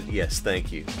 Yes,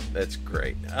 thank you. That's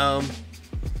great. I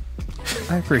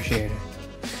appreciate it.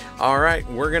 All right,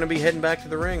 we're going to be heading back to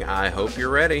the ring. I hope you're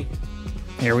ready.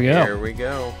 Here we go. Here we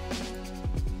go.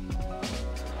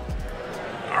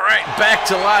 All right, back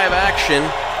to live action.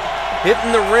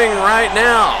 Hitting the ring right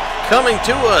now. Coming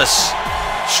to us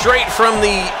straight from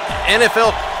the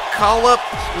NFL Call-Up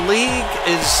League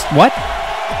is... What?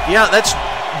 Yeah, that's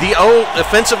the old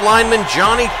offensive lineman,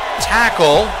 Johnny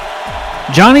Tackle.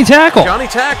 Johnny Tackle. Johnny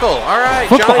Tackle. All right.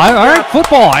 Football. Johnny, All right,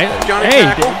 football. Johnny Hey,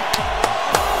 Tackle.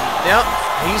 Yep.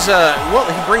 He's well,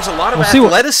 he brings a lot of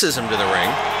athleticism to the ring.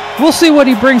 we'll see what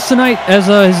he brings tonight as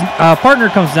his partner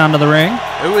comes down to the ring.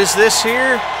 Who is this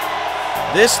here?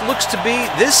 This looks to be,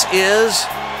 this is,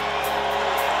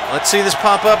 let's see this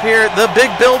pop up here, the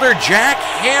big builder, Jack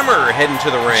Hammer, heading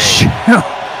to the ring.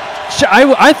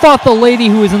 I thought the lady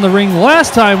who was in the ring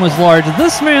last time was large.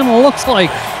 This man looks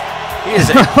like... He is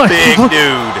a big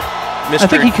dude. I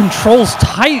think he controls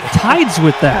tides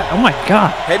with that. Oh, my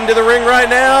God. Heading to the ring right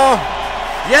now.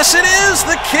 Yes, it is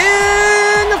the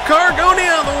King of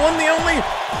Cargonia, the one, the only,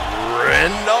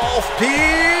 Randolph P.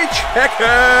 Checkers.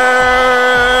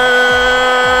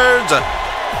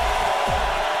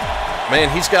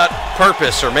 Man, he's got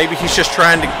purpose, or maybe he's just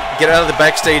trying to get out of the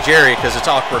backstage area because it's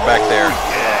awkward back there.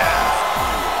 Yeah.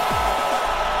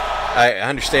 I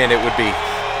understand it would be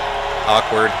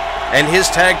awkward. And his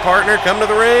tag partner come to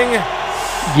the ring.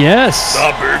 Yes.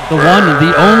 The one,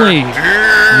 the only,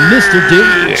 Mr.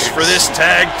 Diggs. For this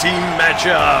tag team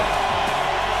matchup.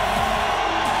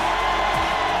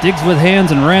 Diggs with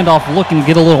hands and Randolph looking to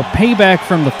get a little payback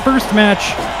from the first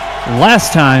match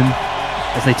last time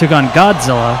as they took on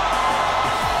Godzilla.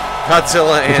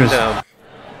 Godzilla and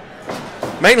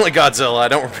mainly Godzilla. I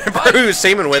don't remember who he was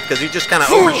teaming with because he just kind of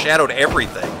overshadowed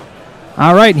everything.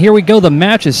 All right, here we go. The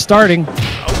match is starting.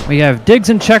 We have Diggs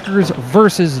and Checkers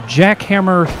versus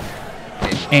Jackhammer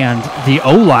and the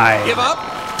O-Line. Give up.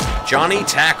 Johnny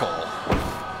Tackle.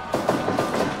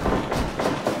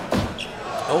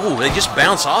 Oh, they just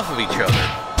bounce off of each other.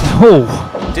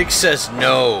 Oh. Diggs says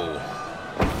no.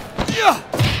 Yeah.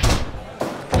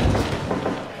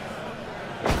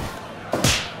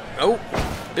 Oh,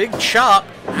 big chop.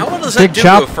 How well does Big that do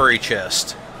chop. to a furry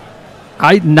chest?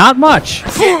 Not much.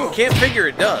 Can't figure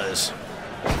it does.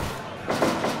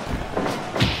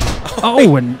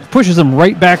 Oh, and pushes him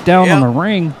right back down Yeah. on the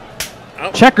ring.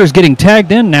 Oh. Checkers getting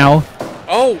tagged in now.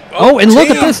 Oh, And look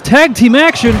at damn. this tag team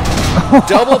action.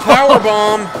 Double power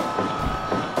bomb.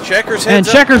 Checkers heads And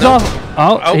Checkers up.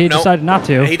 off. Oh, he no. decided not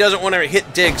to. He doesn't want to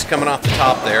hit Diggs coming off the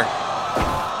top there.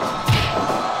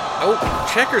 Oh,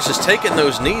 Checkers is taking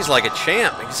those knees like a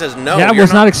champ. He says no. Yeah, I you're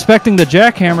was not expecting the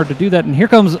Jackhammer to do that. And here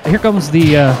comes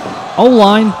the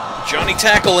O-Line. Johnny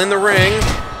Tackle in the ring.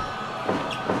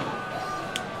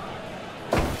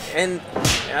 And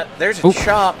there's a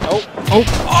chop.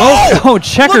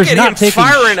 Checkers look at not him taking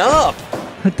firing up.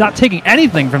 not taking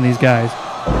anything from these guys.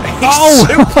 He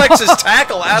suplexes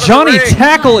Tackle out of Johnny the ring.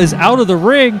 Tackle is out of the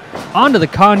ring onto the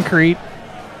concrete.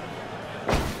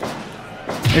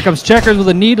 Here comes Checkers with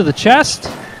a knee to the chest.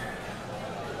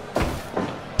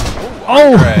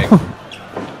 Oh!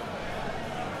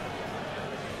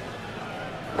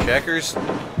 Checkers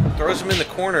throws him in the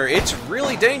corner. It's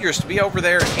really dangerous to be over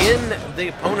there in the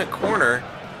opponent corner.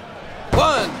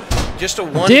 Just a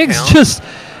one Diggs count.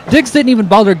 Diggs didn't even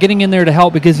bother getting in there to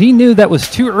help because he knew that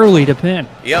was too early to pin.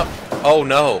 Yep. Oh,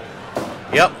 no.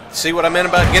 Yep. See what I meant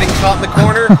about getting caught in the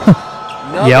corner?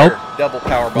 Another Yep. double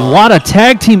power A bomb. lot of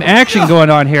tag team action going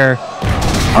on here.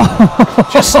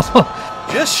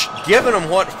 Just giving them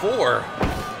what for.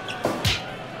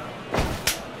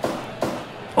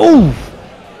 Oh!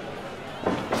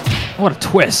 What a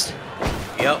twist.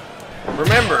 Yep.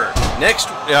 Remember,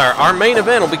 our main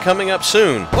event will be coming up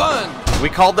soon. We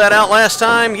called that out last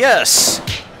time? Yes.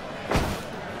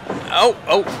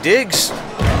 Oh, Diggs.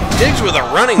 Diggs with a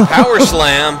running power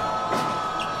slam.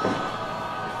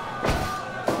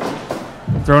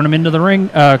 Throwing him into the ring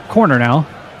corner now.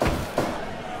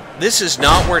 This is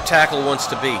not where Tackle wants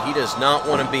to be. He does not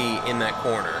want to be in that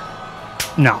corner.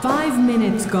 No. 5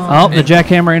 minutes gone. Oh, the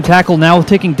Jackhammer and Tackle now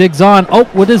taking Diggs on. Oh,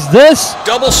 what is this?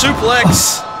 Double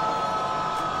suplex.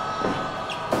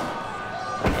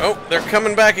 Oh, they're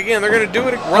coming back again. They're going to do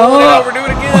it. Rolling it over, do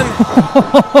it again.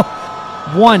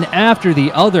 One after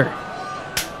the other.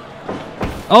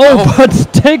 Oh, but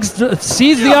Diggs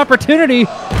sees the opportunity.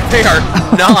 They are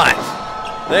not.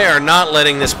 They are not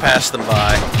letting this pass them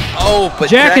by. Oh, but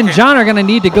Jack and John are going to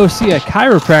need to go see a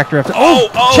chiropractor after. Oh,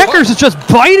 Checkers is just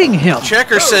biting him.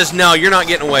 Checker says, no, you're not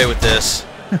getting away with this.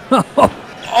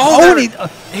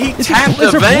 He tapped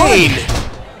the vein.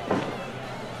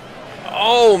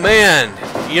 Oh, man.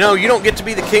 You know, you don't get to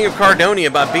be the King of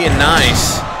Cardonia by being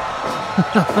nice.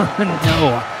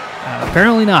 No.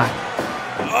 Apparently not.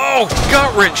 Oh,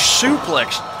 gut wrench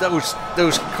suplex.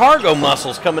 Those cargo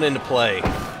muscles coming into play.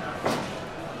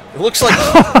 It looks like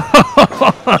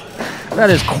That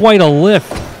is quite a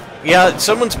lift. yeah.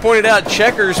 Someone's pointed out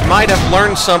Checkers might have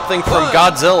learned something from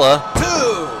Godzilla.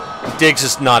 Diggs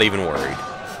is not even worried.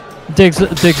 Diggs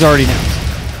already knows.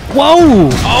 Whoa!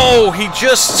 Oh, he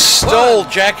just stole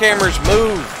Jackhammer's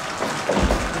move.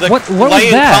 The What was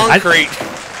laying that? concrete.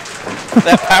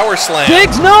 That power slam.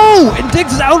 Diggs, no! And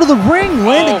Diggs is out of the ring,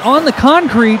 landing on the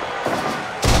concrete.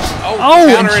 Oh,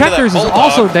 and counter into that Checkers is bulldog.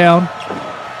 also down.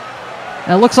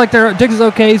 And it looks like Diggs is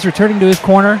okay. He's returning to his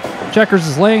corner. Checkers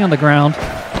is laying on the ground.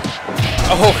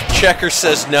 Oh, Checkers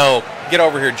says no. Get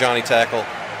over here, Johnny Tackle.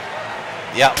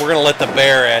 Yeah, we're gonna let the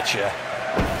bear at you.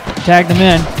 Tagged him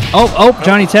in. Oh,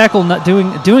 Johnny Tackle not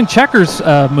doing Checkers'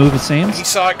 move, it seems. He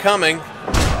saw it coming.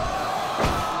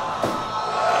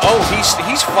 Oh,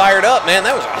 he's fired up, man.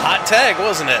 That was a hot tag,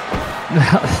 wasn't it?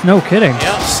 No kidding.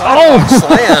 Yeah, sidewalk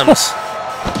slams.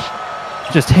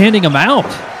 Just handing him out.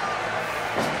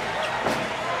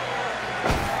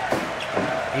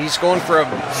 He's going for a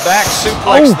back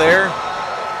suplex there.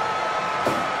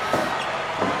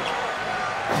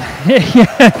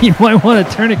 Yeah, you might want a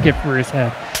tourniquet for his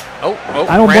head. Oh,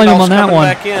 I don't blame him on that coming one.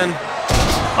 Back in.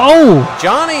 Oh!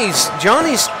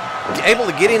 Johnny's able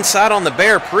to get inside on the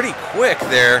bear pretty quick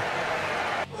there.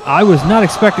 I was not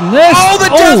expecting this. Oh, the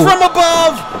death from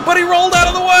above! But he rolled out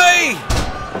of the way!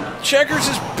 Checkers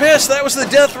is pissed. That was the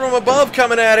death from above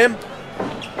coming at him.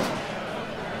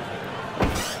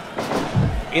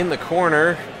 In the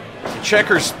corner.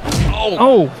 Checkers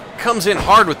comes in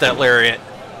hard with that lariat.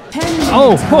 And he's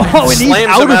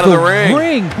Slams out him of the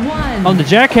ring. On the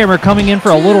jackhammer coming in for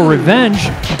a little revenge.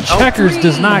 Checkers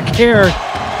does not care.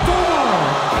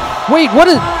 Wait,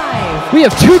 what is... We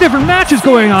have two different matches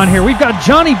going on here. We've got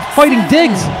Johnny fighting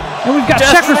Diggs, and we've got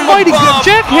Checkers fighting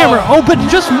Jackhammer. Oh, but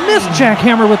just missed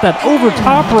Jackhammer with that over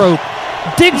top rope.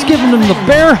 Diggs giving him the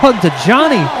bear hug to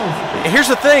Johnny. Here's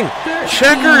the thing.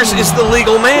 Checkers is the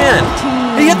legal man.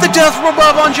 He hit the death from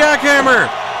above on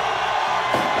Jackhammer.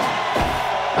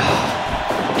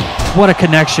 What a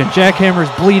connection. Jackhammer's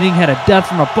bleeding, had a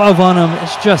death from above on him.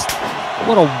 It's just,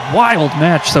 what a wild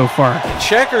match so far.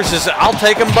 Checkers is, I'll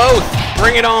take them both.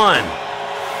 Bring it on.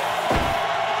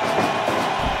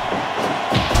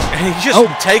 And he just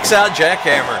takes out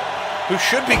Jackhammer, who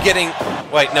should be getting,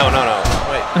 wait, no.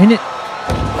 Wait.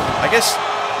 I guess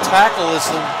Tackle is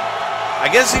the, I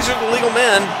guess these are the legal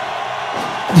men.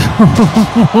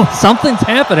 Something's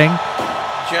happening.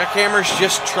 Jackhammer's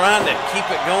just trying to keep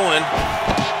it going.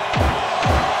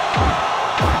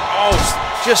 Oh,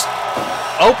 just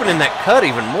opening that cut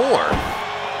even more.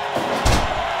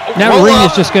 That ring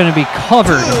is just going to be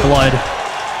covered in blood.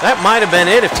 That might have been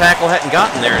it if Tackle hadn't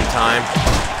gotten there in time.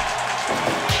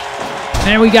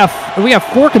 And we got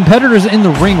 4 competitors in the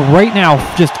ring right now,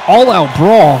 just all-out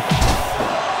brawl.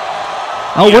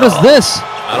 Oh, what is this?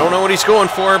 I don't know what he's going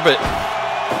for, but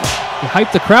he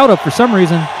hyped the crowd up for some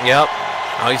reason. Yep.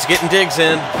 Oh, he's getting Diggs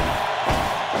in.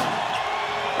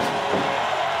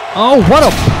 Oh, what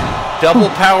a double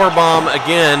power bomb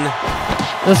again.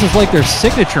 This is like their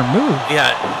signature move.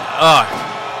 Yeah.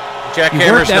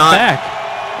 Jackhammer's not back.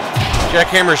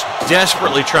 Jackhammer's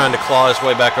desperately trying to claw his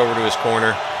way back over to his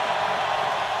corner.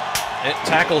 It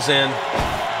tackles in.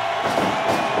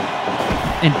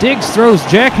 And Diggs throws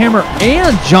Jackhammer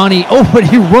and Johnny. Oh, but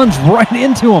he runs right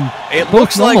into him. It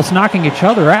looks like almost knocking each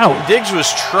other out. Diggs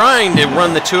was trying to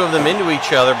run the two of them into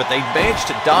each other, but they managed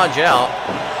to dodge out.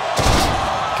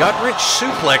 Gut-wrench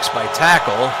suplex by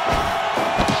Tackle.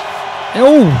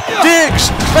 Oh! Diggs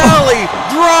Valley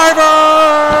Driver!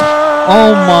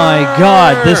 Oh my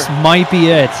God, this might be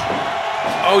it.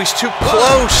 Oh, he's too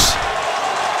close.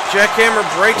 Jackhammer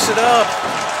breaks it up.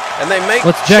 And they make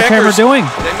What's Jackhammer doing?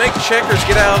 They make Checkers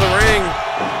get out of the ring.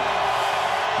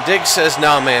 Diggs says,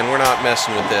 "No, man, we're not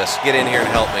messing with this. Get in here and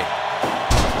help me."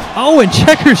 Oh, and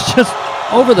Checkers just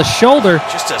over the shoulder.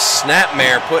 Just a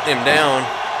snapmare putting him down.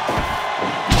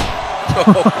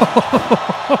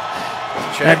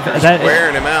 Checkers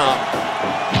wearing him out.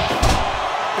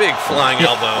 Big flying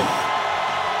elbow.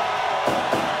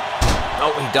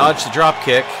 Oh, he dodged the drop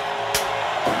kick.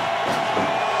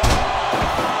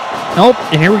 Nope,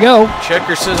 and here we go.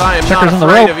 Checkers says, "I am Checkers not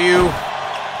afraid of you."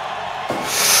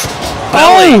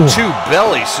 Belly to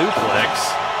belly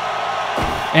suplex.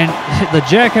 And the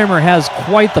Jackhammer has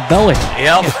quite the belly.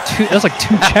 Yep. That's like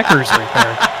 2 Checkers right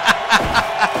there.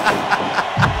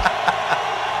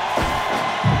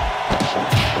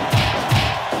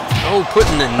 Oh,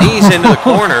 putting the knees into the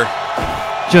corner.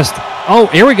 Just,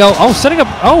 here we go. Oh, setting up.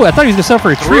 Oh, I thought he was going to set up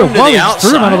for a trio. Well, he just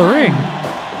threw him out of the ring.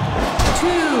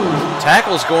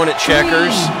 Tackle's going at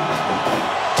Checkers.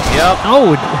 Yep.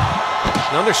 Oh,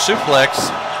 Another suplex.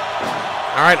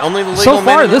 All right, only the legal so men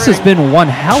far in the this has ring. been one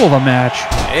hell of a match.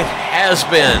 It has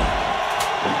been.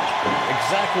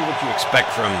 Exactly what you expect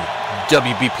from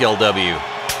WBPLW.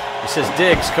 He says,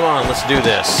 Diggs, come on, let's do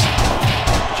this.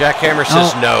 Jackhammer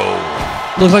says no.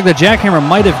 Looks like the Jackhammer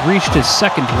might have reached his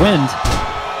second wind.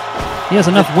 He has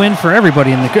enough wind for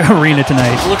everybody in the arena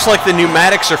tonight. It looks like the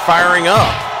pneumatics are firing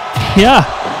up. Yeah.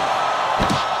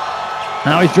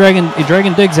 Now he's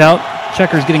dragging Diggs out.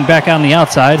 Checkers getting back on the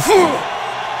outside.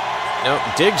 No,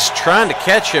 Diggs trying to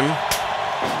catch him.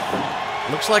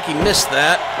 Looks like he missed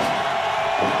that.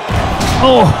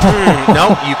 Oh. No,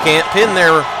 you can't pin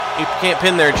there. You can't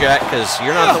pin there, Jack, because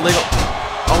you're not the legal.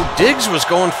 Oh, Diggs was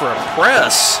going for a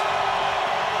press.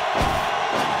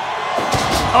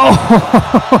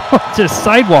 Oh, just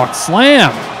sidewalk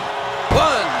slam.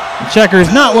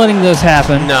 Checkers not letting this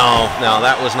happen. No,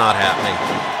 that was not happening.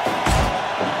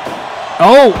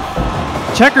 Oh,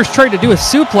 Checkers tried to do a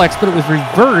suplex, but it was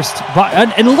reversed.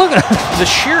 And look at The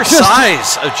sheer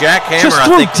size of Jackhammer, just I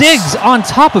threw think. Diggs on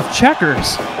top of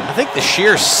Checkers. I think the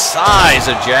sheer size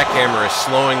of Jackhammer is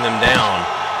slowing them down.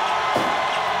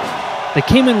 They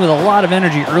came in with a lot of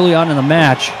energy early on in the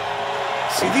match.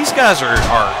 See, these guys are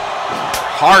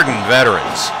hardened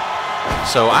veterans.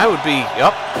 So I would be,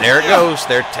 there it goes.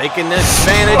 They're taking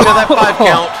advantage of that 5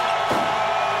 count.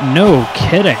 No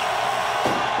kidding.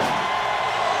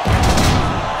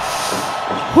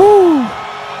 Whew.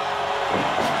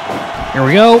 Here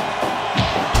we go.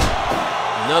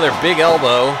 Another big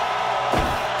elbow.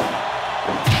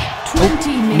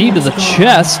 20 minutes Knee to the gone.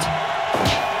 chest.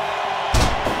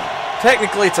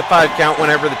 Technically, it's a 5 count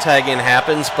whenever the tag-in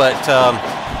happens, but,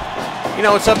 you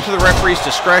know, it's up to the referee's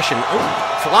discretion.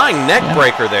 Oh, flying neck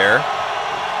breaker there.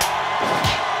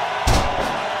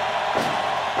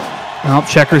 Oh,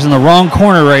 Checkers in the wrong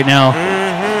corner right now.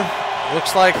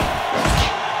 Looks like,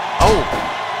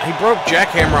 he broke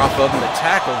Jackhammer off of him. The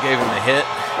tackle gave him the hit.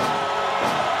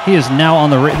 He is now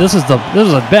on the. This is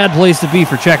a bad place to be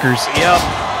for Checkers. Yep.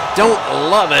 Don't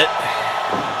love it.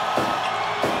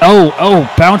 Oh,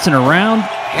 bouncing around.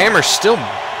 Hammer's still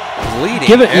bleeding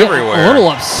Give it everywhere. a little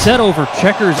upset over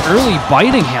Checkers early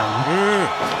biting him.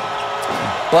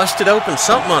 Busted open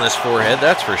something on his forehead,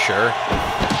 that's for sure.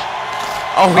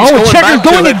 Oh, he's going Checkers back to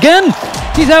going it. again.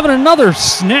 He's having another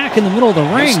snack in the middle of the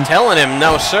ring. He's telling him,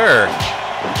 no, sir.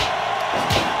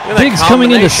 Look at that Diggs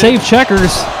coming in to combination. save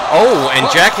Checkers. Oh, and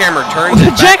Jackhammer turns it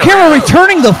back Jackhammer around.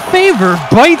 returning the favor,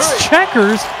 bites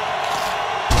Checkers.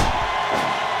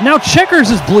 Now Checkers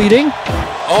is bleeding.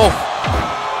 Oh.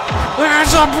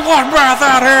 There's a bloodbath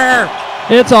out here.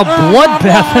 It's a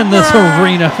bloodbath in this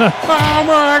arena. Oh,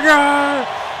 my God.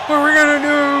 What are we going to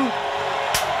do?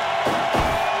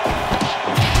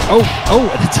 Oh,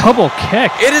 and a double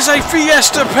kick. It is a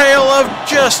fiesta pail of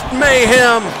just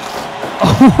mayhem.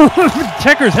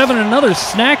 Checkers having another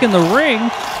snack in the ring.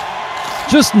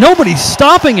 Just nobody's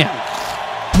stopping him.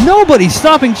 Nobody's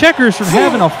stopping Checkers from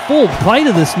having a full bite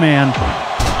of this man.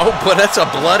 Oh, but that's a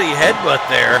bloody headbutt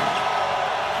there.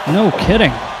 No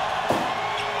kidding.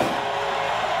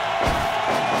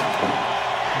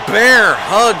 Bear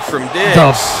hug from Diggs.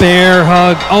 The bear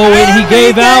hug. Oh, and he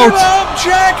gave out.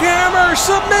 Jackhammer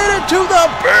submitted to the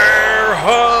bear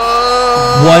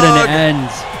hug. What an end.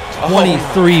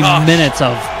 23 gosh. minutes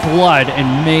of blood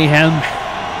and mayhem.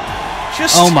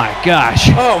 Just, Oh my gosh.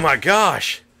 Oh my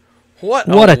gosh.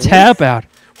 What a tap out.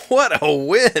 What a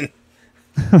win.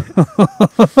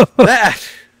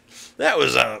 that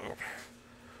was a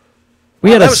We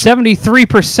Wow, had a that was-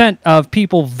 73% of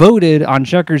people voted on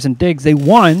Checkers and Diggs. They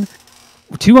won.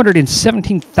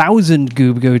 217,000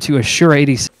 goob go to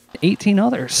Assura 18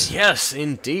 others. yes,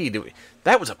 indeed.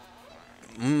 That was a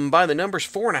by the numbers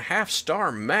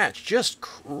 4.5-star match. Just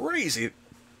crazy.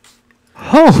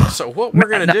 Oh, So what we're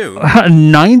gonna do? a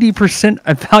 90%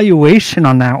 evaluation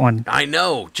on that one. I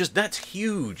know, just that's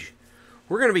huge.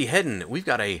 We're gonna be heading. We've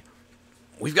got some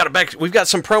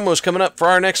promos coming up for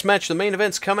our next match. The main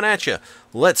event's coming at you.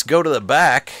 Let's go to the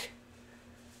back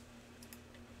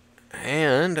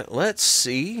and let's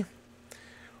see.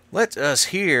 Let us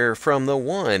hear from the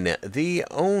one, the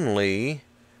only.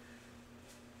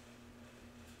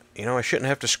 You know, I shouldn't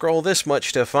have to scroll this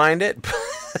much to find it,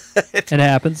 It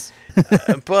happens.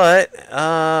 but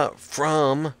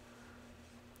from.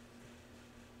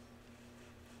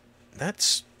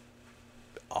 That's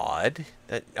odd.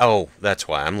 That's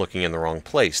why I'm looking in the wrong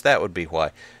place. That would be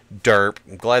why. Derp.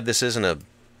 I'm glad this isn't a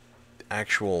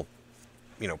actual,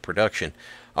 production.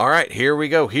 All right, here we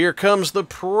go. Here comes the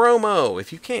promo.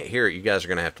 If you can't hear it, you guys are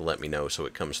going to have to let me know so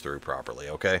it comes through properly,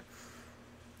 okay?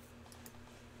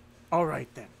 All right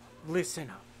then, listen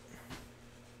up.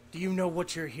 Do you know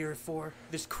what you're here for?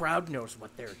 This crowd knows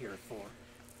what they're here for.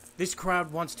 This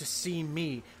crowd wants to see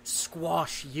me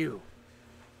squash you.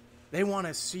 They want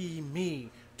to see me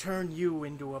turn you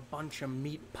into a bunch of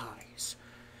meat pies.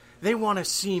 They want to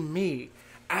see me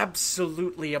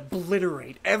absolutely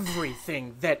obliterate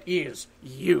everything that is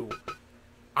you.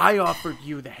 I offered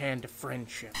you the hand of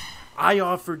friendship. I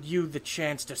offered you the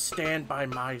chance to stand by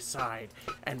my side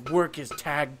and work as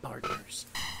tag partners.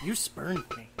 You spurned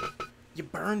me. You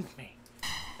burned me.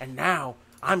 And now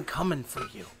I'm coming for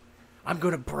you. I'm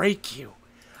going to break you.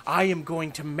 I am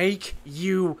going to make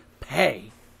you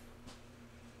pay.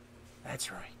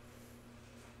 That's right.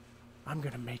 I'm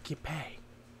going to make you pay.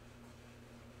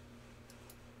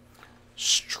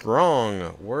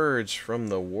 Strong words from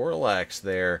the Warlocks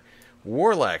there.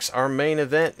 Warlocks, our main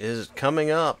event is coming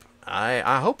up.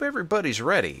 I hope everybody's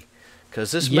ready,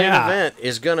 because this main event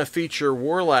is going to feature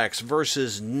Warlocks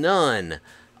versus none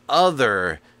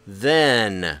other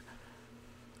than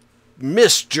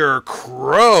Mr.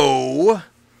 Crow.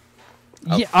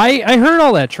 Yeah, I heard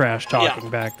all that trash talking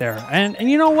back there. And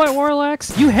you know what,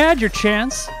 Warlocks? You had your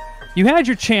chance. You had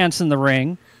your chance in the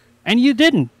ring, and you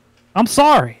didn't. I'm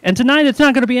sorry. And tonight it's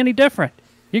not going to be any different.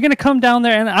 You're going to come down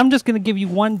there, and I'm just going to give you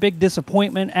one big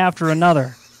disappointment after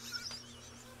another.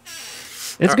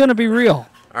 It's going to be real.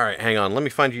 All right, hang on. Let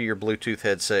me find you your Bluetooth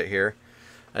headset here.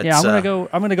 Yeah, I'm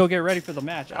gonna go get ready for the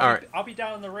match. I'll be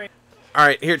down in the ring. All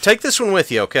right, here, take this one with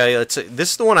you, okay?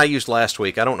 This is the one I used last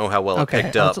week. I don't know how well it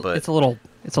picked up, but it's a little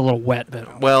wet,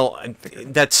 but well, I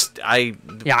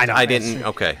know. I didn't.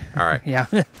 Okay, all right. Yeah,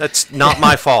 that's not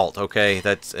my fault. Okay,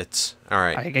 it's all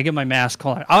right. I get my mask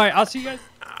on. All right, I'll see you guys.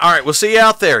 All right, we'll see you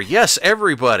out there. Yes,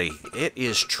 everybody, it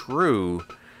is true.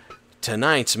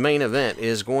 Tonight's main event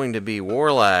is going to be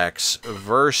Warlocks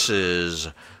versus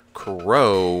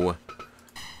Crow.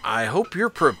 I hope you're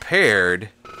prepared,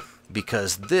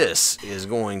 because this is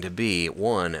going to be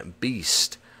one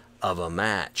beast of a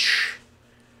match.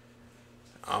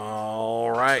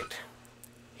 All right.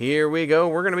 Here we go.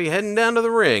 We're going to be heading down to the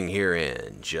ring here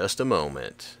in just a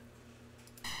moment.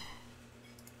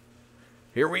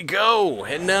 Here we go.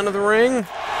 Heading down to the ring.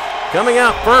 Coming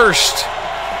out first.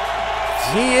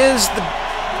 He is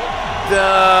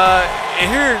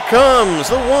here comes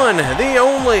the one, the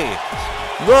only,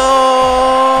 the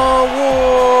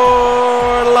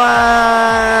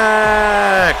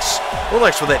Warlocks.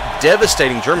 Warlocks with that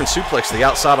devastating German suplex to the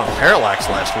outside on Parallax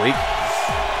last week.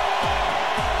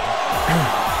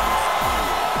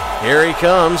 Here he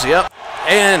comes, yep.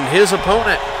 And his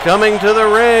opponent coming to the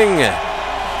ring.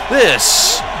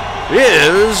 This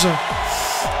is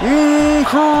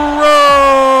Crow,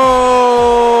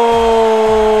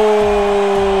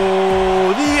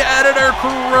 the Editor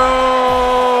Crow.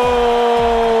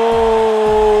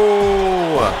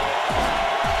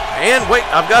 And wait,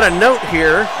 I've got a note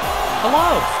here.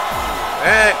 Hello.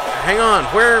 Hang on.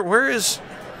 Where's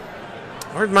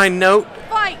my note?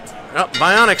 Fight. Oh,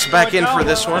 Bionic's back in for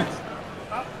this one.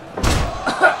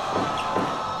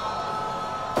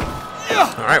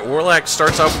 All right, Warlock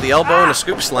starts off with the elbow and a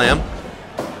scoop slam.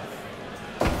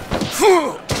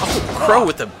 Oh, Crow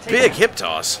with a big hip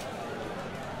toss.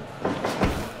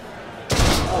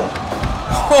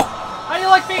 How do you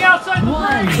like being outside the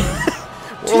ring?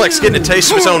 Warlock's getting a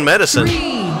taste of his own medicine. 3, 4,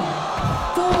 5.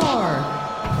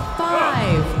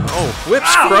 Oh,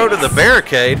 whips Crow to the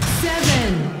barricade.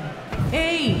 7,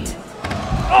 8,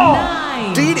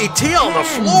 9. DDT on the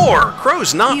floor.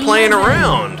 Crow's not playing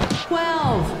around.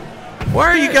 12. Why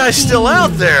are you guys still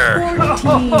out there?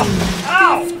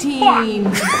 14,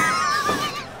 15.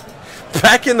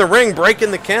 Back in the ring,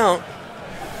 breaking the count.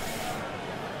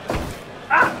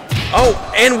 Oh,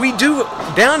 and we do,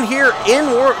 down here in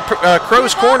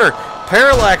Crow's corner,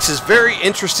 Parallax is very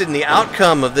interested in the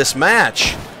outcome of this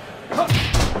match.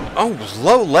 Oh,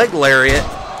 low leg lariat.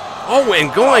 Oh,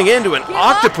 and going into an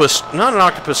octopus, not an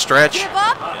octopus stretch,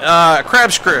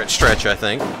 crab stretch, I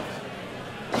think.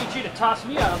 Teach you to toss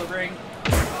me out of the ring.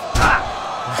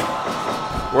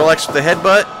 Warlocks with the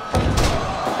headbutt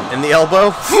and the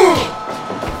elbow.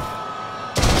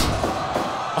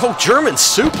 Oh, German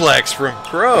suplex from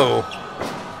Crow.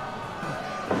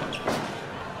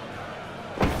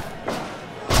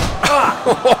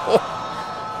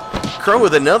 Crow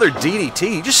with another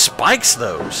DDT. He just spikes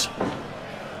those.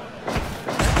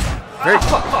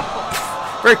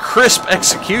 Very crisp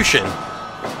execution.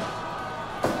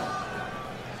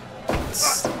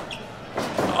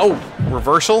 Oh,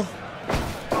 reversal.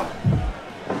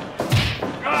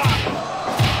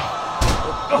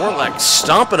 More like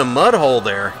stomping a mud hole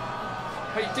there.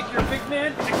 Hey, you think you're a big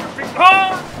man? Think you're a big...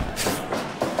 Oh!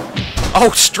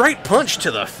 Oh, straight punch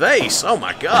to the face. Oh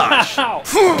my gosh.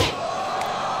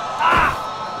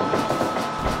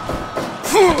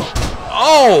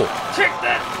 Oh,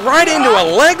 right into a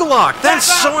leg lock. That's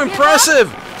so impressive.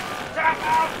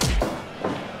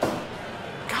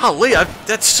 Golly,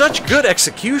 that's such good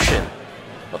execution.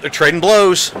 Oh, they're trading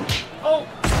blows. Oh.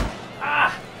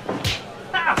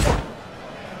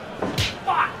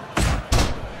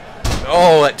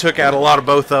 Oh, that took out a lot of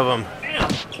both of them.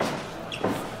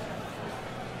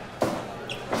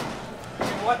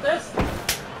 What this?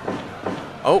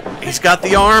 Oh, he's got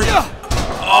the arm.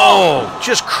 Oh,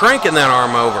 just cranking that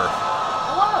arm over.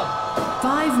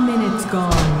 5 minutes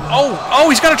gone. Oh,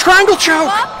 he's got a triangle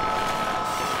choke.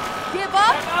 Give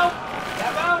up.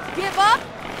 Give up.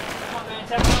 Come on, man,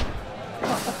 tap out.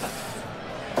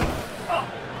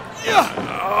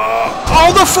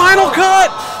 Oh, the final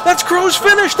cut. That's Crow's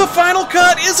finish. The final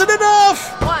cut. Isn't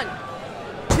enough. 1,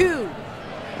 2.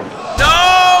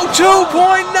 No,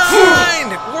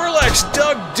 2.9. Warlex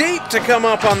dug deep to come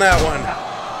up on that one.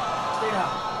 Stay down.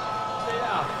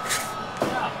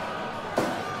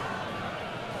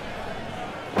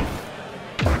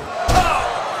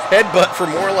 Headbutt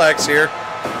from Warlex here.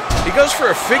 He goes for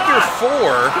a figure 4. Give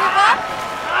up.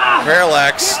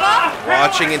 Parallax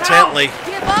watching intently.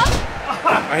 Give up.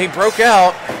 He broke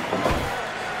out.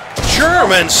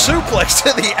 German suplex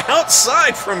to the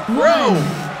outside from Crow.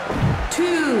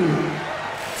 2,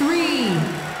 3,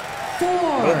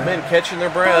 4. Both men catching their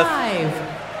breath.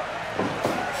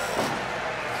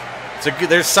 5.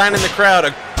 They're signing the crowd.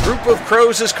 A group of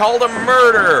crows is called a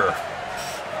murder.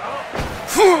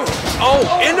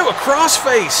 Oh, into a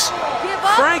crossface. Give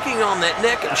up. Cranking on that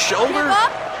neck and Give shoulder.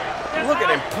 up. Look at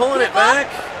him pulling it back.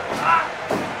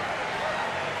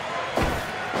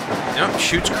 Yep,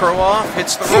 shoots Crow off,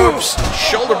 hits the ropes,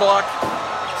 shoulder block.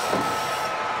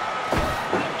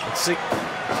 Let's see.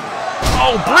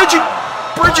 Oh,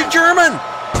 Bridget German.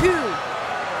 2, 3.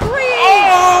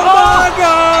 Oh my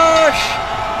gosh!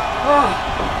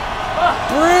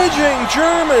 Bridging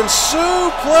German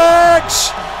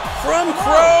suplex from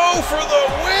Crow for the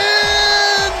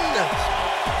win!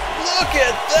 Look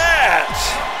at that!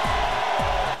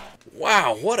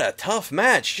 Wow, what a tough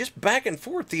match. Just back and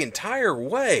forth the entire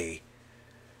way.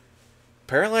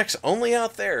 Parallax only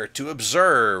out there to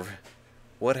observe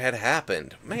what had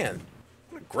happened. Man,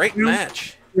 what a great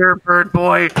match. Here, bird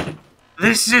boy.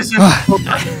 This isn't.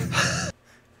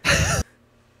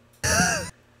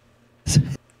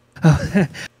 That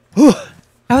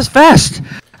was fast.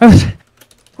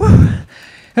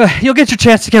 You'll get your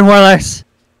chance again, Warlex.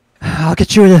 I'll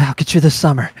get you this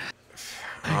summer.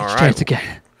 All Get your right. chance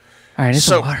again. All right, need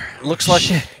some water. Looks like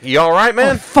Shit. you all right, Oh,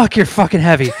 man? fuck, you're fucking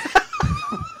heavy.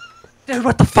 Dude,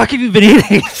 what the fuck have you been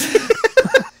eating?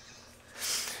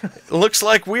 Looks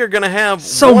like we are gonna have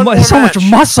so one more much match.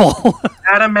 muscle.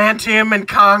 Adamantium and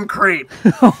concrete.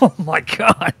 Oh my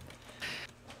god.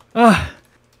 God.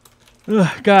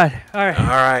 All right. All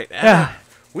right. Yeah.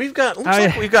 Looks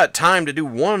like yeah. we've got time to do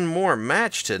one more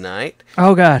match tonight.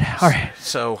 Oh god. All right.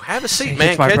 So have a seat, Catch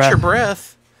man. my Catch breath. your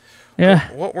breath.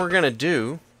 Yeah. What we're gonna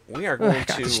do? We are going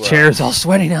God, to. this chair's all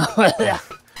sweaty now.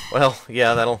 Well,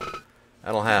 yeah,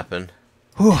 that'll happen.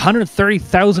 Ooh,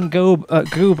 130,000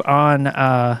 goob on.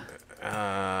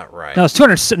 Right. No, it's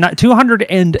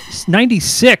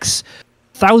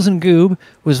 296,000 goob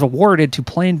was awarded to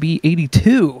Plan B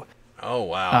 82. Oh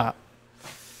wow.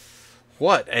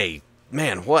 What a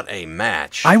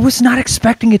match. I was not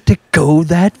expecting it to go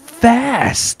that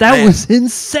fast. That Man. was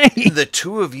insane. The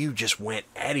two of you just went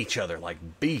at each other like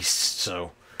beasts.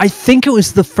 So I think it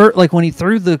was the first, like when he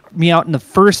threw me out in the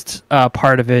first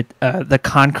part of it, the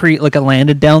concrete, like I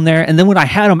landed down there. And then when I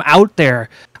had him out there,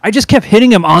 I just kept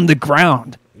hitting him on the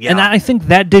ground. Yeah. And I think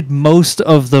that did most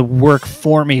of the work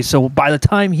for me. So by the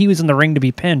time he was in the ring to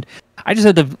be pinned, I just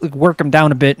had to work him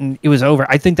down a bit and it was over.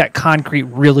 I think that concrete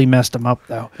really messed him up,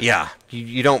 though. yeah,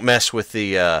 you don't mess with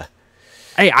the.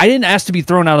 Hey, I didn't ask to be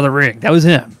thrown out of the ring. That was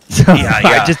him. So Yeah.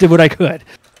 I just did what I could.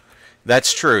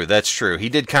 That's true. He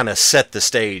did kind of set the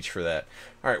stage for that.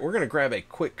 All right, we're gonna grab a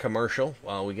quick commercial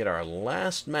while we get our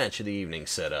last match of the evening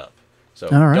set up. So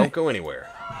All right. don't go anywhere.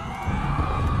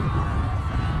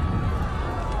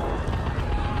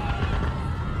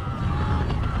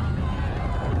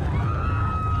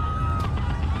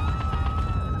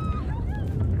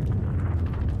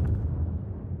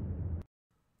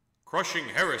 Crushing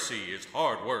heresy is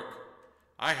hard work.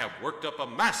 I have worked up a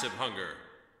massive hunger.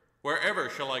 Wherever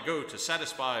shall I go to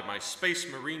satisfy my space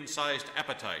marine-sized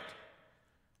appetite?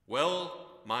 Well,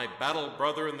 my battle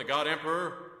brother and the God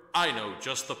Emperor, I know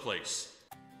just the place.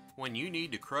 When you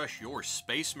need to crush your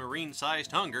space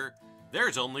marine-sized hunger,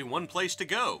 there's only one place to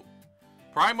go.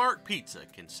 Primark Pizza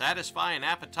can satisfy an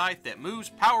appetite that moves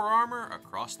power armor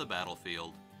across the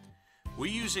battlefield. We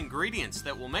use ingredients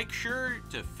that will make sure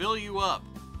to fill you up.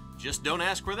 Just don't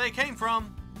ask where they came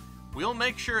from. We'll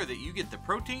make sure that you get the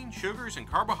protein, sugars, and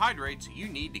carbohydrates you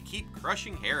need to keep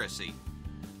crushing heresy.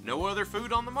 No other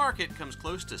food on the market comes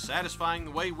close to satisfying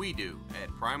the way we do at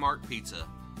Primark Pizza.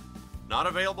 Not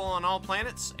available on all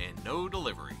planets and no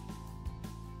delivery.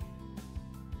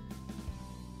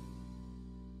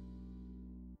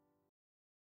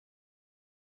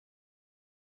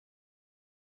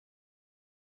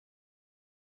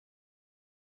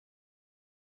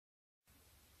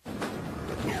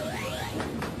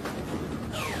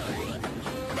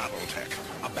 Battletech,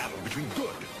 a battle between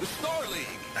good, the Star League,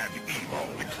 and evil,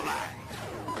 the Clan.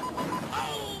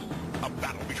 A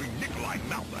battle between Nikolai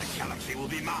Malta, Galaxy will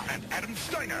be mine, and Adam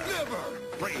Steiner. Never!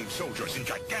 Brave soldiers in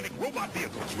gigantic robot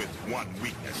vehicles with one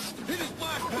weakness. Hit his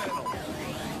blast panel!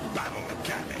 Battle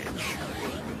damage.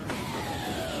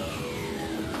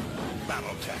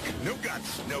 Battletech, no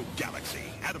guts, no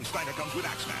Galaxy. Adam Steiner comes with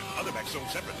Axeman, other mechs sold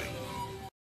separately.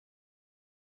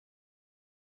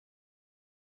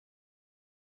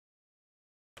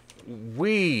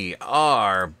 We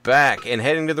are back and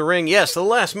heading to the ring. Yes, the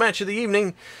last match of the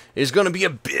evening is going to be a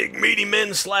big, meaty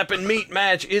men slapping meat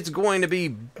match. It's going to be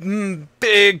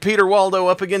big Peter Waldo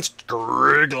up against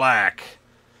Griglak.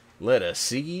 Let us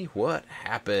see what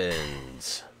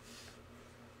happens.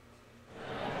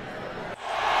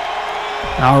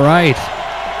 All right.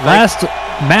 Last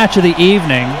match of the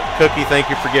evening. Cookie,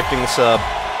 thank you for gifting the sub.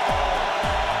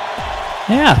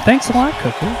 Yeah, thanks a lot,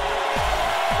 Cookie.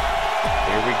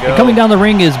 Here we go. And coming down the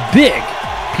ring is Big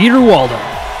Peter Waldo,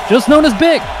 just known as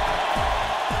Big.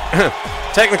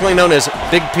 Technically known as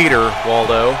Big Peter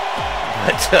Waldo,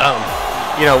 but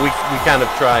you know, we kind of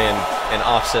try and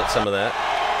offset some of that.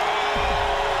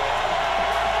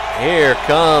 Here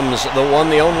comes the one,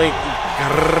 the only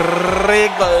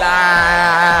Griglak.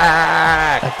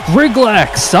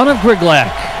 Griglak, son of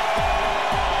Griglak,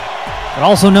 but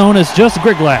also known as just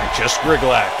Griglak. Just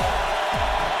Griglak.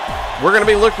 We're going to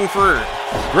be looking for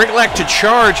Griglak to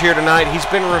charge here tonight. He's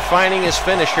been refining his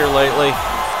finish here lately.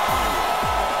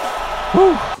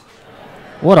 Whew.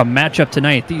 What a matchup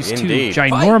tonight. These Indeed. two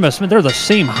ginormous men. They're the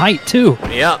same height, too.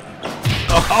 Yeah.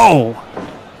 Oh.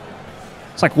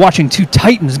 It's like watching two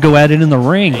titans go at it in the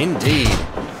ring. Indeed.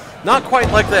 Not quite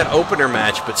like that opener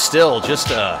match, but still just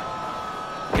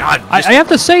God. I have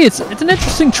to say, it's an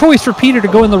interesting choice for Peter to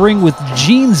go in the ring with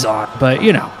jeans on, but,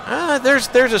 you know.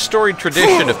 There's a storied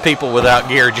tradition of people without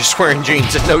gear just wearing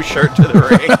jeans and no shirt to the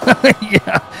ring.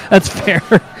 Yeah, that's fair.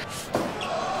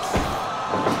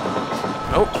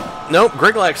 Nope.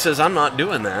 Griglak says, I'm not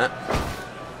doing that.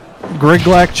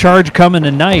 Griglak charge coming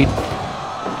tonight.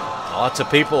 Lots of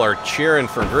people are cheering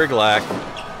for Griglak.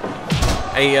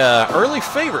 A early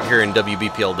favorite here in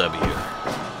WBPLW.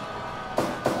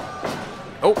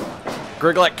 Oh,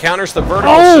 Griglak counters the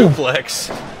vertical suplex.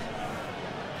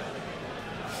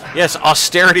 Yes,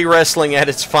 austerity wrestling at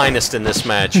its finest in this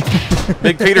match.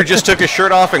 Big Peter just took his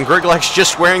shirt off, and Griglak's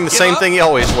just wearing the same thing he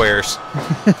always wears.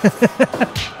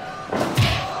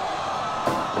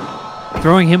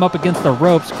 Throwing him up against the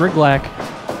ropes, Griglak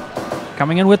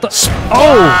coming in with the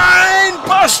Spine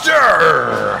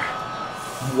Buster!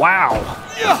 Wow.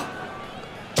 Yeah.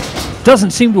 Doesn't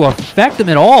seem to affect him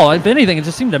at all. If anything, it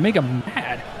just seemed to make him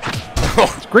mad.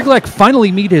 Does Griglak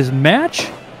finally meet his match?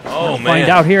 Oh, we'll man. find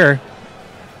out here.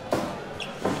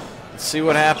 Let's see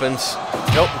what happens.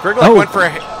 Nope, Griglak went for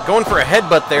going for a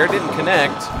headbutt there, didn't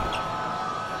connect.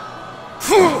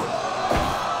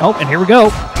 Oh, and here we go.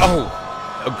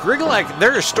 Griglak,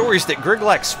 there are stories that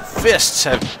Griglak's fists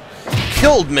have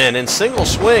killed men in single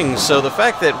swings, so the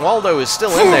fact that Waldo is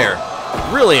still in there,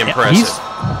 really impressive. He's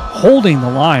holding the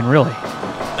line, really.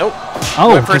 Nope.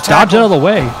 Oh, just dodge out of the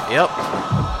way. Yep.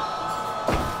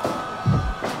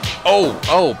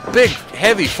 Oh, big,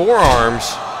 heavy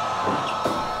forearms.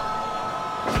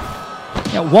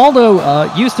 Yeah,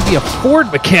 Waldo used to be a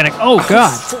Ford mechanic. Oh,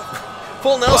 God.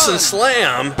 Full Nelson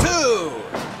slam. 2.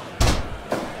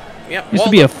 Yep, Used to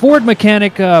be a Ford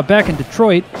mechanic back in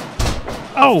Detroit.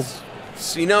 Oh.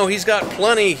 So, you know, he's got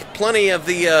plenty of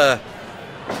the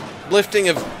lifting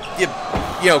of, you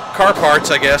know, car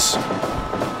parts, I guess.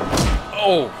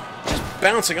 Oh, just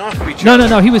bouncing off of each other.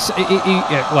 No. He was.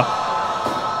 Yeah, well.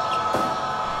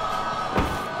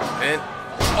 And,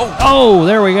 oh,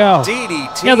 there we go.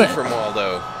 DDT from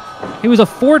Waldo. He was a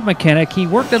Ford mechanic. He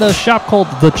worked at a shop called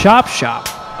The Chop Shop.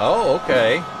 Oh,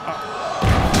 okay.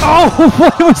 Oh,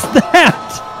 what was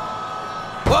that?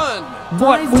 1.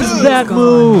 What was that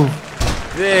move?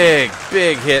 Big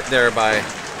hit there by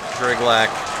Griglak.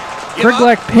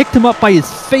 Griglak picked him up by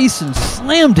his face and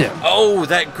slammed him. Oh,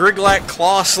 that Griglak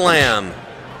claw slam.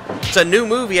 It's a new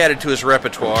move he added to his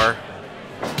repertoire.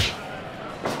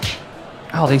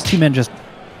 Oh, these two men just...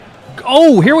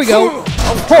 Oh, here we go.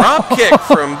 Oh, drop kick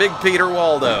from Big Peter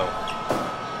Waldo.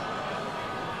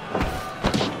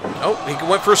 Oh, he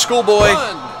went for a schoolboy.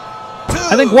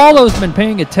 I think Waldo's been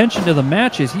paying attention to the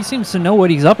matches. He seems to know what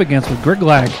he's up against with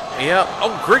Griglak. Yep.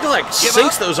 Oh, Griglak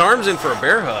sinks those arms in for a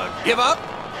bear hug. Give up.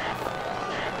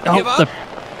 Oh, Give up.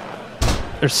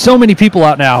 There's so many people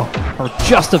out now who are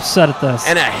just upset at this.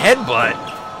 And a headbutt.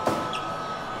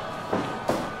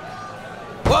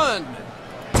 1, 2.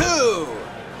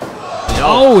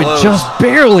 Oh, it just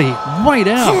barely right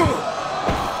out.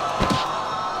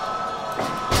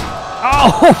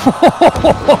 Oh!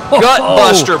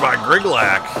 Gutbuster by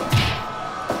Griglak.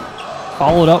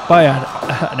 Followed up by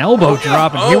an elbow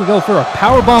drop, and here we go for a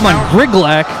powerbomb on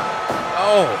Griglak.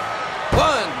 Oh.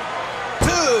 1,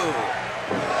 2.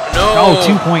 No. Oh,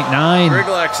 2.9.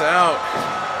 Griglak's out.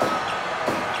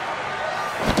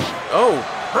 Oh.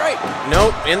 Right.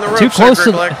 Nope. In the ropes. Too close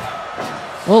to Griglak.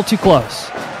 a little too close.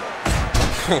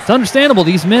 It's understandable.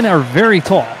 These men are very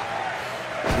tall.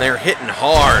 And they're hitting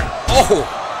hard.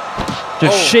 Oh.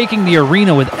 Just shaking the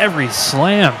arena with every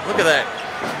slam. Look at that.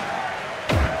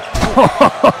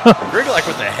 Griglak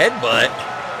with the headbutt.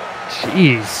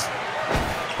 Jeez.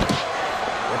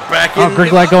 We're back in. Oh,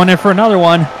 Griglak going in for another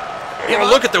one. Oh,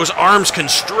 look at those arms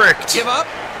constrict. Give up.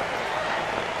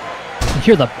 You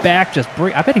hear the back just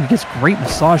break. I bet he gets great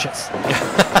massages.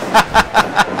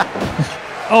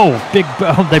 Oh, they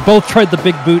both tried the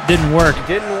big boot. Didn't work. It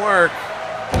didn't work.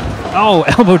 Oh,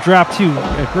 elbow drop to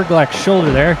Griglak's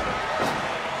shoulder there.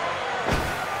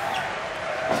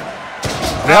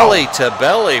 Belly to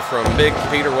belly from Big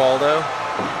Peter Waldo.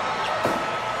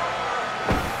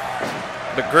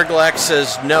 But Griglak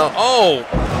says no. Oh,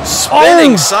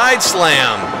 spinning side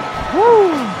slam. Woo.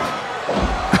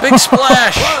 Big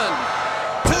splash. 1,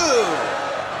 2.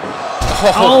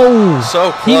 Oh,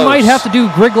 so close. He might have to do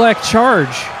Griglak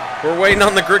charge. We're waiting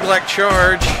on the Griglak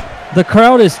charge. The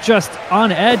crowd is just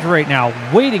on edge right now,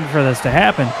 waiting for this to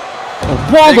happen.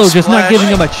 But Waldo just not giving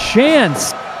him a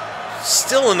chance.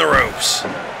 Still in the ropes.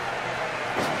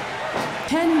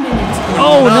 10 minutes.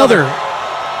 Oh,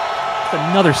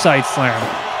 another side slam.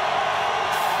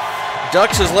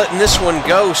 Dux is letting this one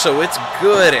go, so it's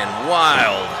good and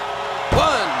wild. 1,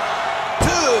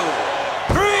 2,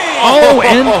 3. Oh,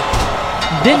 and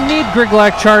didn't need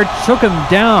Griglak charge, took him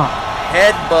down.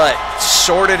 Headbutt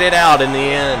sorted it out in the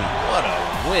end. What a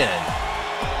win.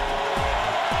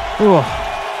 Ooh.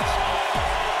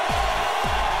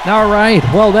 All right,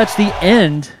 well, that's the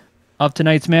end of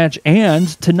tonight's match and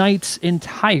tonight's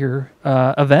entire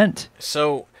event.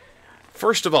 So,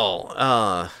 first of all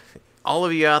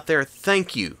of you out there,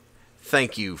 thank you.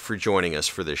 Thank you for joining us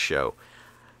for this show.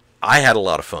 I had a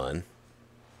lot of fun.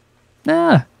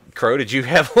 Crow, did you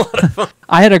have a lot of fun?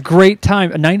 I had a great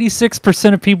time.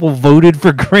 96% of people voted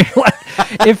for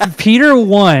Griglak. If Peter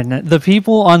won, the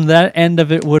people on that end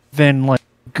of it would have been like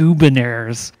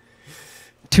Gubernaires.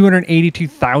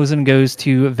 282,000 goes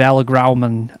to Vala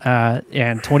Grauman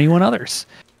and 21 others.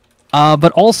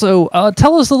 But also,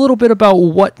 tell us a little bit about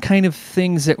what kind of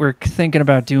things that we're thinking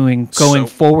about doing going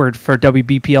forward for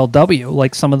WBPLW,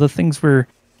 like some of the things we're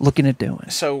looking at doing.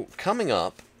 So, coming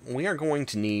up, we are going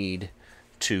to need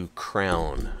to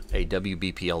crown a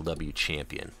WBPLW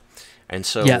champion. And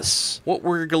so, what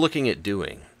we're looking at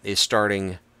doing is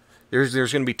starting... There's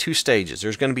going to be two stages.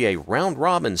 There's going to be a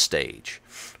round-robin stage,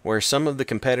 where some of the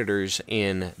competitors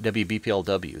in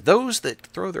WBPLW, those that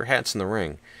throw their hats in the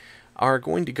ring, are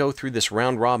going to go through this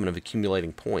round robin of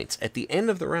accumulating points. At the end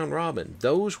of the round robin,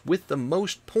 those with the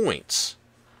most points,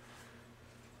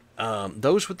 are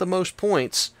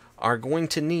going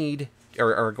to need,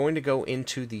 or are going to go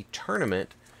into the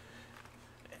tournament.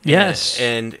 Yes.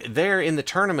 And there in the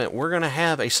tournament, we're going to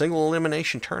have a single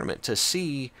elimination tournament to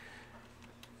see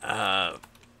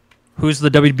who's the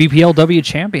WBPLW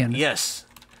champion. Yes.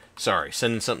 Sorry,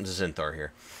 sending something to Zinthar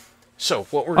here. So,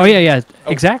 what we're...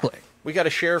 exactly. We got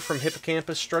a share from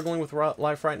Hippocampus, struggling with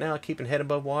life right now, keeping head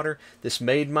above water. This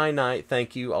made my night.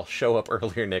 Thank you. I'll show up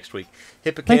earlier next week.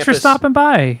 Hippocampus, thanks for stopping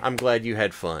by. I'm glad you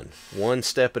had fun. One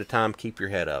step at a time, keep your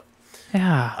head up.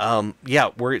 Yeah.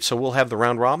 So we'll have the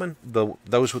round robin.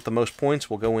 Those with the most points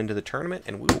will go into the tournament,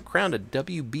 and we will crown a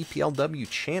WBPLW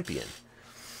champion.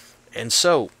 And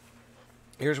so,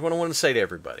 here's what I want to say to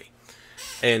everybody.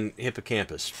 And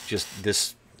Hippocampus, just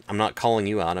this, I'm not calling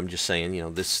you out, I'm just saying,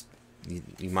 this,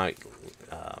 you might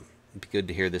be good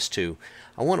to hear this too.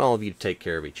 I want all of you to take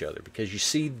care of each other, because you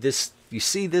see this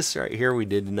right here we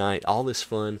did tonight, all this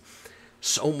fun.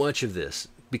 so much of this,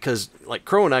 because like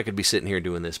Crow and I could be sitting here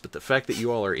doing this, but the fact that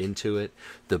you all are into it,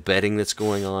 the betting that's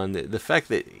going on, the fact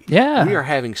that we are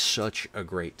having such a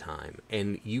great time,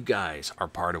 and you guys are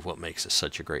part of what makes it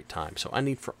such a great time. So I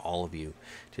need for all of you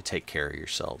to take care of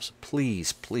yourselves.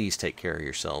 Please, please take care of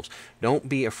yourselves. Don't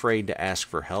be afraid to ask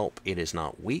for help. It is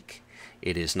not weak.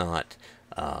 It is not,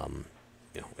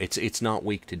 it's not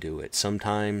weak to do it.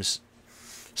 Sometimes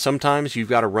you've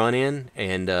got to run in,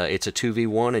 and it's a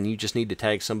 2v1, and you just need to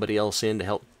tag somebody else in to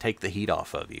help take the heat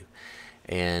off of you.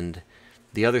 And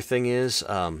the other thing is,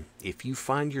 if you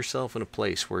find yourself in a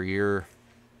place where you're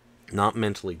not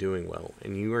mentally doing well,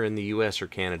 and you are in the U.S. or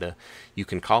Canada, you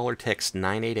can call or text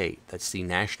 988. That's the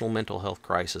National Mental Health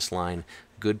Crisis Line.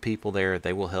 Good people there.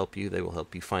 They will help you. They will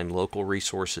help you find local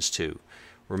resources, too.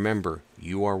 Remember,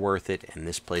 you are worth it, and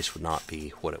this place would not be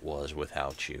what it was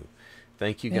without you.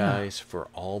 Thank you guys for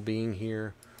all being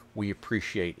here. We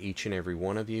appreciate each and every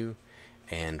one of you,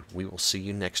 and we will see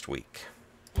you next week.